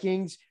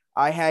 Vikings,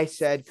 I had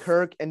said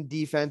Kirk and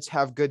defense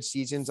have good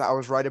seasons. I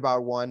was right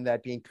about one,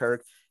 that being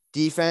Kirk.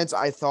 Defense,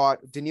 I thought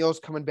Daniil's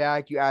coming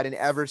back. You add in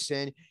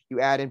Everson, you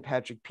add in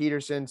Patrick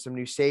Peterson, some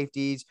new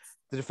safeties,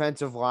 the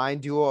defensive line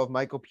duo of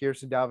Michael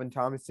Pierce and Dalvin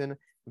Tomlinson.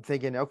 I'm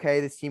thinking, okay,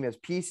 this team has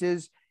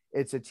pieces.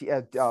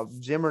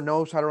 Zimmer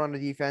knows how to run the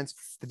defense.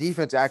 The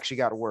defense actually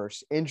got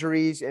worse.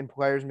 Injuries and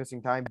players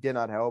missing time did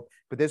not help,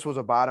 but this was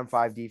a bottom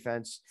 5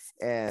 defense,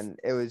 and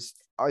it was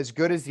as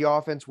good as the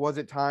offense was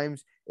at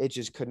times. It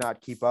just could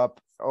not keep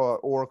up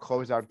or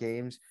close out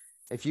games.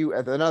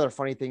 Another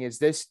funny thing is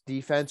this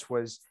defense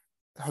was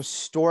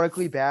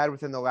historically bad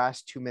within the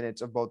last 2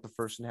 minutes of both the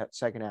first and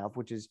second half,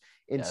 which is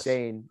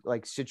insane. Yes.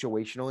 Like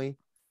situationally,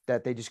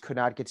 that they just could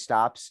not get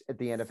stops at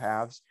the end of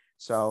halves.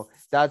 So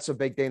that's a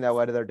big thing that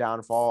led to their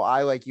downfall.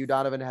 I, like you,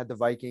 Donovan, had the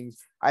Vikings.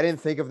 I didn't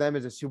think of them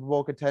as a Super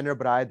Bowl contender,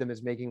 but I had them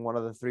as making one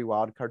of the 3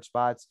 wild card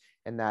spots,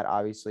 and that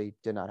obviously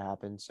did not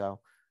happen. So,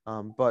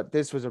 but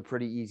this was a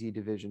pretty easy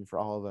division for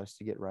all of us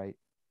to get right.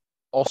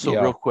 Also,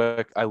 real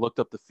quick, I looked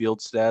up the field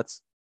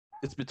stats.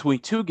 It's between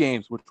 2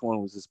 games. Which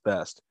one was his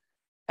best?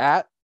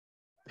 At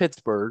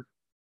Pittsburgh,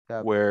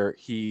 where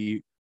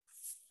he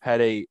had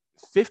a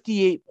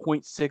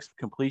 58.6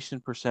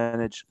 completion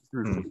percentage,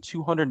 threw for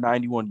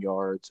 291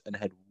 yards and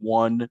had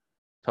 1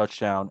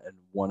 touchdown and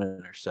 1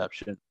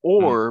 interception.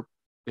 Or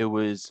it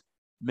was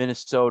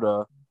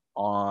Minnesota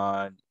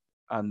on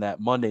that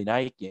Monday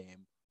night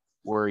game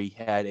where he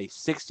had a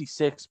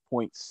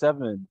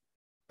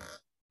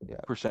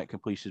 66.7%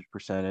 completion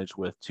percentage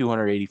with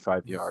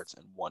 285 yards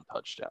and 1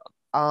 touchdown.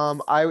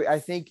 I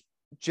think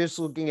just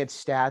looking at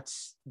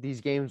stats,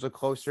 these games look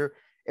closer.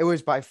 It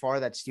was by far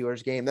that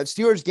Steelers game. That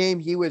Steelers game,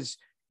 he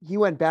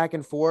went back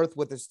and forth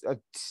with a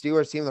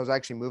Steelers team that was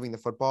actually moving the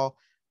football.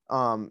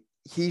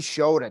 He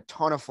showed a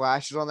ton of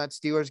flashes on that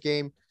Steelers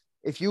game.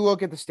 If you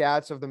look at the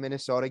stats of the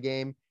Minnesota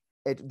game,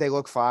 they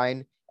look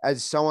fine.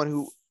 As someone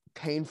who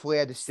painfully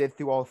had to sit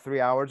through all 3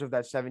 hours of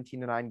that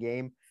 17-9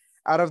 game,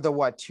 out of the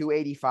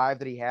 285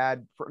 that he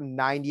had,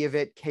 90 of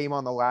it came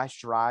on the last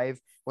drive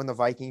when the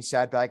Vikings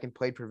sat back and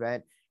played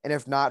prevent. And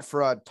if not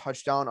for a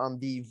touchdown on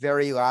the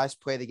very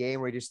last play of the game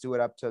where he just threw it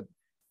up to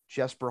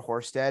Jesper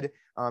Horsted,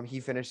 he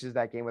finishes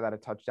that game without a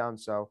touchdown.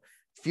 So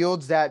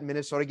Fields, that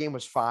Minnesota game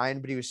was fine,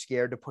 but he was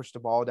scared to push the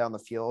ball down the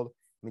field.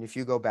 I mean, if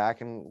you go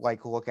back and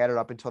look at it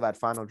up until that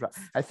final drive,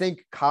 I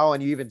think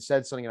Colin, you even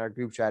said something in our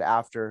group chat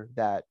after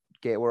that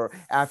game, or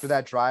after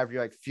that drive,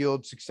 you're like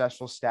Fields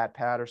successful stat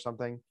pad or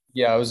something.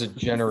 Yeah, it was a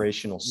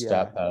generational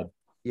stat pad.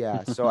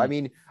 Yeah. So, I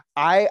mean,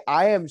 I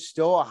am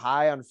still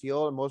high on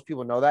Field, and most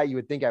people know that. You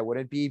would think I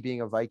wouldn't be,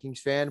 being a Vikings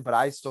fan, but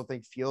I still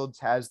think Fields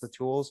has the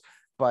tools.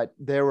 But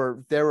there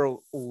were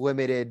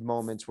limited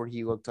moments where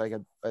he looked like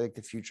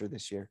the future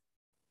this year.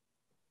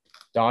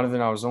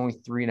 Donovan, I was only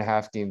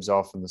 3.5 games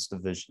off in this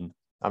division.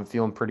 I'm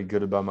feeling pretty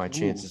good about my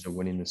chances of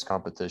winning this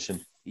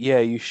competition. Yeah,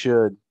 you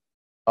should.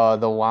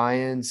 The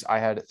Lions, I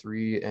had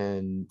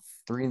 3-14,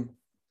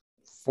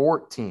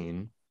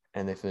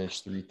 and they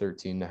finished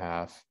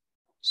 3-13.5.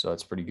 So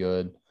that's pretty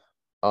good.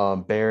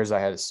 Bears, I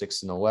had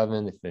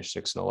 6-11. They finished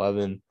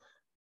 6-11.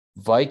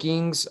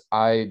 Vikings,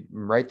 I'm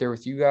right there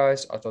with you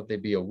guys. I thought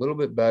they'd be a little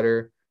bit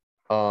better.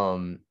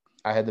 I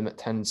had them at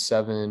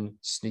 10-7,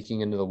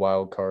 sneaking into the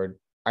wild card.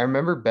 I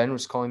remember Ben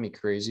was calling me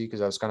crazy because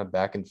I was kind of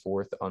back and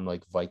forth on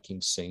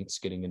Vikings Saints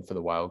getting in for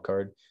the wild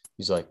card.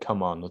 He's like,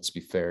 "Come on, let's be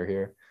fair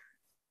here."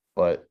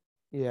 But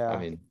yeah, I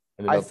mean,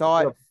 I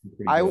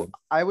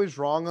was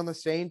wrong on the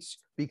Saints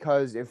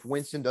because if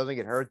Winston doesn't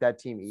get hurt, that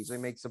team easily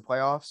makes the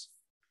playoffs.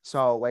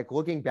 So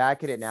looking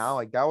back at it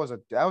now, that was a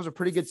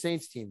pretty good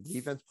Saints team.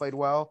 Defense played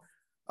well.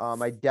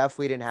 I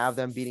definitely didn't have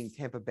them beating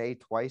Tampa Bay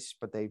twice,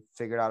 but they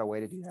figured out a way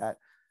to do that.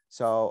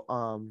 So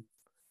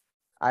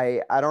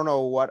I don't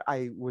know what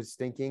I was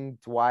thinking,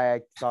 why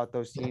I thought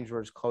those teams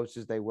were as close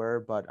as they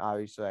were, but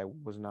obviously I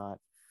was not.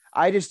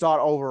 I just thought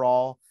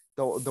overall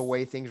the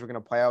way things were going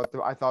to play out,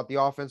 I thought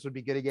the offense would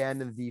be good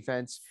again, and the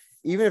defense,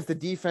 even if the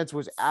defense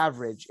was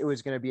average, it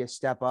was going to be a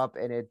step up,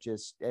 and it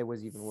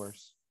was even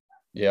worse.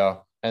 Yeah.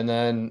 And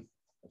then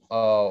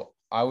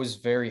I was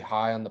very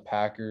high on the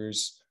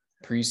Packers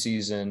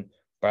preseason,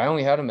 but I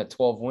only had them at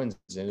 12 wins.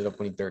 They ended up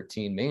winning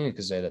 13, mainly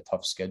because they had a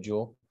tough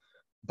schedule.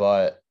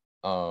 But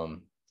the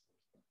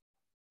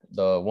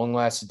One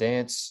Last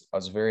Dance, I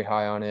was very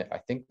high on it. I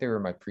think they were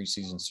my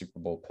preseason Super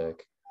Bowl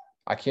pick.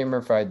 I can't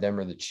remember if I had them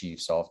or the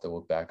Chiefs. I'll have to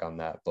look back on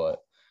that. But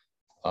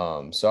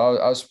so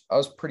I was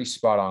pretty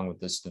spot on with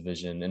this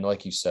division. And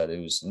like you said,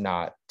 it was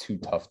not too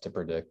tough to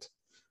predict.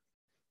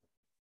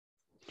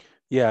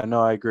 Yeah,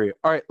 no, I agree.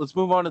 All right, let's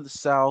move on to the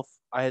South.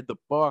 I had the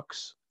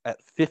Bucs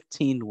at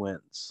 15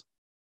 wins.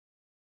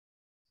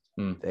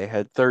 They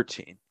had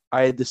 13.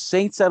 I had the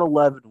Saints at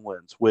 11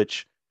 wins,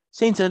 which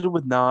Saints ended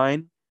with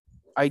 9.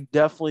 I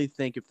definitely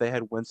think if they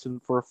had Winston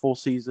for a full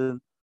season,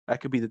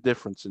 that could be the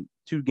difference. And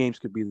 2 games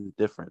could be the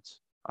difference.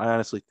 I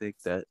honestly think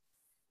that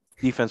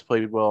defense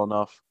played well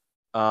enough.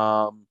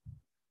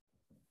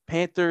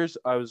 Panthers,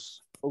 I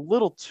was a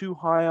little too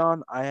high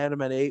on. I had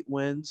them at 8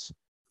 wins.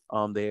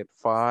 They had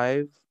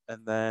 5.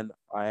 And then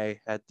I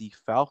had the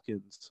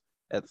Falcons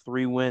at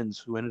 3 wins,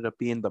 who ended up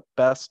being the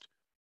best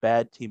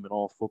bad team in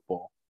all of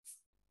football.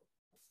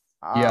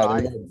 Yeah,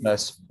 I they're the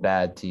best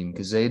bad team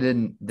because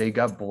they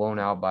got blown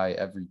out by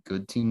every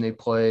good team they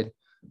played,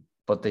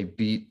 but they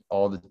beat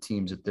all the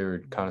teams that they're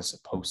kind of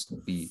supposed to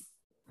beat.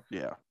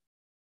 Yeah.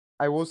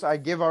 I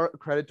give our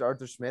credit to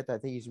Arthur Smith. I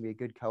think he's gonna be a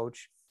good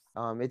coach.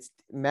 It's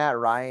Matt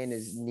Ryan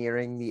is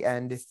nearing the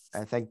end.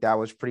 I think that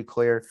was pretty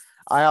clear.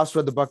 I also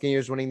had the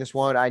Buccaneers winning this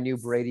one. I knew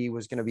Brady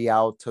was going to be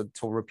out to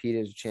repeat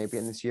as a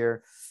champion this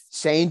year.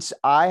 Saints,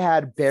 I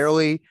had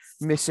barely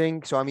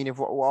missing. So, I mean,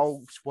 if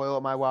I'll spoil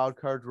it, my wild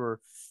cards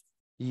were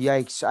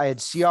yikes. I had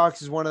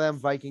Seahawks as one of them,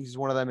 Vikings as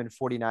one of them, and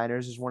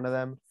 49ers as one of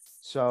them.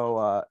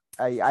 So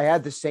I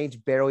had the Saints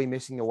barely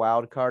missing the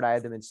wild card. I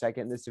had them in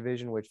second in this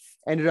division, which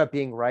ended up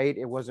being right.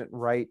 It wasn't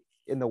right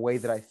in the way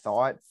that I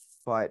thought,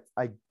 but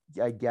I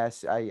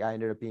guess I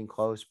ended up being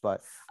close.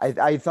 But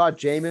I thought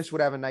Jameis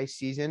would have a nice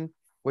season,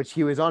 which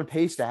he was on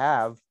pace to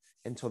have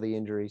until the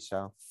injury.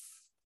 So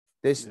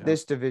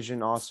this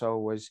division also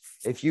was,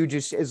 if you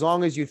just, as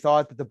long as you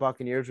thought that the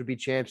Buccaneers would be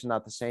champs and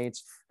not the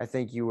Saints, I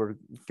think you were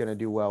going to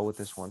do well with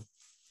this one.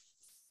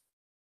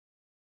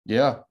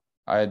 Yeah,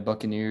 I had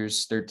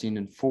Buccaneers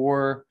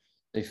 13-4.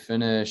 They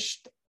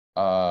finished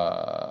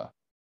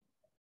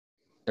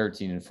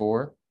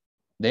 13-4.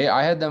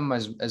 I had them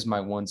as my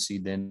 1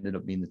 seed. They ended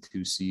up being the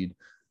 2 seed.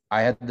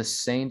 I had the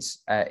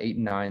Saints at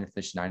 8-9. They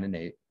finished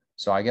 9-8.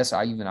 So I guess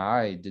I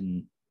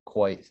didn't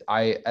quite.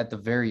 At the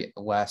very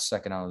last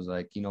second, I was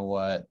like, you know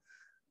what?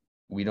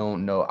 We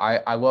don't know.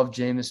 I love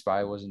Jameis, but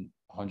I wasn't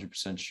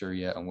 100% sure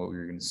yet on what we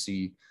were going to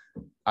see.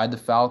 I had the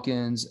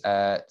Falcons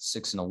at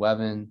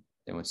 6-11.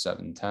 They went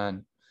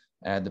 7-10.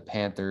 I had the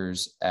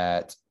Panthers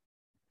at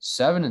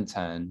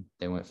 7-10.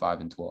 They went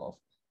 5-12.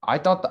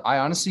 I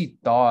honestly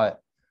thought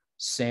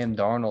Sam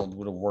Darnold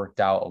would have worked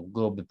out a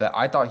little bit better.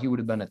 I thought he would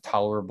have been a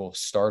tolerable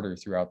starter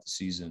throughout the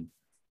season.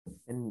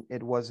 And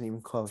it wasn't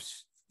even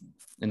close.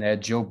 And they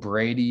had Joe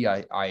Brady.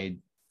 I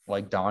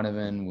like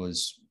Donovan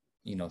was,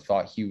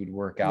 thought he would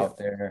work out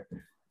there.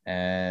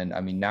 And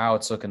I mean, now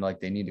it's looking like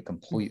they need a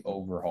complete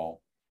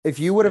overhaul. If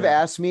you would have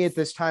asked me at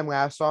this time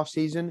last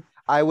offseason,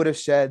 I would have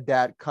said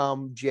that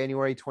come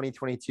January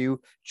 2022,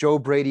 Joe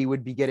Brady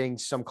would be getting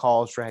some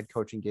calls for head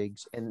coaching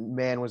gigs. And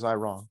man, was I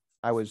wrong.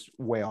 I was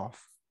way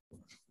off.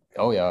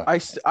 Oh, yeah.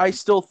 I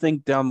still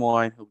think down the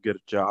line he'll get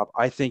a job.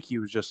 I think he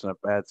was just in a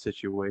bad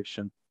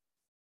situation.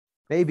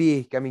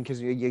 Maybe. I mean,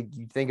 because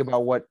you think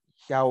about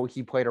how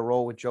he played a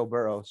role with Joe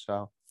Burrow.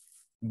 So,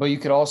 but you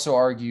could also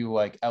argue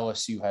like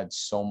LSU had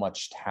so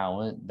much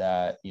talent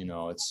that,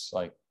 it's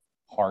like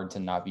hard to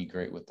not be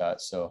great with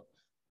that. So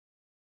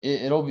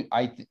it'll be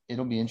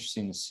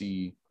interesting to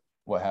see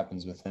what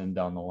happens with him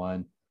down the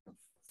line.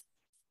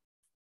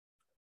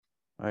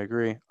 I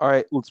agree. All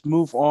right, let's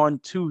move on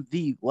to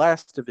the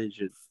last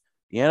division,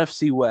 the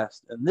NFC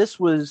West. And this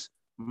was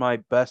my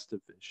best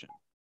division.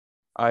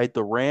 I had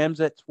the Rams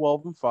at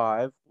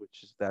 12-5,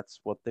 that's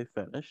what they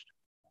finished.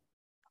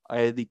 I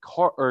had the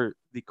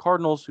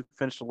Cardinals, who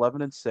finished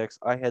 11-6.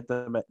 I had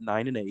them at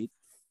 9-8.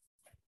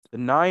 The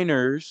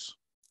Niners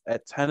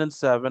at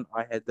 10-7.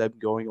 I had them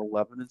going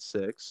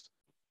 11-6.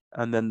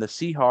 And then the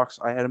Seahawks,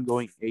 I had them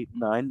going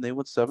 8-9. They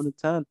went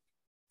 7-10.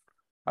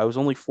 I was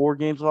only 4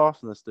 games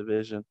off in this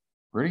division.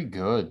 Pretty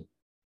good.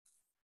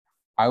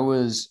 I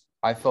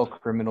felt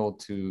criminal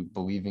to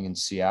believing in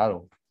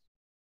Seattle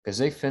because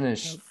they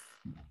finished.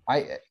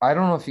 I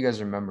don't know if you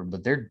guys remember,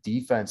 but their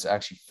defense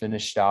actually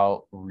finished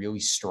out really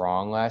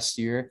strong last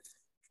year,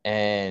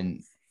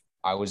 and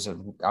I was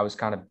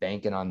kind of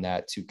banking on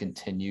that to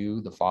continue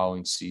the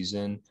following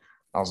season.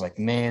 I was like,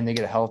 man, they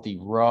get a healthy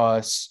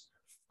Russ.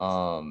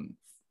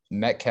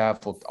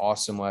 Metcalf looked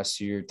awesome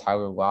last year.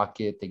 Tyler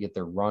Lockett, they get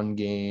their run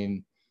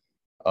game.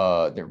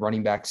 Their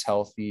running back's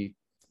healthy.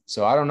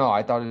 So I don't know.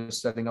 I thought it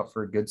was setting up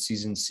for a good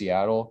season in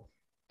Seattle,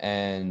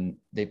 and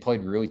they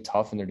played really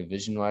tough in their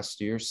division last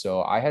year.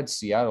 So I had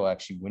Seattle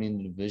actually winning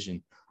the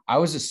division. I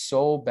was just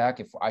so back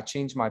and forth. I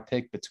changed my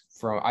pick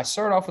I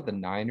started off with the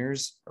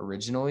Niners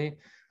originally.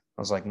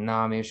 I was like,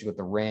 nah, maybe I should go with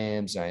the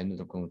Rams. I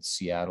ended up going with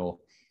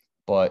Seattle.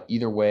 But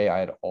either way, I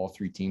had all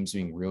 3 teams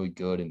being really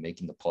good and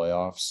making the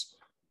playoffs.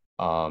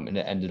 And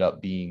it ended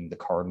up being the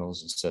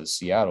Cardinals instead of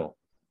Seattle.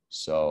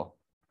 So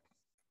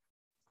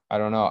I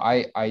don't know.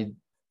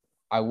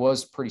 I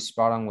was pretty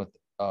spot on with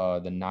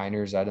the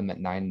Niners. I had them at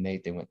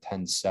 9-8. They went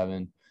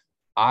 10-7.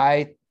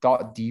 I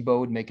thought Debo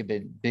would make a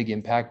big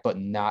impact, but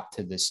not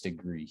to this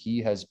degree.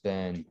 He has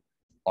been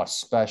a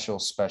special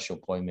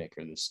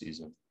playmaker this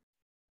season.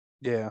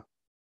 Yeah.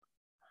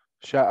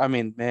 I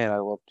mean, man, I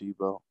love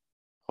Debo.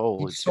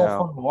 Holy He's so cow.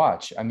 fun to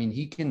watch. I mean,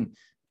 he can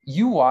 –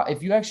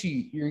 if you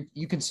actually –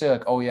 you can say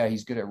like, oh, yeah,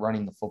 he's good at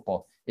running the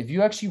football. If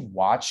you actually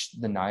watch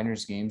the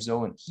Niners games,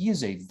 though, and he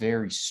is a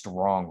very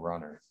strong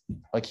runner.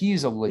 Like, he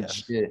is a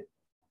legit,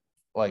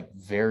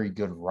 very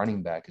good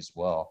running back as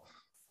well.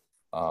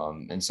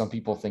 And some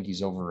people think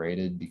he's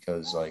overrated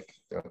because,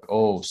 they're like,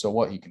 oh, so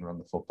what? He can run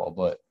the football.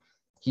 But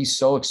he's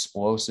so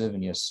explosive,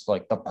 and he has,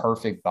 the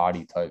perfect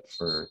body type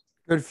for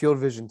 – good field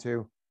vision,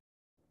 too.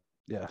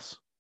 Yes.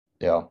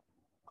 Yeah.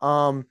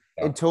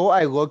 until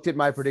I looked at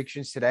my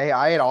predictions today,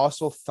 I had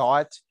also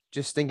thought,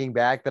 just thinking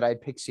back, that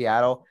I'd pick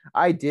Seattle.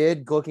 I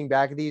did, looking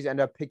back at these, end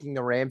up picking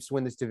the Rams to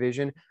win this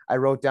division. I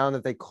wrote down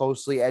that they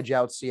closely edge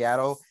out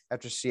Seattle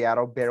after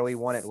Seattle barely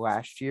won it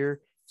last year.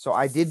 So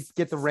I did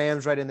get the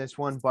Rams right in this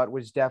one, but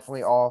was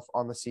definitely off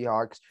on the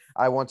Seahawks.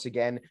 I once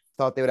again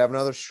thought they would have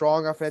another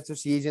strong offensive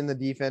season. The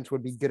defense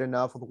would be good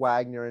enough with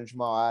Wagner and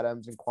Jamal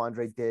Adams and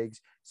Quandre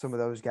Diggs, some of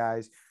those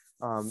guys.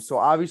 So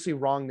obviously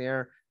wrong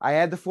there. I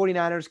had the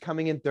 49ers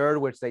coming in third,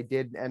 which they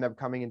did end up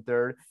coming in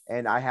third,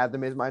 and I had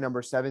them as my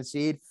number 7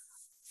 seed.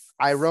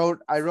 I wrote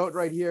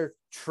right here,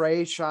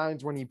 Trey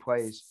shines when he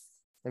plays.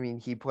 I mean,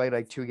 he played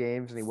like 2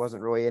 games and he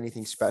wasn't really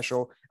anything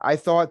special. I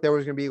thought there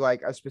was going to be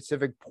like a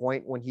specific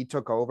point when he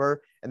took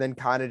over and then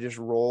kind of just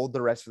rolled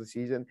the rest of the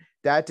season.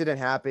 That didn't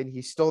happen.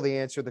 He's still the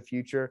answer of the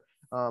future.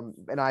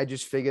 And I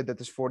just figured that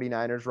this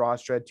 49ers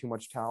roster had too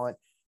much talent.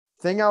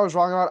 Thing I was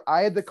wrong about,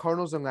 I had the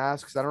Cardinals in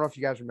last because I don't know if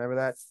you guys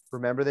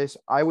remember this.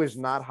 I was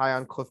not high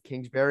on Cliff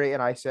Kingsbury,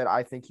 and I said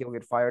I think he'll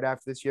get fired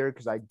after this year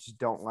because I just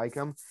don't like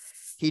him.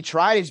 He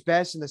tried his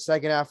best in the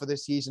second half of the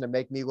season to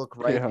make me look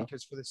right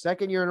because for the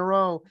second year in a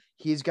row,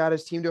 he's got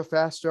his team to a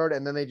fast start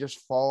and then they just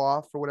fall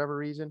off for whatever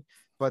reason.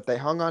 But they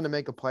hung on to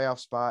make a playoff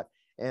spot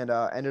and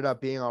ended up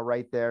being all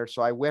right there.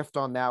 So I whiffed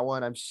on that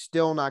one. I'm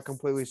still not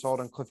completely sold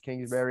on Cliff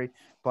Kingsbury,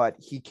 but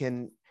he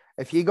can,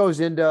 if he goes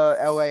into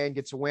LA and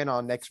gets a win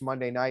on next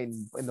Monday night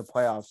in the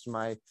playoffs,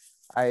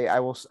 I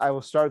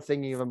will start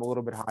thinking of him a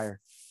little bit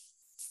higher.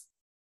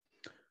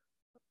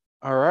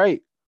 All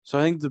right. So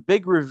I think the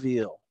big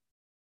reveal,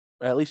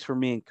 at least for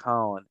me and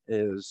Colin,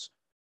 is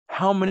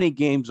how many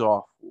games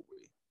off will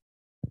we?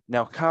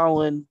 Now,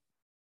 Colin,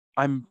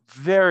 I'm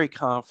very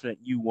confident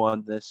you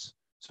won this,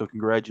 so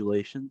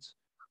congratulations.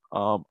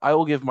 I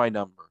will give my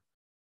number.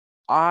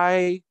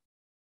 For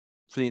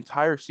the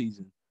entire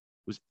season,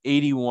 was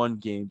 81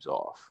 games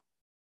off.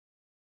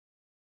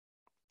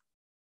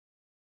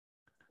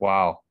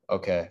 Wow.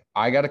 Okay.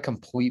 I got to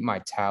complete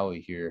my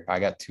tally here. I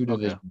got 2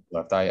 divisions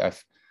left. I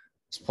was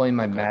playing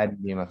my Madden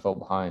game. I fell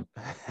behind.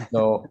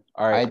 So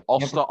all right,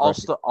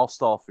 I'll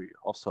stall for you.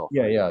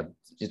 Yeah.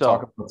 You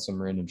talk about some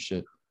random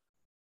shit.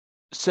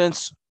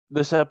 Since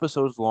this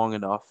episode is long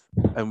enough,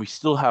 and we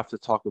still have to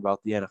talk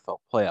about the NFL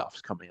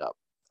playoffs coming up,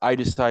 I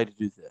decided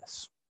to do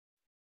this.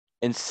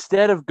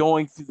 Instead of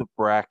going through the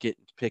bracket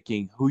and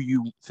picking who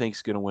you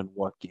think's going to win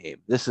what game,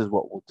 this is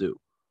what we'll do.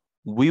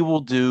 We will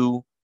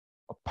do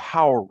a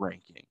power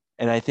ranking,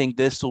 and I think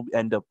this will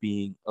end up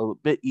being a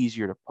bit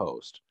easier to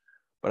post.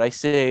 But I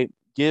say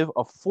give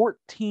a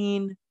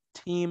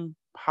 14-team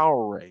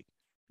power rank.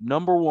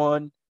 Number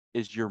 1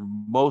 is you're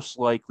most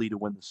likely to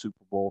win the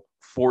Super Bowl.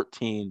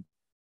 14,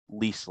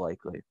 least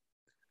likely.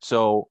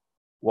 So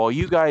while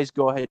you guys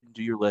go ahead and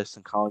do your list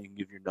and Colin, you can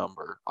give your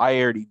number.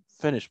 I already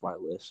finished my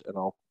list and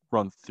I'll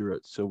run through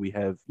it. So we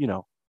have,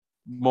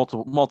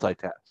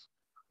 multitask.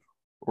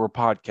 Or a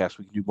podcast,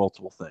 we can do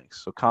multiple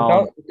things. So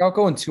Colin, without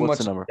going too much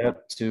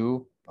depth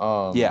too.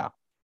 Yeah.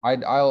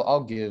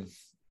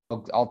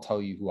 I'll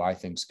tell you who I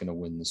think is going to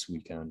win this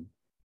weekend.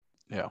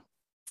 Yeah.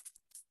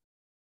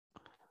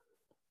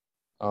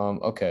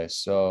 Okay,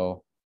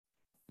 so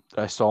did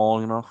I stall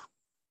long enough?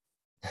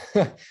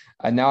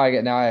 And now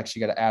I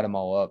actually got to add them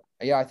all up.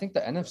 Yeah, I think the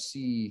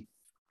NFC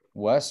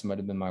West might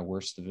have been my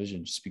worst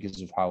division just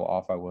because of how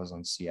off I was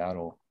on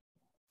Seattle.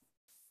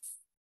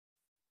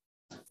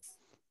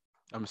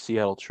 I'm a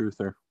Seattle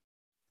truther.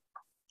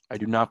 I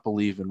do not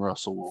believe in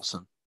Russell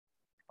Wilson.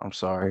 I'm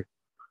sorry.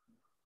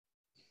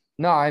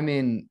 No, I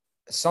mean,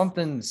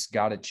 something's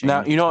got to change.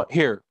 Now, you know what?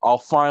 Here, I'll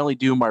finally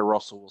do my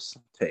Russell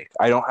Wilson take.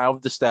 I don't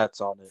have the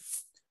stats on it,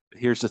 but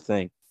here's the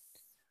thing.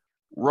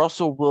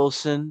 Russell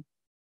Wilson,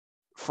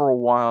 for a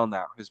while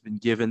now, has been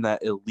given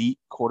that elite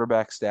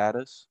quarterback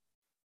status.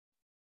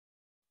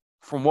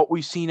 From what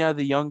we've seen out of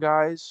the young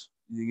guys,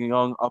 the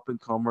young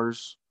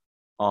up-and-comers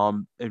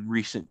in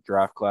recent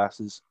draft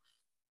classes,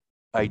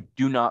 I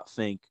do not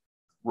think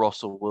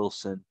Russell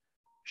Wilson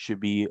should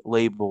be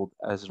labeled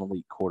as an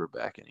elite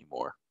quarterback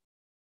anymore.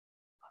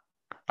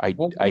 I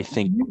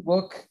think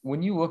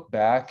when you look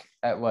back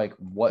at like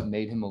what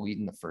made him elite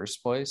in the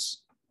first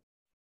place,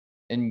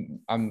 and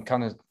I'm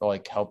kind of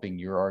like helping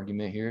your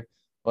argument here,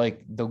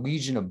 like the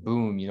Legion of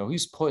Boom,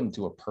 he's put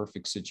into a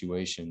perfect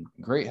situation.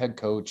 Great head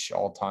coach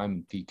all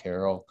time, Pete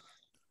Carroll.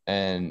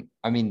 And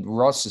I mean,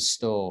 Russ is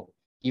still,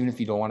 even if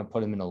you don't want to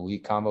put him in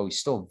elite combo, he's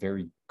still a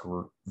very,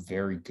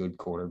 very good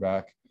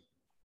quarterback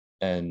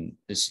and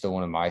is still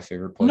one of my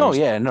favorite players.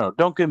 No,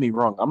 don't get me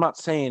wrong. I'm not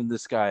saying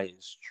this guy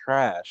is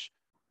trash,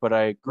 but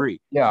I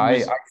agree. Yeah, I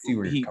see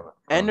where you're coming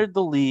from. Entered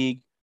the league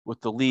with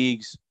the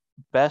league's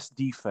best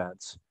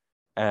defense,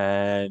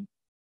 and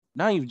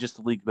not even just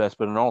the league best,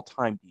 but an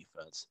all-time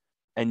defense.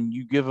 And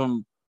you give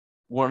him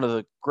one of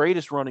the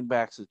greatest running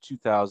backs of the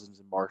 2000s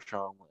in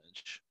Marshawn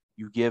Lynch.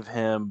 You give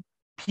him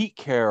Pete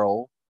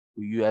Carroll,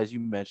 who, as you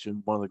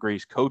mentioned, one of the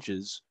greatest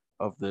coaches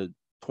of the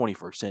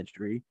 21st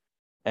century.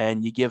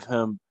 And you give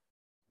him,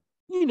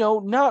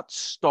 not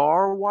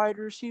star wide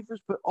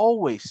receivers, but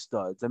always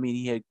studs. I mean,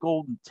 he had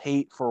Golden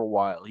Tate for a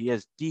while. He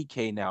has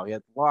DK now. He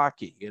had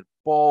Lockett. He had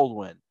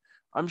Baldwin.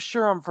 I'm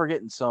sure I'm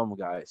forgetting some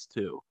guys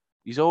too.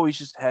 He's always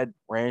just had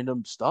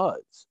random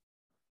studs.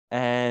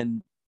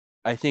 And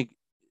I think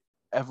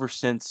ever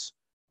since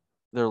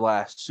their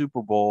last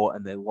Super Bowl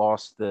and they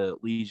lost the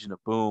Legion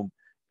of Boom,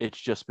 it's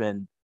just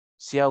been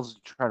Seattle's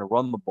trying to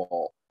run the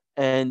ball.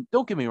 And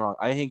don't get me wrong,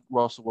 I think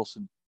Russell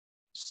Wilson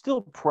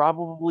still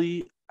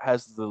probably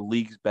has the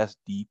league's best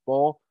deep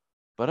ball.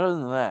 But other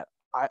than that,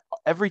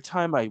 every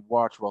time I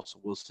watch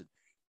Russell Wilson,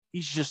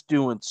 he's just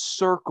doing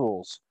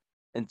circles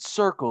and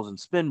circles and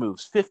spin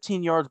moves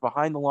 15 yards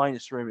behind the line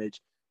of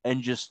scrimmage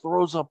and just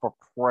throws up a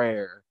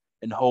prayer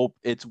and hope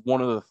it's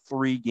one of the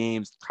 3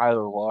 games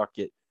Tyler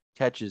Lockett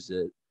catches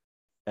it.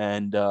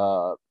 And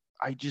I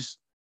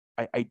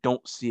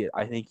don't see it.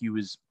 I think he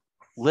was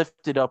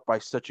lifted up by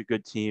such a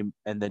good team.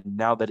 And then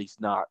now that he's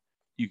not,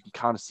 you can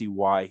kind of see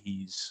why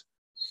he's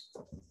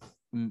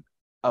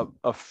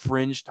a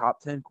fringe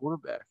top 10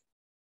 quarterback.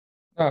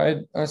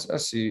 I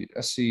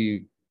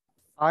see.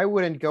 I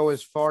wouldn't go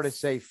as far to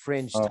say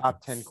fringe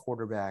top 10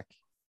 quarterback.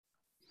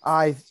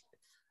 All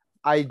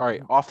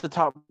right, off the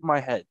top of my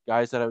head,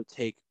 guys that I would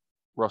take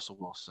Russell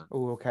Wilson.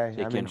 Oh, okay.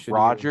 Taking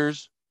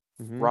Rodgers,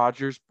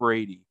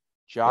 Brady,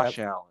 Josh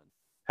Allen,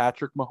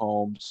 Patrick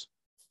Mahomes,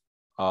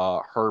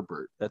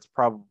 Herbert. That's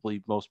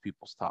probably most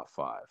people's top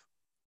 5.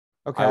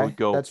 Okay, I would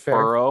go that's fair.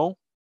 Burrow.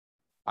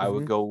 I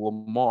would go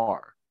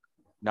Lamar.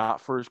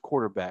 Not for his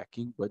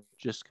quarterbacking, but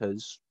just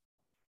because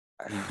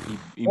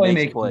he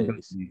makes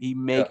plays. He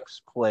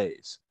makes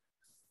plays.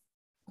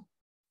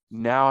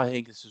 Now I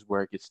think this is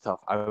where it gets tough.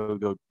 I would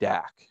go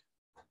Dak.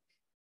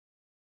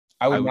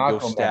 I would not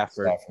go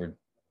Stafford.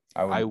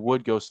 I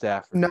would go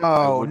Stafford.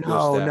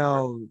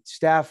 No.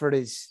 Stafford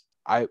is.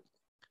 All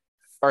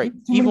right.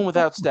 Even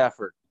without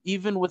Stafford,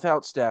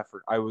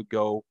 I would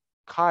go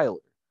Kyler.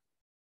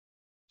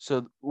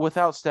 So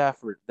without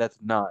Stafford, that's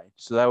 9.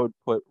 So that would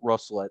put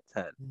Russell at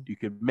 10. You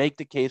could make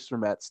the case for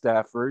Matt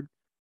Stafford,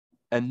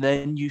 and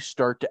then you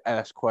start to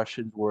ask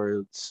questions where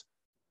it's.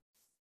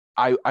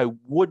 I'm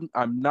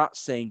not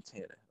saying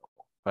Tannehill,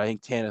 but I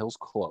think Tannehill's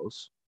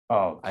close.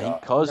 Oh, I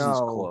think Cousins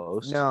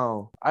close.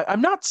 No, I'm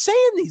not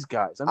saying these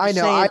guys. I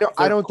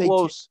don't think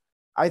close.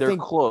 They're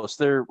close.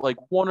 They're like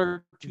 1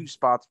 or 2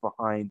 spots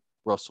behind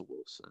Russell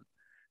Wilson,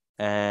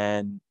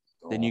 and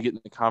then you get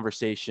in the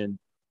conversation.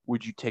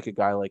 Would you take a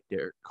guy like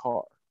Derek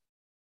Carr?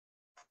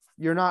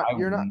 You're not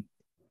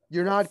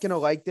gonna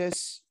like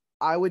this.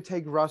 I would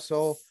take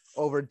Russell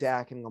over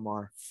Dak and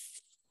Lamar.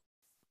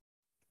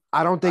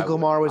 I don't think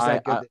Lamar was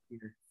that good this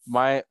year.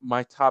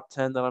 My top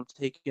 10 that I'm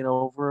taking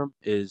over him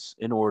is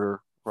in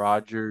order: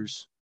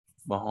 Rodgers,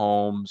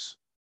 Mahomes,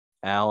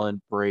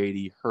 Allen,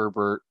 Brady,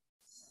 Herbert,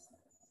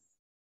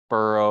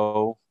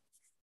 Burrow,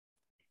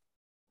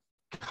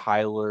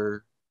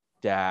 Kyler,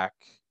 Dak.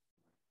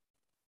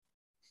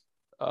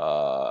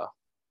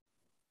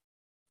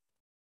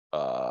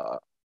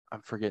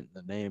 I'm forgetting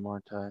the name,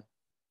 aren't I?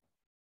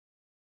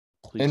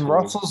 In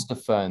Russell's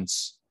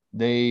defense,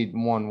 they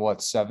won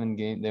 7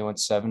 games? They went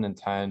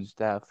 7-10.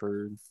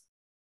 Stafford.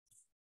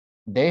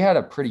 They had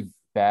a pretty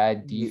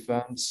bad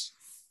defense.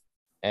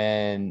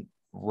 And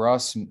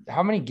Russ,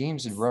 how many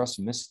games did Russ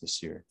miss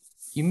this year?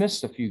 He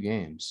missed a few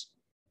games.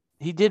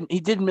 He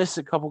did miss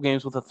a couple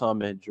games with a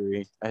thumb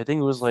injury. I think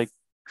it was like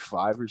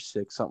 5 or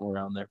 6, something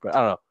around there. But I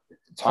don't know.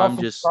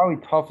 Probably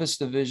toughest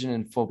division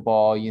in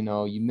football. You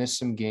know, you miss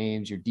some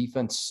games. Your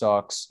defense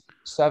sucks.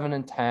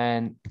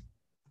 7-10.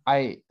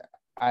 I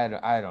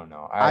don't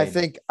know. I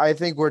think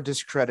we're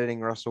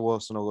discrediting Russell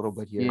Wilson a little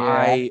bit here.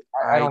 Yeah,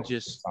 I don't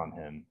just on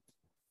him.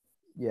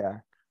 Yeah,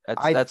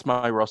 that's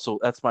my Russell.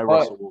 That's my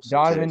Russell Wilson.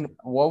 Donovan,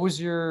 what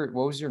was your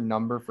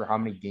number for how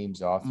many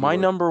games off? My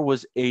number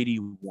was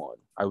 81.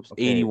 I was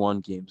 81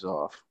 games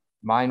off.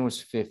 Mine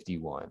was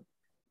 51.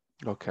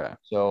 Okay.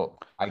 So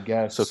I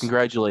guess. So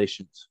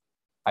congratulations.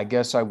 I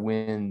guess I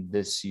win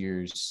this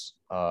year's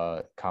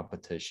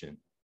competition.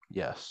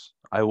 Yes,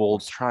 I will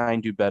try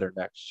and do better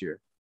next year.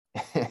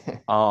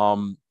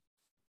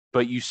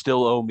 But you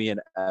still owe me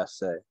an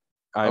essay.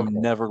 I'm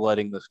never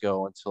letting this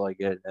go until I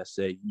get an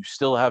essay. You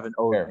still haven't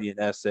owed me an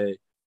essay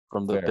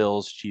from the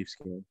Bills-Chiefs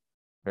game.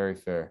 Very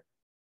fair.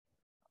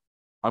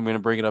 I'm going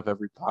to bring it up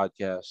every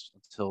podcast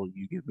until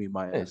you give me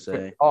my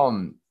essay.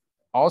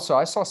 Also,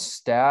 I saw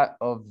stat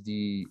of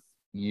the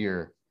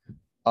year.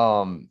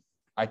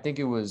 I think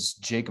it was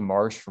Jake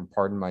Marsh from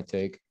Pardon My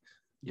Take.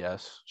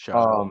 Yes.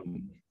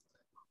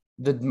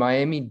 The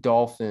Miami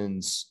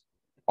Dolphins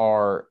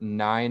are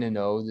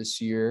 9-0 this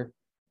year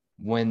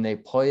when they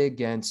play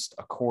against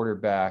a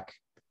quarterback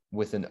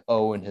with an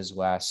O in his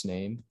last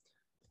name,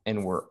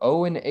 and we're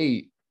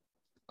 0-8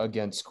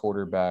 against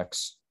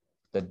quarterbacks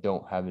that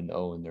don't have an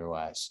O in their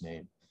last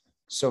name.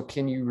 So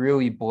can you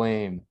really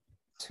blame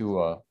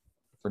Tua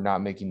for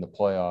not making the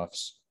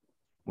playoffs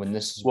when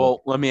this is?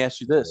 Well, let me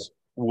ask you this.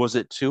 Was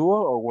it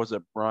Tua or was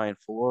it Brian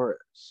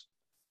Flores?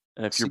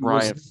 And if you're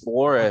Brian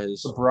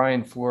Flores, the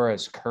Brian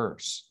Flores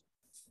curse.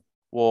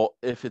 Well,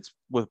 if it's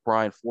with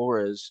Brian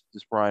Flores,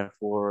 does Brian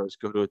Flores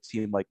go to a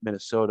team like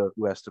Minnesota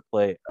who has to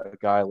play a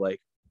guy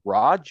like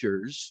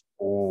Rodgers?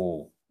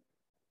 Oh,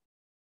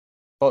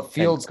 But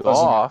Fields and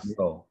doesn't Goff.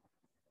 know.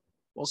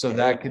 So Okay.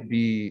 that could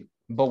be.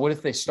 But what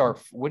if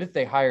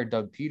they hire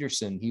Doug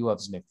Peterson? He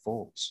loves Nick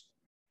Foles.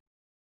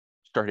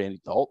 Start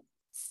Andy Dalton.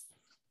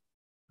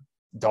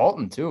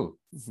 Dalton too.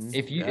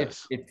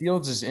 Mhm. If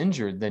Fields is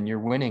injured, then you're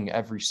winning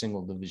every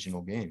single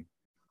divisional game.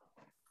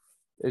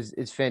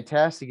 It's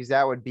fantastic as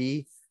that would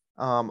be.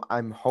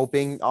 I'm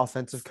hoping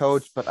offensive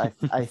coach, but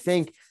I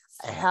think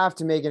I have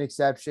to make an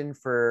exception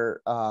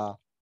for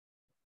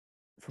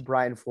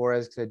Brian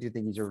Flores because I do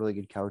think he's a really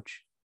good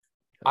coach.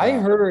 I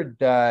heard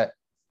that.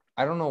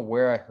 I don't know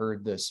where I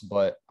heard this,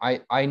 but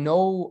I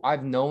know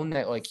I've known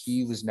that like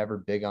he was never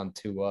big on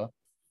Tua.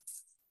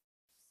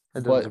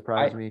 That doesn't But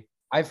surprise me.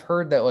 I've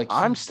heard that like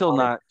I'm he still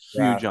wanted not to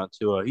draft- huge on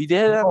Tua. He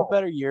did have a No,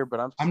 better year,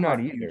 but I'm I'm still not not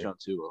huge either. on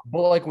Tua.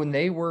 But like when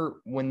they had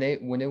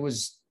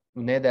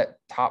that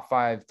top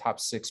 5, top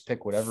 6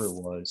 pick, whatever it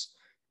was,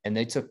 and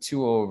they took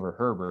Tua over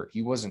Herbert,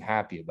 he wasn't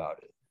happy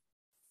about it.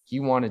 He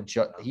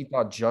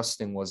thought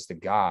Justin was the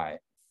guy,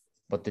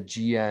 but the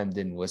GM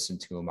didn't listen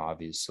to him,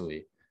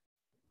 obviously.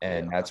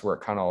 And that's where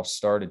it kind of all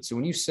started. So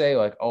when you say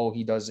like, oh,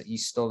 he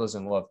still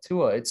doesn't love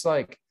Tua, it's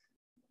like,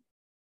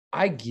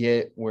 I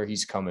get where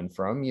he's coming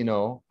from. You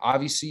know,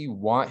 obviously you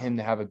want him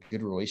to have a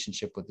good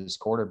relationship with his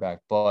quarterback,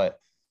 but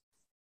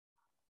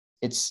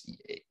it's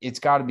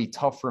got to be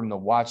tough for him to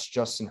watch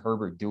Justin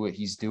Herbert do what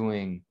he's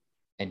doing,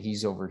 and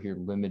he's over here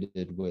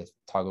limited with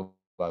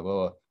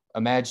Tagovailoa.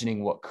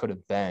 Imagining what could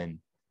have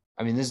been.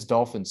 I mean, this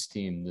Dolphins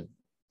team,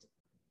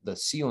 the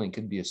ceiling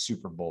could be a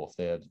Super Bowl if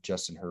they had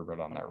Justin Herbert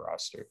on that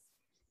roster.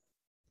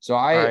 So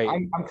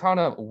I'm kind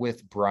of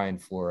with Brian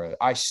Flores.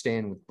 I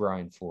stand with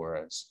Brian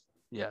Flores.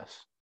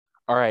 Yes.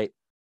 All right.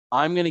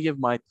 I'm going to give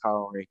my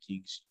power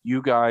rankings.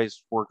 You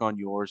guys work on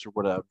yours or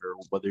whatever,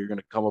 whether you're going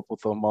to come up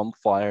with them on the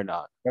fly or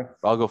not. Yeah.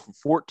 I'll go from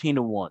 14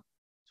 to 1.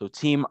 So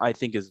team I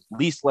think is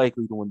least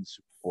likely to win the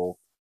Super Bowl.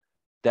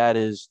 That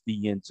is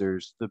the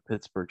Yinzers, the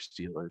Pittsburgh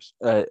Steelers.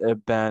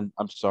 Ben,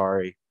 I'm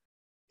sorry.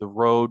 The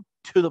road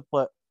to the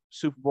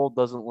Super Bowl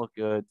doesn't look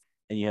good,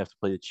 and you have to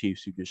play the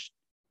Chiefs, who just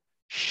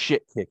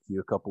shit kicked you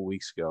a couple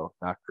weeks ago.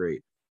 Not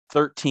great.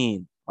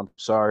 13. I'm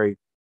sorry.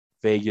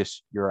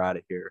 Vegas, you're out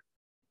of here.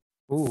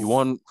 Ooh. You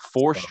won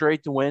 4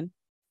 straight to win.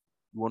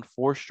 You won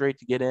 4 straight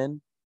to get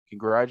in.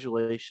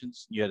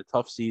 Congratulations. You had a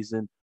tough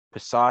season.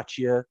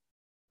 Pisaccia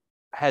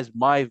has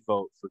my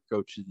vote for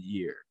Coach of the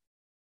Year.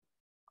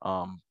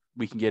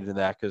 We can get into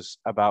that because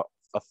about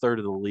a third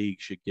of the league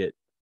should get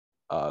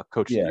Coach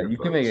of the Year. Yeah, you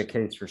votes. can make a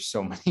case for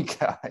so many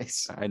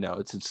guys. I know,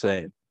 it's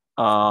insane.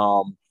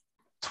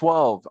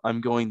 12,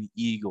 I'm going the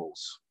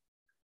Eagles.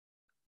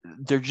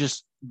 They're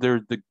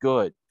the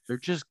good. They're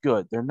just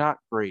good. They're not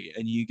great,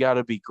 and you got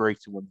to be great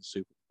to win the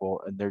Super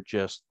Bowl. And they're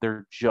just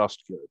good.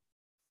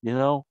 You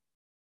know,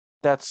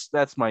 that's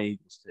my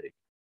Eagles take.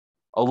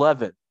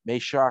 11 may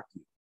shock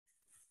you.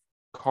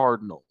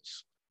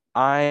 Cardinals.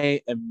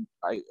 I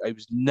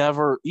was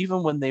never,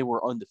 even when they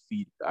were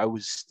undefeated, I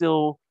was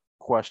still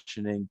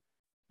questioning.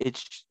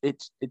 It's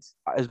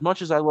as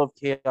much as I love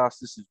chaos,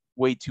 this is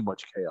way too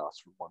much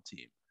chaos for one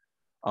team.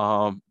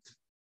 I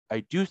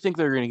do think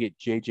they're going to get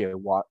J.J.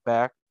 Watt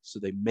back, so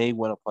they may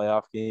win a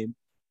playoff game.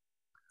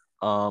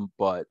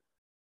 But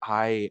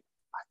I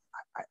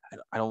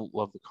don't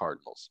love the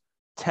Cardinals.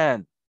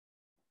 10,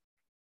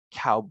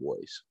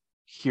 Cowboys.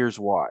 Here's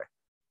why.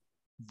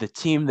 The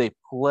team they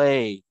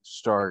play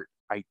start,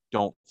 I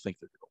don't think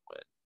they're going to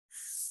win.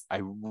 I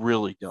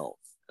really don't.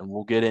 And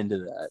we'll get into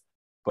that.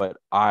 But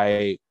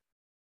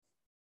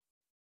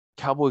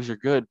Cowboys are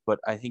good, but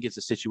I think it's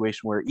a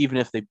situation where even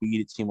if they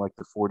beat a team like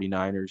the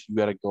 49ers, you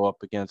got to go up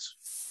against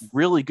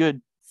really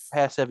good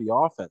pass-heavy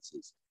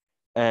offenses.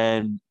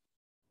 And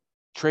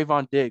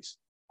Trayvon Diggs,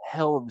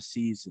 hell of a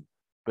season.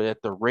 But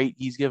at the rate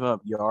he's giving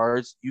up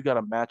yards, you got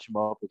to match him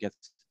up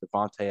against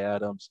Devontae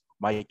Adams,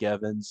 Mike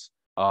Evans,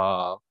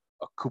 a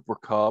Cooper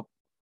Kupp.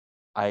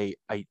 I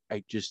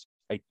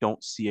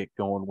don't see it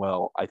going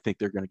well. I think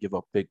they're going to give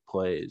up big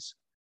plays.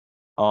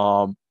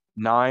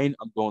 9,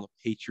 I'm going the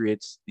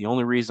Patriots. The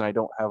only reason I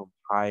don't have them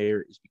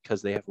higher is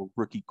because they have a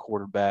rookie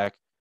quarterback,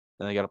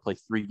 and they got to play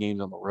 3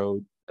 games on the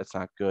road. That's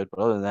not good.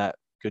 But other than that,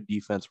 good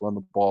defense, run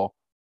the ball.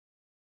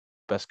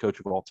 Best coach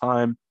of all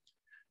time.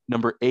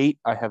 Number 8,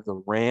 I have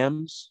the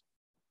Rams.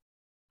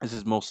 This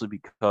is mostly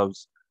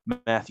because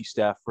Matthew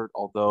Stafford,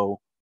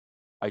 although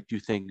I do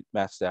think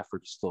Matt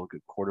Stafford is still a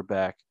good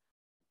quarterback.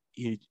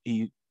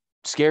 He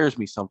scares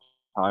me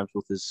sometimes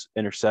with his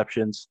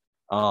interceptions.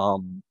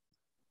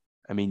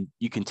 I mean,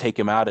 you can take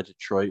him out of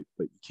Detroit,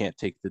 but you can't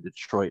take the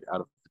Detroit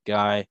out of the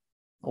guy.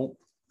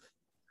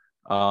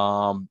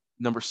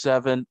 Number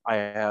 7, I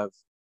have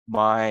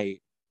my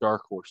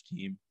dark horse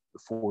team, the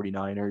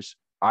 49ers.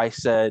 I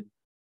said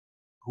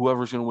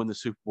whoever's going to win the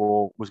Super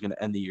Bowl was going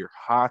to end the year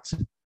hot.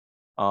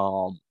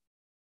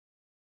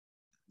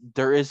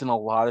 There isn't a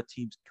lot of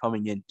teams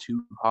coming in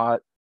too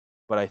hot,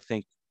 but I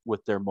think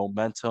with their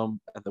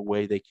momentum and the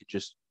way they could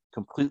just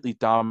completely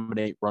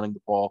dominate running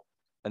the ball,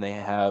 and they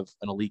have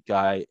an elite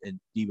guy in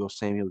Deebo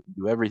Samuel who can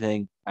do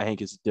everything, I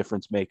think is a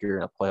difference maker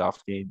in a playoff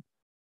game.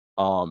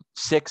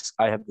 6,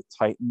 I have the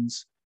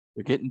Titans.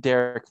 They're getting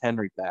Derrick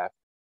Henry back.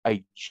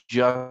 I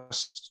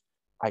just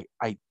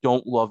I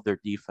don't love their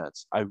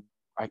defense. I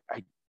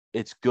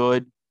it's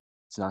good.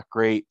 It's not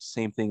great.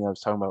 Same thing I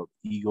was talking about with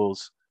the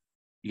Eagles.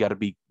 You gotta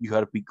be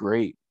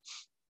great.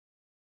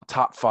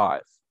 Top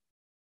five.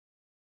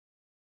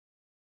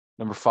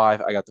 Number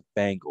five, I got the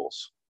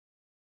Bengals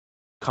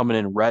coming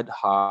in red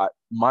hot.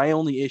 My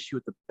only issue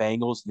with the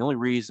Bengals, the only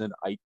reason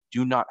I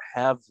do not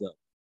have them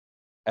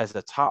as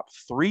a top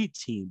three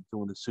team to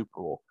win the Super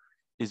Bowl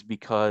is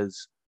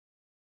because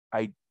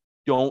I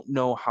don't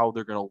know how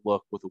they're going to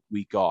look with a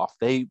week off.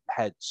 They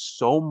had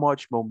so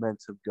much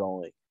momentum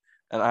going.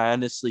 And I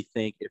honestly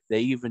think if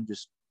they even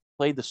just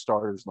played the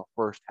starters in the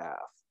first half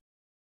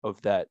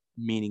of that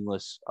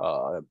meaningless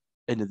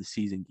end of the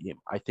season game,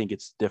 I think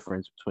it's the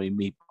difference between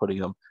me putting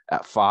them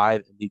at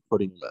five and me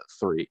putting them at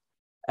three.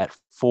 At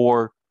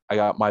four, I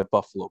got my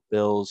Buffalo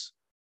Bills.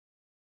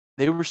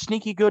 They were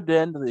sneaky good at the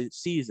end of the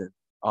season.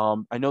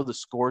 I know the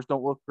scores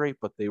don't look great,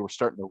 but they were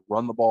starting to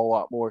run the ball a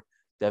lot more.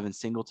 Devin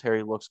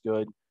Singletary looks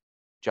good.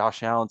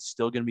 Josh Allen's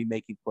still going to be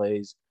making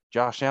plays.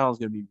 Josh Allen's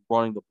going to be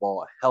running the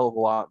ball a hell of a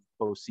lot in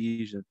the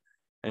postseason.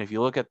 And if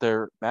you look at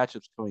their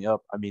matchups coming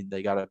up, I mean,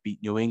 they got to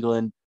beat New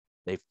England.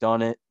 They've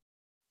done it.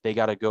 They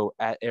got to go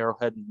at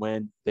Arrowhead and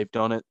win. They've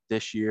done it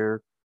this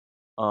year.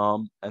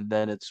 And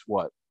then it's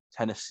what?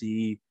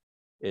 Tennessee.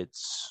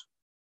 It's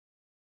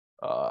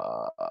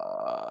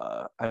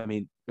I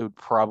mean, it would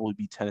probably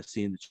be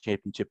Tennessee in the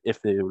championship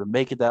if they were to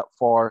make it that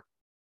far.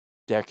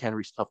 Derrick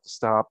Henry's tough to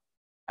stop.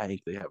 I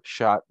think they have a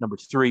shot. Number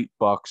three,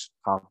 Bucks,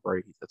 Tom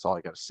Brady. That's all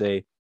I got to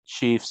say.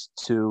 Chiefs,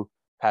 two,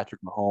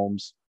 Patrick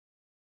Mahomes.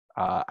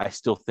 I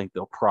still think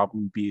they'll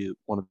probably be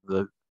one of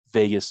the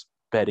Vegas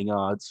betting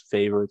odds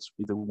favorites,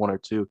 either one or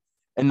two.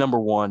 And number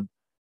one,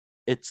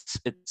 it's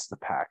the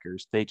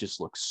Packers. They just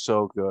look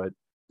so good.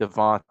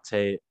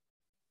 Devontae,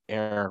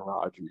 Aaron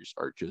Rodgers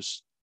are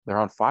just they're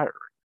on fire.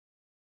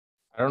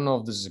 I don't know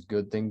if this is a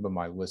good thing, but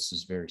my list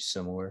is very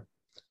similar.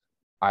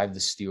 I have the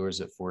Steelers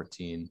at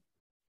 14,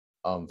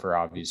 for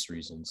obvious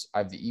reasons. I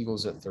have the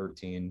Eagles at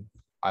 13.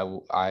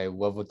 I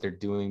love what they're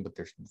doing, but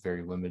they're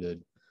very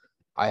limited.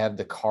 I have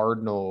the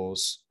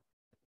Cardinals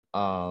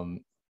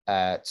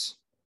at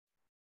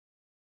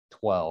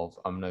 12.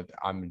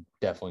 I'm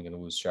definitely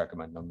gonna lose track of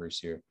my numbers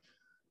here.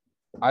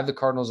 I have the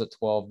Cardinals at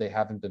 12. They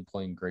haven't been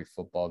playing great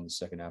football in the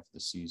second half of the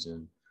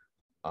season.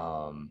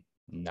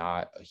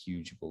 Not a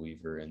huge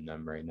believer in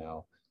them right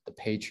now. The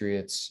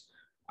Patriots,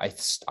 I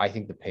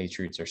think the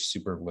Patriots are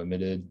super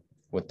limited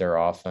with their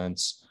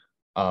offense,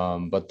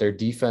 but their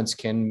defense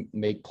can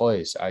make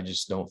plays. I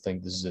just don't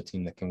think this is a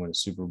team that can win a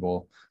Super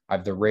Bowl. I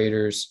have the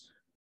Raiders.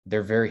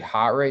 They're very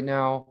hot right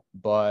now,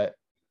 but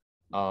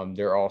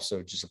they're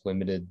also just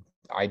limited.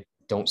 I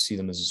don't see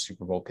them as a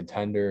Super Bowl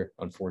contender,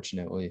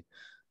 unfortunately.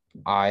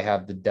 I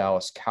have the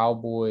Dallas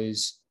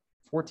Cowboys,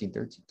 14,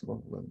 13,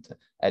 12, 11, 10.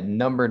 At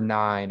number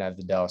 9, I have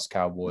the Dallas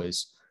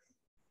Cowboys.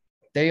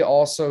 They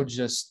also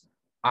just,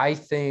 I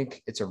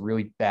think it's a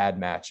really bad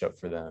matchup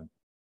for them.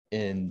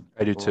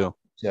 I do too.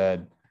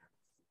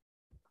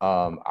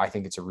 I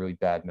think it's a really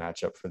bad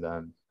matchup for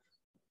them.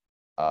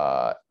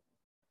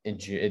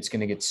 It's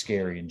going to get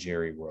scary in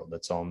Jerry World.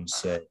 That's all I'm going to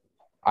say.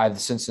 I have the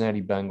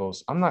Cincinnati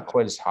Bengals. I'm not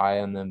quite as high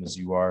on them as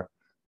you are.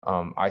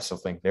 I still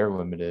think they're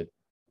limited.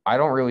 I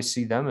don't really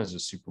see them as a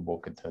Super Bowl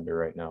contender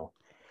right now.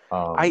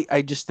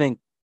 I just think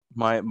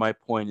my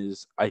point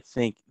is I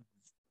think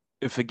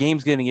if a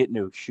game's going to get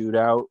into a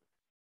shootout,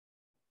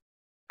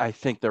 I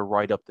think they're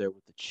right up there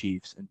with the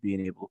Chiefs and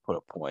being able to put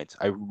up points.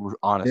 I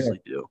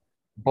honestly do.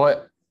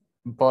 But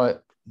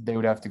they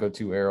would have to go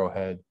to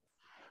Arrowhead.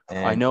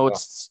 And I know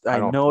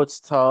it's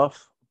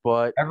tough,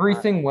 but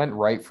everything went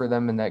right for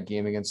them in that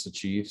game against the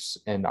Chiefs,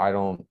 and I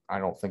don't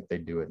think they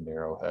do it in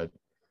Arrowhead.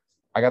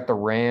 I got the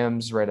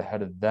Rams right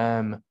ahead of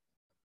them.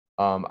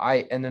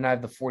 And then I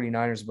have the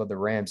 49ers above the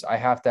Rams. I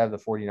have to have the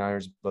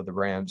 49ers above the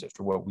Rams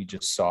after what we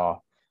just saw.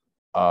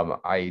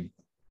 I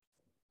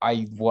think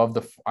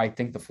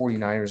the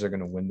 49ers are going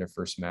to win their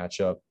first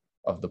matchup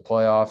of the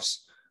playoffs.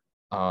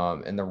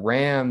 And the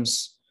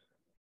Rams,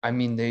 I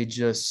mean,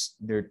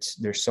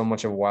 they're so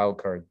much of a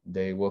wild card.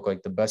 They look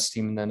like the best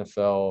team in the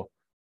NFL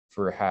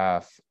for a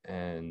half,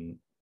 and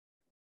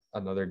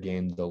another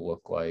game they'll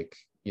look like,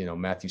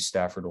 Matthew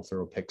Stafford will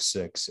throw a pick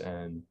six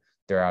and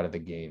they're out of the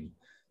game.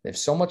 They have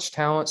so much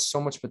talent, so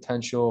much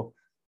potential.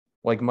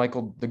 Like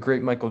the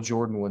great Michael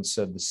Jordan once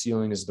said, the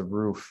ceiling is the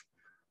roof.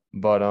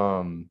 But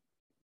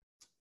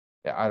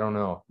yeah, I don't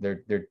know.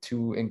 They're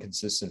too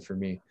inconsistent for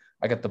me.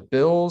 I got the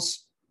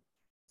Bills,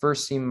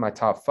 first team in my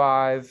top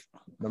 5.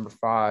 Number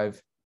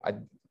 5,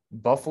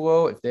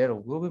 Buffalo. If they had a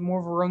little bit more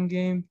of a run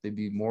game, they'd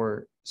be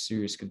more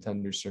serious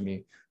contenders for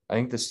me. I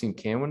think this team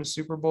can win a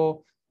Super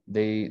Bowl.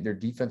 Their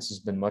defense has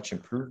been much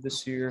improved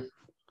this year.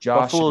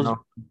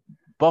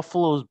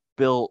 Buffalo's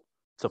built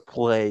to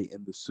play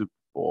in the Super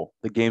Bowl.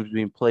 The game's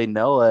being played in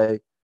LA.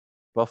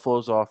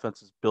 Buffalo's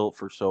offense is built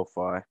for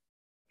SoFi.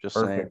 Just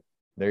Perfect. saying.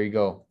 There you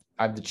go.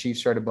 I have the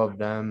Chiefs right above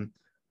them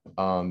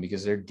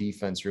because their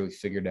defense really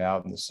figured it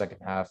out in the second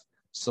half.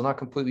 Still not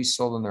completely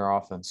sold on their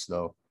offense,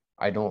 though.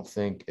 I don't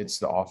think it's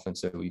the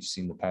offense that we've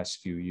seen the past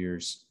few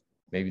years.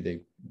 Maybe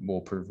they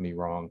will prove me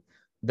wrong.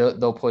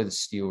 They'll play the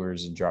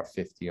Steelers and drop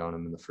 50 on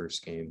them in the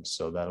first game,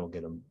 so that'll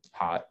get them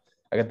hot.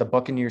 I got the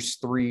Buccaneers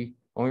 3.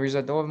 Only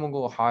reason I don't have them a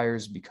little higher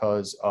is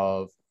because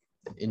of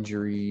the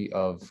injury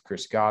of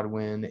Chris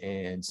Godwin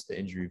and the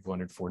injury of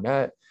Leonard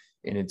Fournette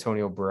and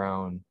Antonio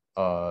Brown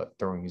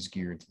throwing his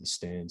gear into the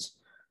stands.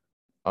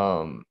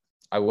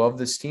 I love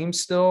this team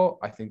still.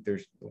 I think they're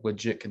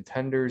legit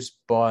contenders,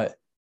 but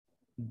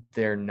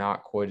they're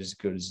not quite as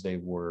good as they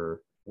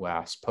were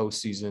last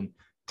postseason.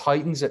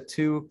 Titans at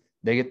 2,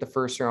 they get the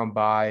first round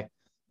bye.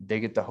 They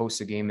get to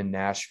host a game in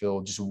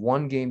Nashville, just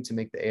one game to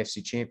make the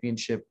AFC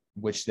Championship,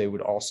 which they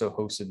would also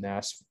host in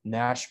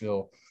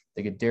Nashville.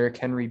 They get Derrick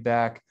Henry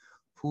back.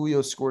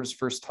 Julio scored his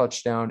first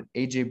touchdown.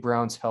 A.J.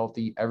 Brown's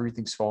healthy.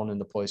 Everything's fallen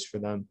into place for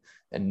them.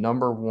 And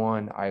number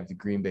 1, I have the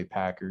Green Bay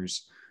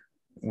Packers.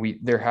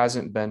 There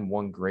hasn't been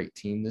one great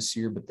team this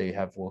year, but they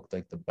have looked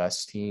like the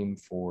best team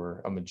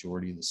for a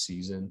majority of the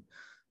season.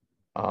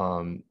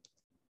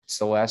 It's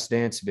the last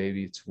dance,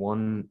 baby.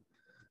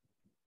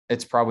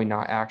 It's probably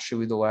not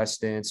actually the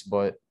last dance,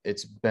 but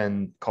it's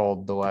been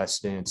called the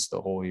last dance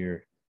the whole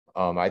year.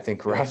 I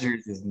think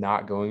Rodgers is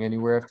not going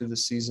anywhere after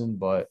this season,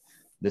 but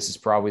this is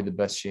probably the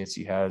best chance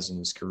he has in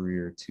his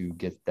career to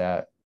get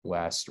that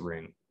last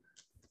ring.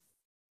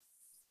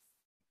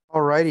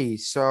 Alrighty,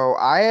 so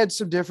I had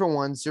some different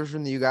ones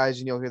different than you guys,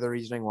 and you'll hear the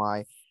reasoning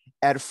why.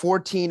 At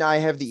 14, I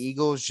have the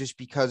Eagles just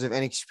because of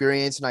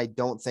inexperience, and I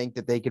don't think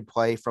that they could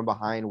play from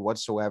behind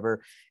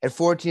whatsoever. At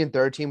 14 and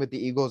 13 with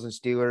the Eagles and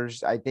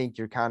Steelers, I think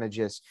you're kind of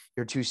just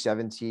your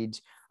 2-7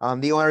 seeds.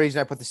 The only reason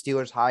I put the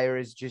Steelers higher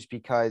is just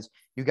because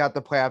you got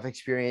the playoff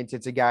experience.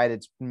 It's a guy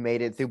that's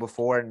made it through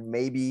before, and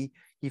maybe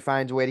he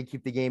finds a way to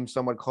keep the game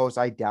somewhat close.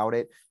 I doubt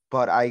it,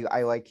 but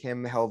I like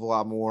him a hell of a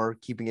lot more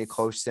keeping it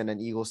close than an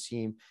Eagles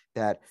team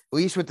that, at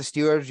least with the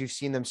Steelers, you've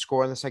seen them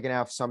score in the second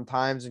half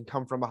sometimes and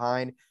come from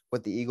behind.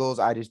 With the Eagles,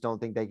 I just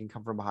don't think they can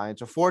come from behind.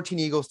 So 14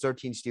 Eagles,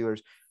 13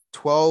 Steelers,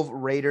 12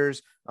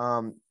 Raiders.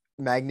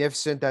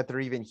 Magnificent that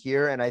they're even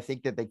here. And I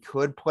think that they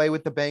could play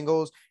with the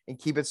Bengals and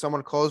keep it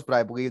somewhat close, but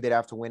I believe they'd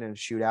have to win in a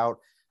shootout.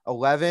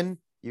 11,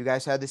 you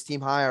guys had this team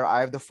higher.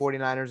 I have the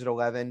 49ers at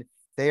 11.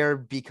 They are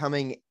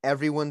becoming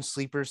everyone's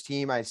sleepers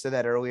team. I said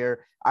that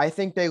earlier. I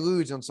think they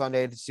lose on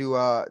Sunday to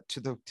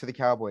the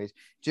Cowboys.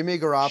 Jimmy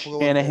Garoppolo.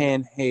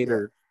 Shanahan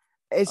hater.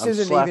 This I'm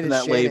isn't slapping even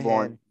that label on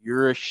Shanahan. you.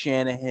 You're a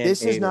Shanahan This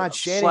hater. is not I'm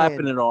Shanahan.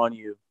 slapping it on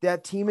you.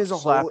 That team as a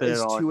whole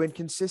is too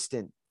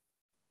inconsistent.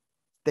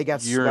 They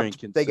got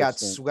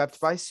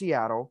swept by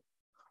Seattle.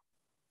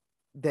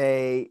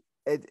 I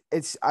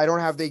don't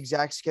have the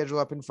exact schedule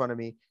up in front of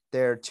me.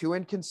 They're too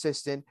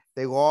inconsistent.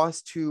 They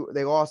lost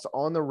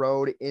on the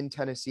road in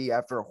Tennessee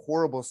after a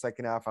horrible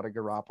second half out of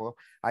Garoppolo.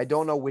 I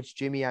don't know which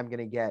Jimmy I'm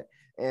gonna get.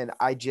 And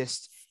I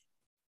just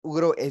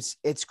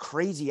it's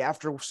crazy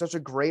after such a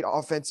great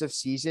offensive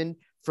season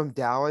from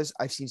Dallas.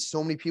 I've seen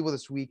so many people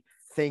this week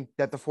think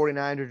that the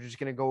 49ers are just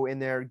going to go in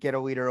there, get a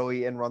lead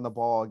early, and run the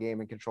ball all game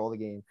and control the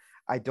game.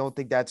 I don't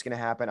think that's going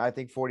to happen. I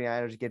think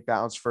 49ers get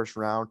bounced first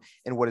round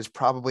in what is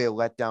probably a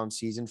letdown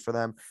season for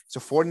them. So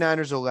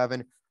 49ers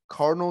 11,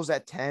 Cardinals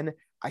at 10.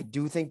 I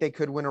do think they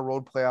could win a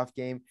road playoff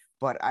game,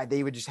 but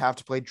they would just have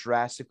to play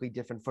drastically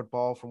different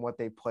football from what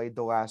they played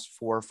the last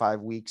 4 or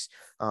 5 weeks.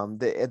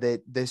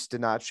 This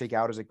did not shake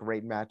out as a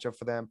great matchup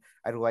for them.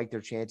 I'd like their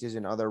chances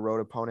in other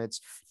road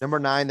opponents. Number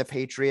 9, the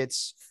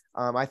Patriots.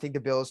 I think the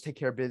Bills take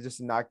care of business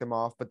and knock them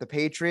off. But the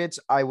Patriots,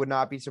 I would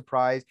not be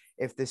surprised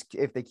if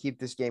they keep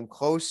this game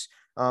close.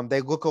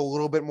 They look a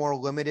little bit more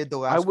limited the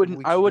last.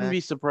 I wouldn't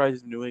be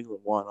surprised if New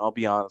England won. I'll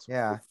be honest.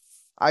 Yeah,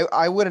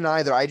 I wouldn't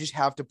either. I just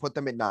have to put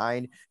them at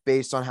 9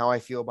 based on how I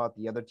feel about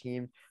the other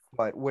team.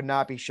 But would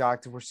not be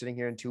shocked if we're sitting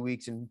here in 2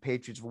 weeks and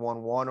Patriots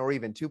won 1 or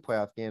even 2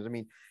 playoff games. I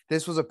mean,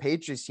 this was a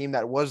Patriots team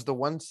that was the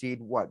 1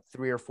 seed,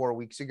 3 or 4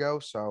 weeks ago.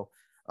 So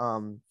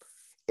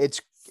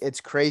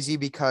it's crazy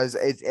because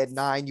at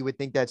 9, you would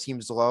think that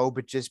seems low,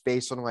 but just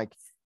based on like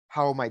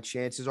how my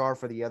chances are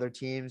for the other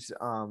teams,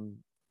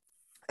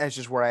 that's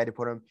just where I had to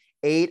put them.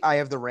 8, I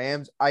have the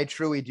Rams. I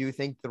truly do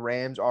think the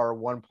Rams are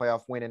 1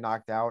 playoff win and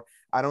knocked out.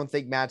 I don't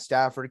think Matt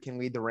Stafford can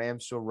lead the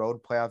Rams to a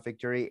road playoff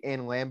victory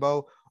in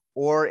Lambeau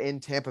or in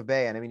Tampa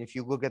Bay. And I mean, if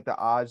you look at the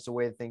odds, the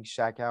way that things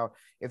shack out,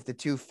 if the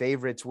 2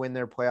 favorites win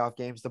their playoff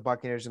games, the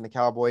Buccaneers and the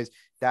Cowboys,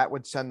 that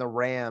would send the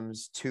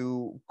Rams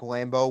to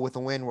Lambeau with a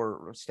win where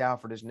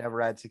Stafford has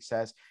never had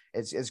success.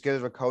 It's as good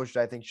as a coach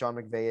that I think Sean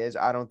McVay is.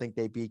 I don't think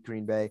they beat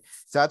Green Bay.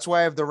 So that's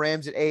why I have the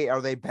Rams at 8.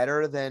 Are they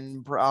better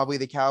than probably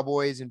the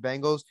Cowboys and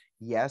Bengals?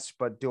 Yes,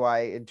 but do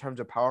I, in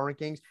terms of power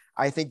rankings,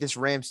 I think this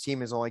Rams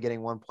team is only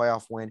getting 1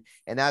 playoff win,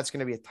 and that's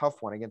going to be a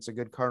tough one against a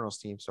good Cardinals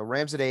team. So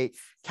Rams at 8,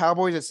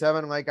 Cowboys at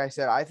 7. Like I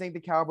said, I think the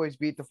Cowboys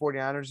beat the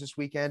 49ers this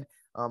weekend.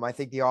 I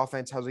think the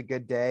offense has a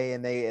good day,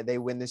 and they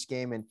win this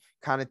game and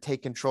kind of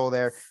take control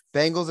there.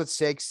 Bengals at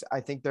 6. I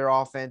think their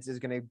offense is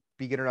going to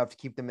be good enough to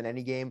keep them in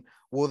any game.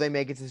 Will they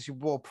make it to the Super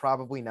Bowl?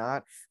 Probably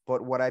not.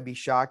 But would I be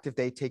shocked if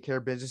they take care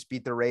of business,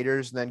 beat the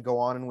Raiders, and then go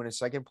on and win a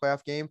second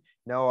playoff game?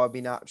 No, I'll be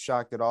not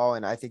shocked at all.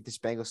 And I think this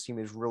Bengals team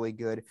is really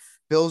good.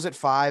 Bills at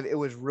 5. It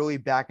was really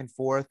back and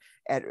forth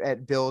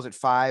at Bills at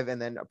 5.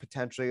 And then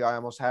potentially I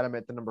almost had them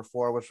at the number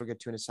 4, which we'll get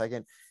to in a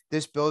second.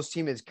 This Bills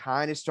team is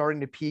kind of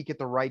starting to peak at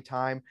the right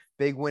time.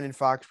 Big win in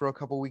Foxborough a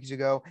couple weeks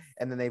ago.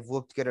 And then they've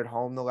looked good at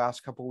home the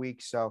last couple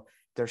weeks. So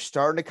they're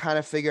starting to kind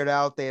of figure it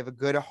out. They have a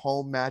good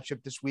home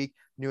matchup this week.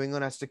 New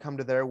England has to come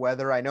to their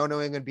weather. I know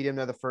New England beat them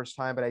there the first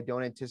time, but I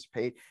don't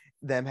anticipate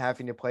them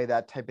having to play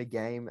that type of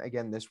game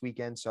again this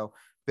weekend. So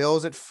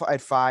Bills at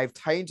 5,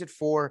 Titans at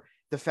 4.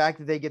 The fact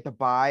that they get the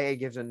bye, it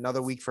gives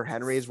another week for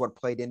Henry is what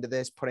played into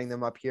this, putting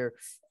them up here.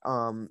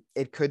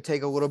 It could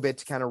take a little bit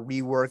to kind of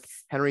rework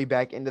Henry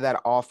back into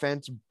that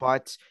offense,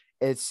 but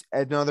it's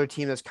another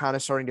team that's kind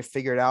of starting to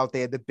figure it out.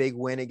 They had the big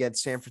win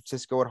against San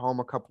Francisco at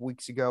home a couple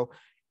weeks ago.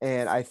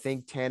 And I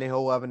think Tannehill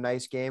will have a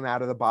nice game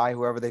out of the bye,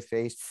 whoever they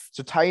face.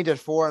 So Titans at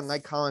 4, and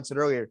like Colin said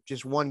earlier,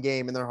 just one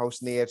game, and they're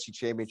hosting the AFC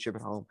Championship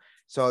at home.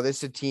 So this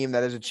is a team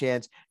that has a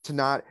chance to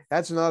not –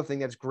 that's another thing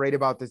that's great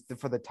about this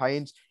for the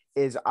Titans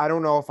is I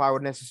don't know if I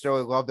would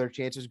necessarily love their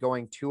chances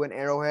going to an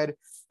Arrowhead,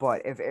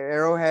 but if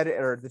Arrowhead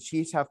or the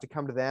Chiefs have to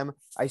come to them,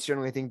 I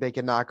certainly think they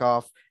can knock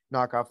off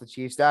the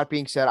Chiefs. That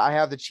being said, I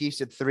have the Chiefs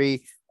at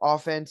 3.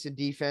 Offense and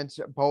defense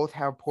both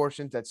have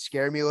portions that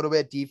scare me a little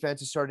bit.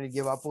 Defense is starting to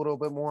give up a little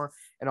bit more,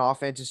 and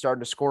offense is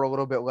starting to score a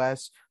little bit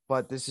less.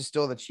 But this is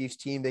still the Chiefs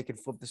team. They could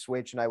flip the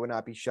switch, and I would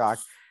not be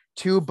shocked.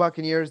 2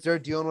 Buccaneers, they're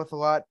dealing with a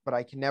lot, but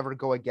I can never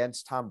go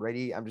against Tom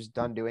Brady. I'm just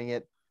done doing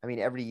it. I mean,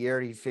 every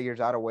year he figures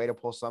out a way to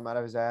pull something out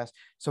of his ass.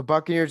 So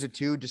Buccaneers at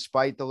 2,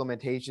 despite the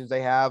limitations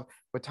they have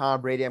with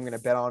Tom Brady, I'm going to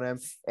bet on him.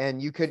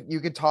 And you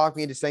could talk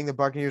me into saying the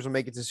Buccaneers will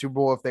make it to Super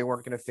Bowl if they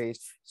weren't going to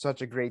face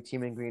such a great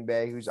team in Green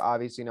Bay, who's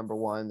obviously number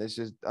 1. This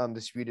is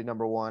undisputed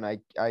number 1. I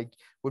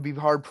would be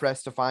hard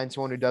pressed to find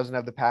someone who doesn't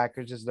have the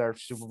Packers as their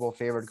Super Bowl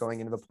favorite going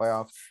into the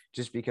playoffs,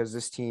 just because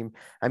this team,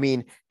 I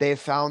mean, they have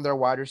found their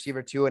wide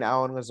receiver too, and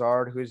Allen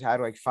Lazard, who's had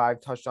like 5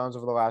 touchdowns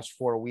over the last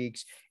 4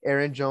 weeks.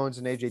 Aaron Jones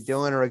and AJ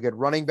Dillon are a good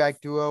running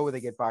back duo.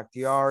 They get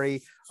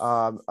Bakhtiari,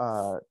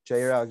 Jair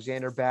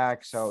Alexander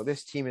back. So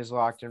this team is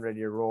locked and ready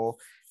to roll.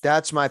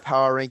 That's my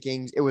power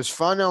rankings. It was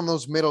fun on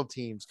those middle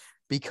teams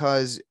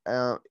because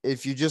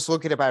if you just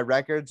look at it by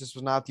records, this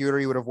was not the order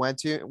you would have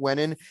went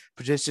in.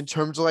 But just in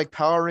terms of like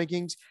power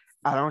rankings,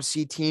 I don't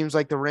see teams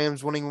like the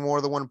Rams winning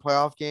more than one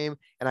playoff game,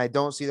 and I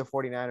don't see the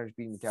 49ers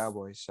beating the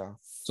Cowboys.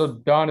 So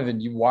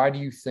Donovan, why do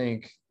you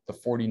think the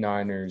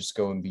 49ers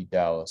go and beat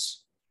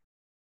Dallas?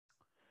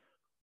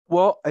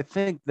 Well, I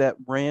think that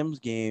Rams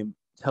game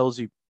tells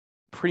you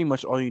pretty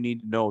much all you need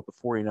to know with the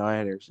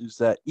 49ers is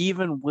that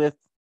even when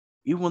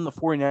the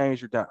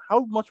 49ers are down,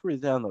 how much were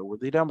they down though? Were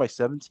they down by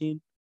 17?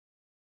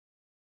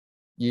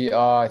 Yeah,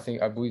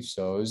 I believe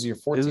so. It was your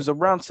 14. It was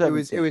around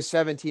 17. It was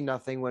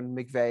 17-0 when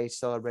McVay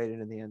celebrated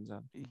in the end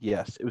zone.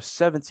 Yes, it was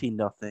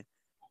 17-0.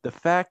 The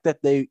fact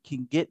that they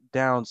can get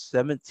down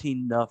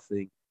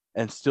 17-0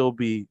 and still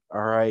be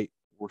all right,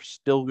 we're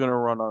still gonna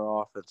run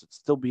our offense and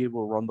still be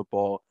able to run the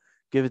ball,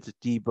 give it to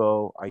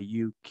Debo,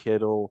 Ayuk,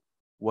 Kittle,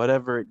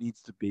 whatever it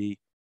needs to be.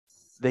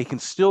 They can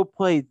still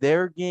play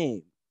their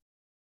game,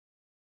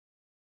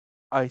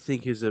 I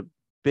think is a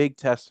big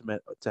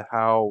testament to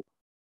how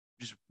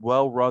just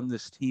well run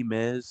this team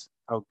is,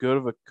 how good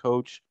of a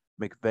coach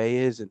McVay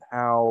is, and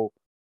how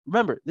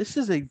remember, this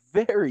is a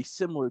very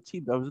similar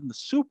team that was in the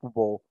Super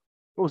Bowl.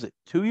 What was it,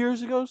 2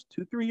 years ago?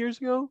 2-3 years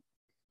ago?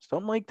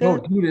 Something like that. No,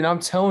 dude, and I'm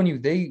telling you,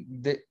 they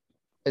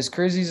as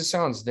crazy as it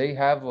sounds, they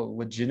have a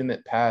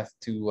legitimate path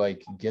to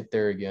like get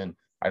there again.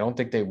 I don't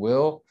think they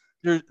will.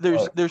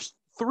 There's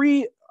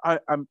 3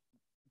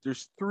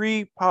 there's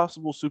 3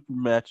 possible Super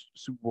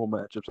Bowl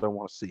matchups I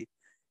want to see.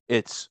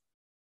 It's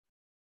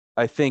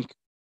I think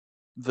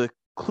the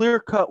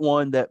clear-cut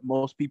one that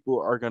most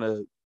people are going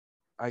to,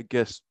 I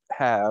guess,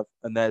 have,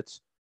 and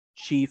that's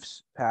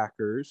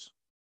Chiefs-Packers.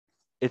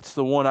 It's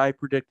the one I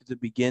predicted to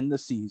begin the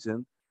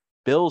season,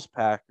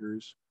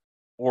 Bills-Packers,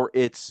 or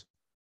it's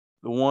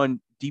the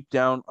one deep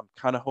down I'm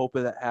kind of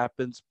hoping that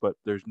happens, but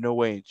there's no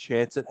way in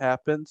chance it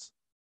happens.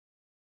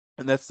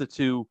 And that's the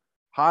 2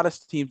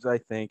 hottest teams, I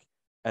think,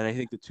 and I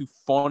think the 2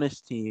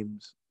 funnest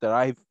teams that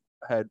I've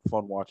had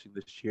fun watching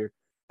this year.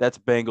 That's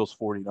Bengals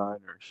 49ers.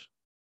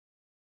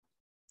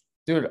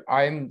 Dude,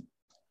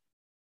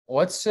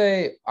 let's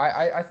say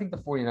I think the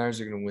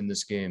 49ers are going to win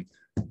this game.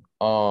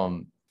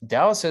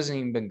 Dallas hasn't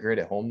even been great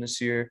at home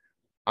this year.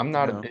 I'm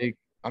not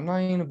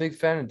even a big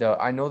fan of Dallas.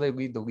 I know they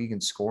lead the league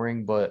in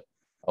scoring, but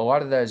a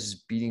lot of that is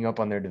just beating up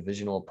on their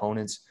divisional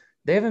opponents.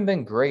 They haven't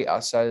been great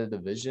outside of the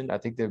division. I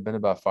think they've been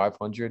about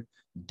 500.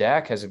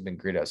 Dak hasn't been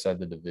great outside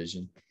the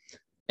division.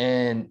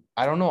 And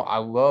I don't know. I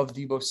love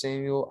Deebo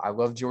Samuel. I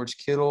love George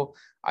Kittle.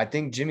 I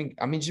think Jimmy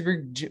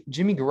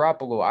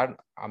Garoppolo,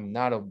 I'm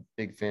not a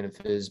big fan of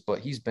his, but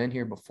he's been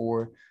here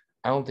before.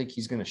 I don't think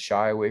he's going to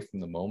shy away from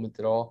the moment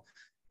at all.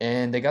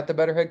 and they got the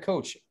better head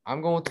coach.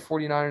 I'm going with the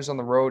 49ers on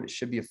the road. It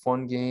should be a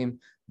fun game,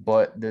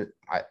 but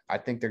I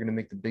think they're going to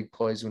make the big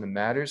plays when it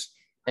matters.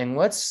 And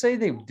let's say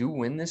they do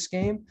win this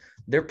game,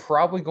 they're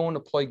probably going to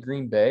play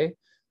Green Bay.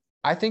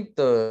 I think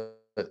I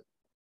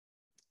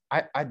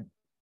I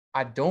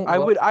I don't I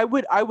love, would I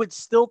would I would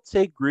still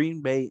take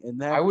Green Bay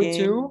in I that would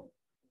game. too.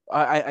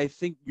 I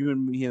think you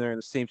and me are in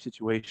the same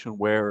situation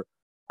where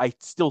I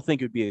still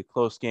think it'd be a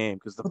close game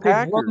because the But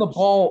they've run the Packers.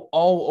 ball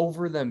all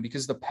over them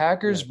because the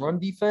Packers Yeah. run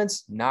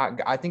defense,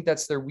 I think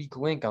that's their weak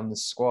link on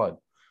this squad.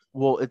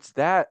 Well, it's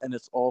that, and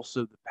it's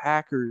also the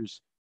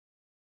Packers.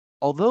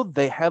 Although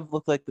they have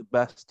looked like the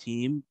best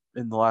team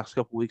in the last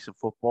couple weeks of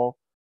football,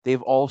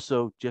 they've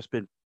also just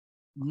been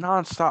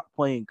nonstop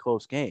playing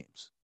close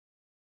games.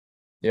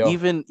 Yeah.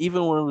 Even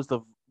when it was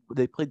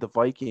they played the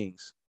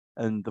Vikings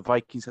and the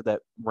Vikings had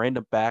that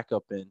random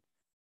backup in,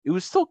 it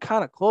was still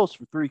kind of close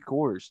for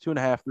 3/4,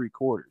 2.5,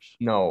 3/4.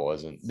 No, it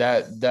wasn't.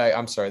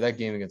 I'm sorry, that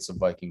game against the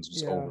Vikings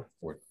was over.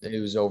 It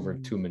was over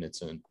 2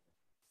 minutes in.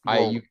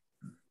 Well,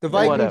 The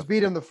Vikings whatever. beat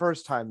them the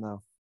first time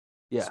though.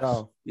 Yes.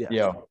 So, yes.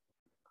 Yeah.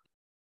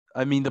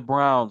 I mean, the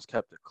Browns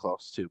kept it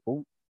close too,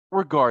 but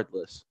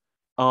regardless.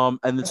 And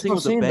the That's thing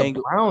what I'm with the saying. The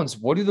Bengals, Browns,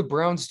 what do the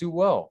Browns do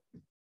well?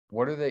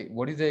 What do they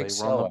they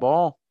excel run the at?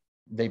 ball.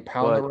 They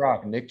pound the but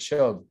rock, Nick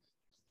Chubb.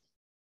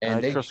 And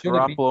I They trust should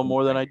have beat Garoppolo them.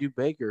 more than I do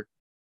Baker.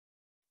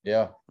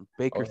 Yeah.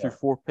 Baker Oh, threw yeah.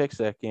 4 picks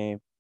that game.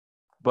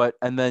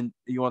 And then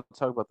you want to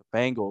talk about the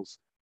Bengals.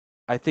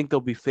 I think they'll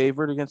be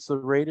favored against the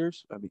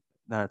Raiders. I mean,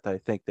 not that I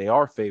think they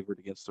are favored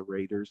against the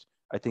Raiders.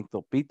 I think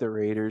they'll beat the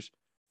Raiders.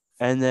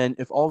 And then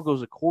if all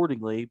goes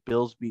accordingly,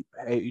 Bills beat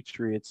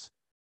Patriots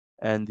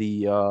and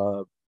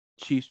the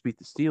Chiefs beat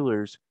the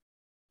Steelers.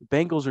 The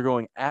Bengals are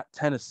going at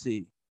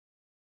Tennessee.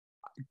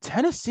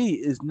 Tennessee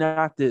is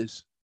not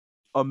this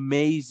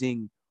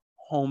amazing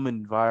home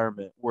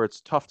environment where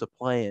it's tough to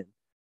play in.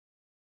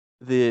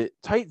 The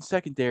Titans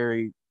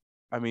secondary,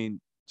 I mean,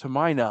 to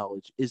my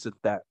knowledge, isn't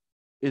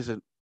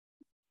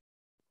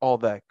all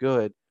that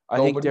good. I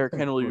think Nobody Derrick can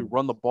Henry will prove.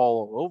 run the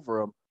ball all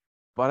over him,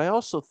 but I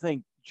also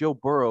think Joe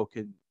Burrow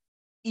can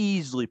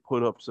easily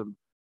put up some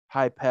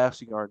high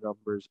passing yard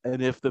numbers.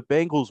 And if the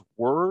Bengals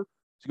were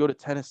to go to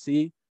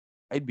Tennessee,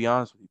 I'd be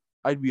honest with you,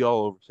 I'd be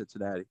all over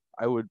Cincinnati.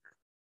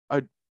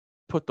 I'd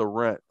put the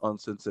rent on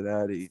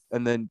Cincinnati,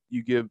 and then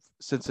you give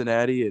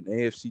Cincinnati an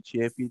AFC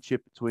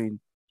championship between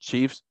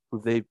Chiefs,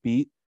 who they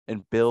beat,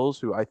 and Bills,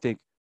 who I think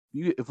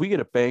if we get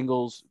a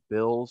Bengals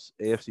Bills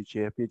AFC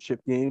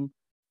championship game,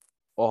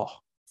 oh,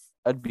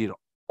 that'd be an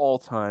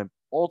all-time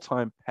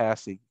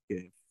passing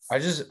game.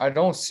 I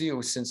don't see it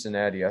with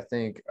Cincinnati. I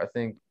think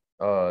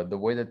the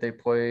way that they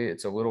play,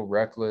 it's a little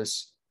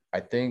reckless. I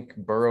think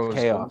Burrow is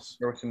going to Chaos.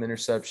 throw some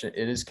interception.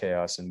 It is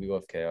chaos, and we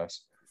love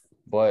chaos.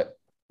 But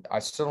I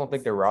still don't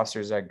think their roster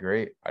is that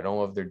great. I don't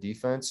love their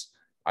defense.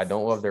 I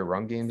don't love their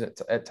run games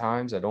at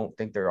times. I don't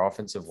think their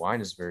offensive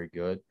line is very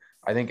good.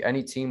 I think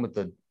any team with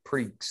a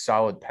pretty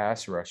solid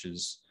pass rush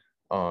is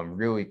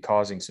really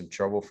causing some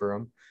trouble for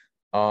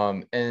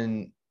them.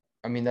 And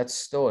I mean, that's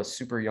still a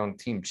super young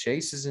team.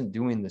 Chase isn't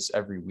doing this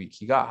every week.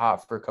 He got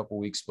hot for a couple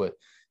weeks, but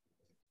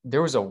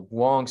there was a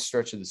long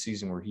stretch of the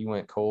season where he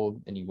went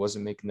cold and he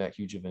wasn't making that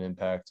huge of an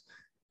impact.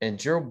 And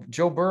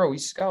Joe Burrow,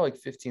 he's got like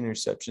 15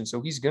 interceptions,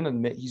 so he's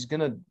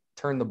gonna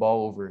turn the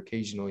ball over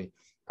occasionally.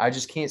 I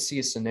just can't see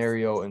a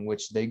scenario in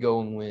which they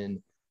go and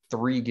win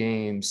 3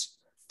 games,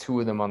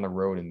 2 of them on the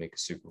road, and make a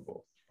Super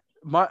Bowl.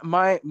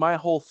 My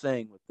whole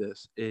thing with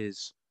this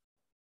is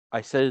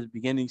I said at the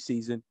beginning of the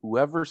season,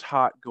 whoever's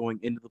hot going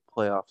into the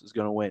playoffs is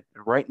going to win.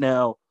 And right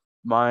now,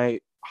 my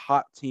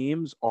hot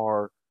teams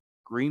are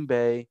Green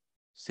Bay,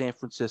 San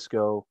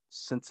Francisco,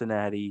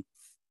 Cincinnati,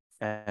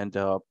 and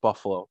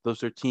Buffalo.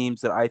 Those are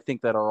teams that I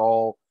think that are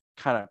all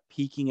kind of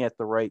peaking at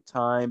the right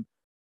time,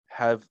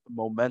 have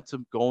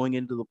momentum going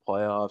into the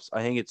playoffs.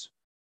 I think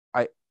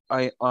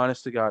I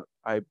honest to God,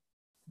 I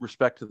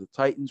respect to the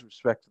Titans,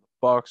 respect to the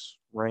Bucks,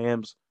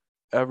 Rams,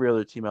 every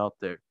other team out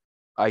there.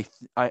 I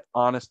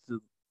honestly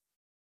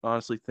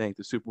think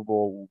the Super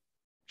Bowl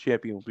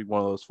champion will be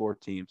one of those 4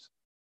 teams.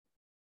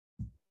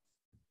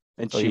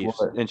 And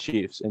Chiefs.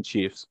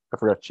 I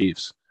forgot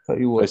Chiefs. Tell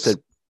you what, I said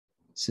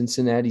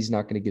Cincinnati's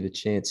not going to get a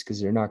chance because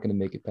they're not going to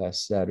make it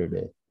past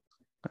Saturday.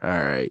 All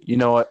right. You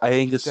know what? I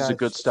think this is a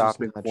good That's just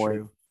stopping not point.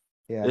 true.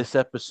 Yeah. This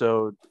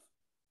episode,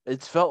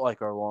 it's felt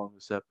like our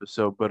longest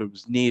episode, but it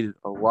was needed.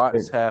 A lot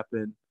has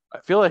happened. I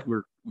feel like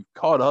we've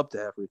caught up to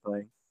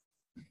everything.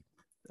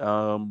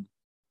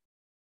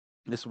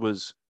 This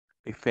was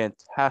a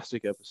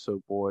fantastic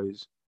episode,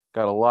 boys.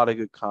 Got a lot of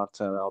good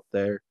content out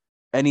there.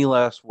 Any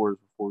last words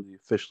before we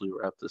officially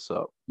wrap this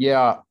up?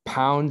 Yeah,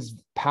 pound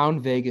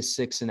Vegas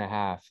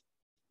 6.5.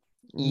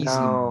 Easy,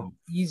 No.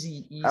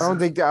 easy. I don't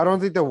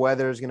think the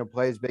weather is going to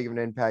play as big of an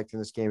impact in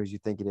this game as you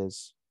think it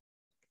is.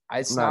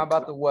 It's I'm not not-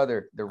 about the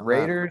weather. The I'm not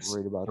Raiders,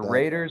 worried about the that.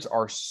 Raiders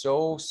are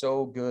so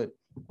good.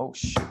 Oh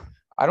shit!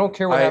 I don't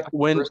care what I- happens.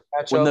 when- in the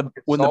first When the matchup.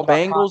 It's when the all about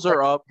Bengals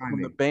are context up, and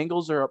when the timing.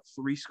 Bengals are up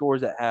 3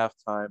 scores at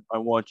halftime, I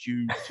want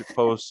you to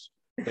post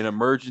an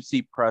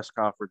emergency press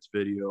conference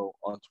video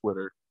on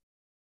Twitter.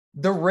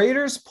 The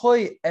Raiders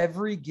play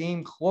every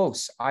game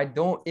close.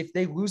 If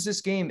they lose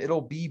this game,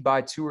 it'll be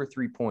by 2 or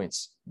 3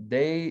 points.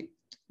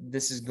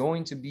 This is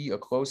going to be a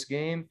close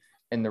game,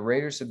 and the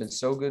Raiders have been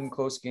so good in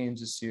close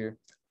games this year.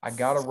 I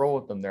got to roll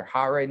with them. They're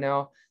hot right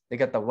now. They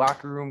got the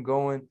locker room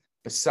going.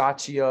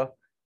 Bisaccia.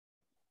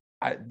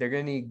 They're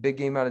going to need a big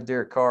game out of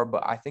Derek Carr,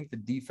 but I think the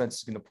defense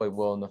is going to play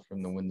well enough for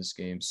them to win this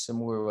game,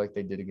 similar like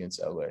they did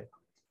against LA.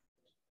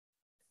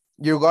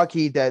 You're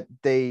lucky that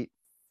they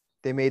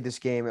made this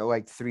game at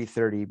like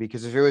 3:30,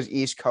 because if it was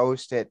East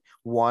Coast at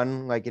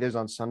 1, like it is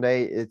on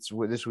Sunday,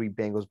 this week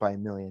Bengals by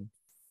 1 million.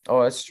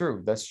 Oh, that's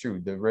true. That's true.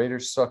 The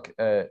Raiders suck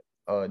at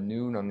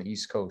noon on the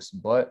East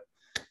Coast, but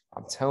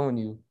I'm telling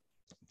you,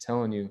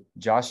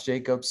 Josh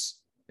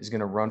Jacobs is going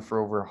to run for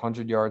over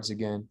 100 yards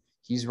again.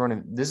 He's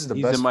running. This is the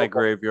He's best in my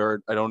football.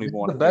 graveyard. I don't even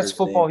want The best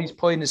football he's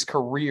played in his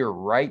career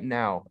right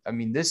now. I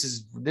mean, this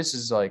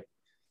is like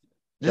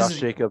Josh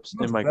Jacobs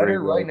in my better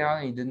graveyard right now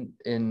than he did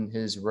in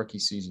his rookie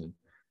season.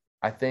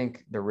 I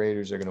think the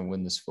Raiders are going to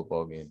win this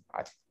football game.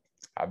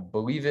 I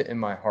believe it in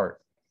my heart.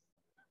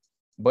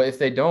 But if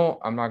they don't,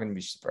 I'm not going to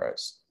be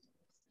surprised,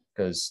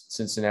 because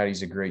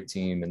Cincinnati's a great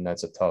team, and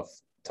that's a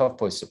tough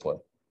place to play.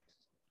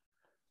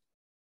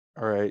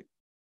 All right.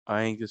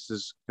 I think this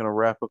is going to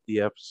wrap up the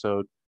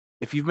episode.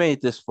 If you've made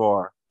it this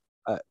far,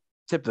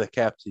 tip of the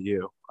cap to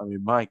you. I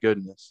mean, my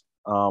goodness.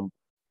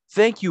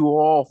 Thank you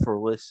all for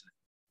listening.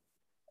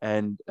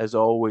 And as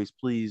always,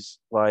 please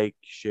like,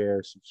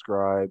 share,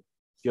 subscribe,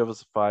 give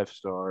us 5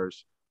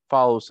 stars,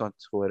 follow us on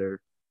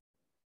Twitter.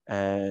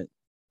 And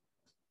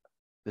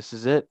this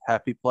is it.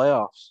 Happy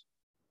playoffs.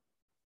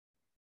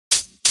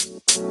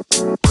 You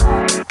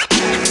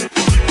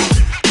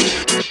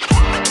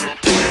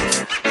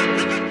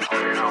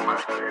know,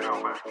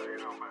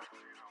 man.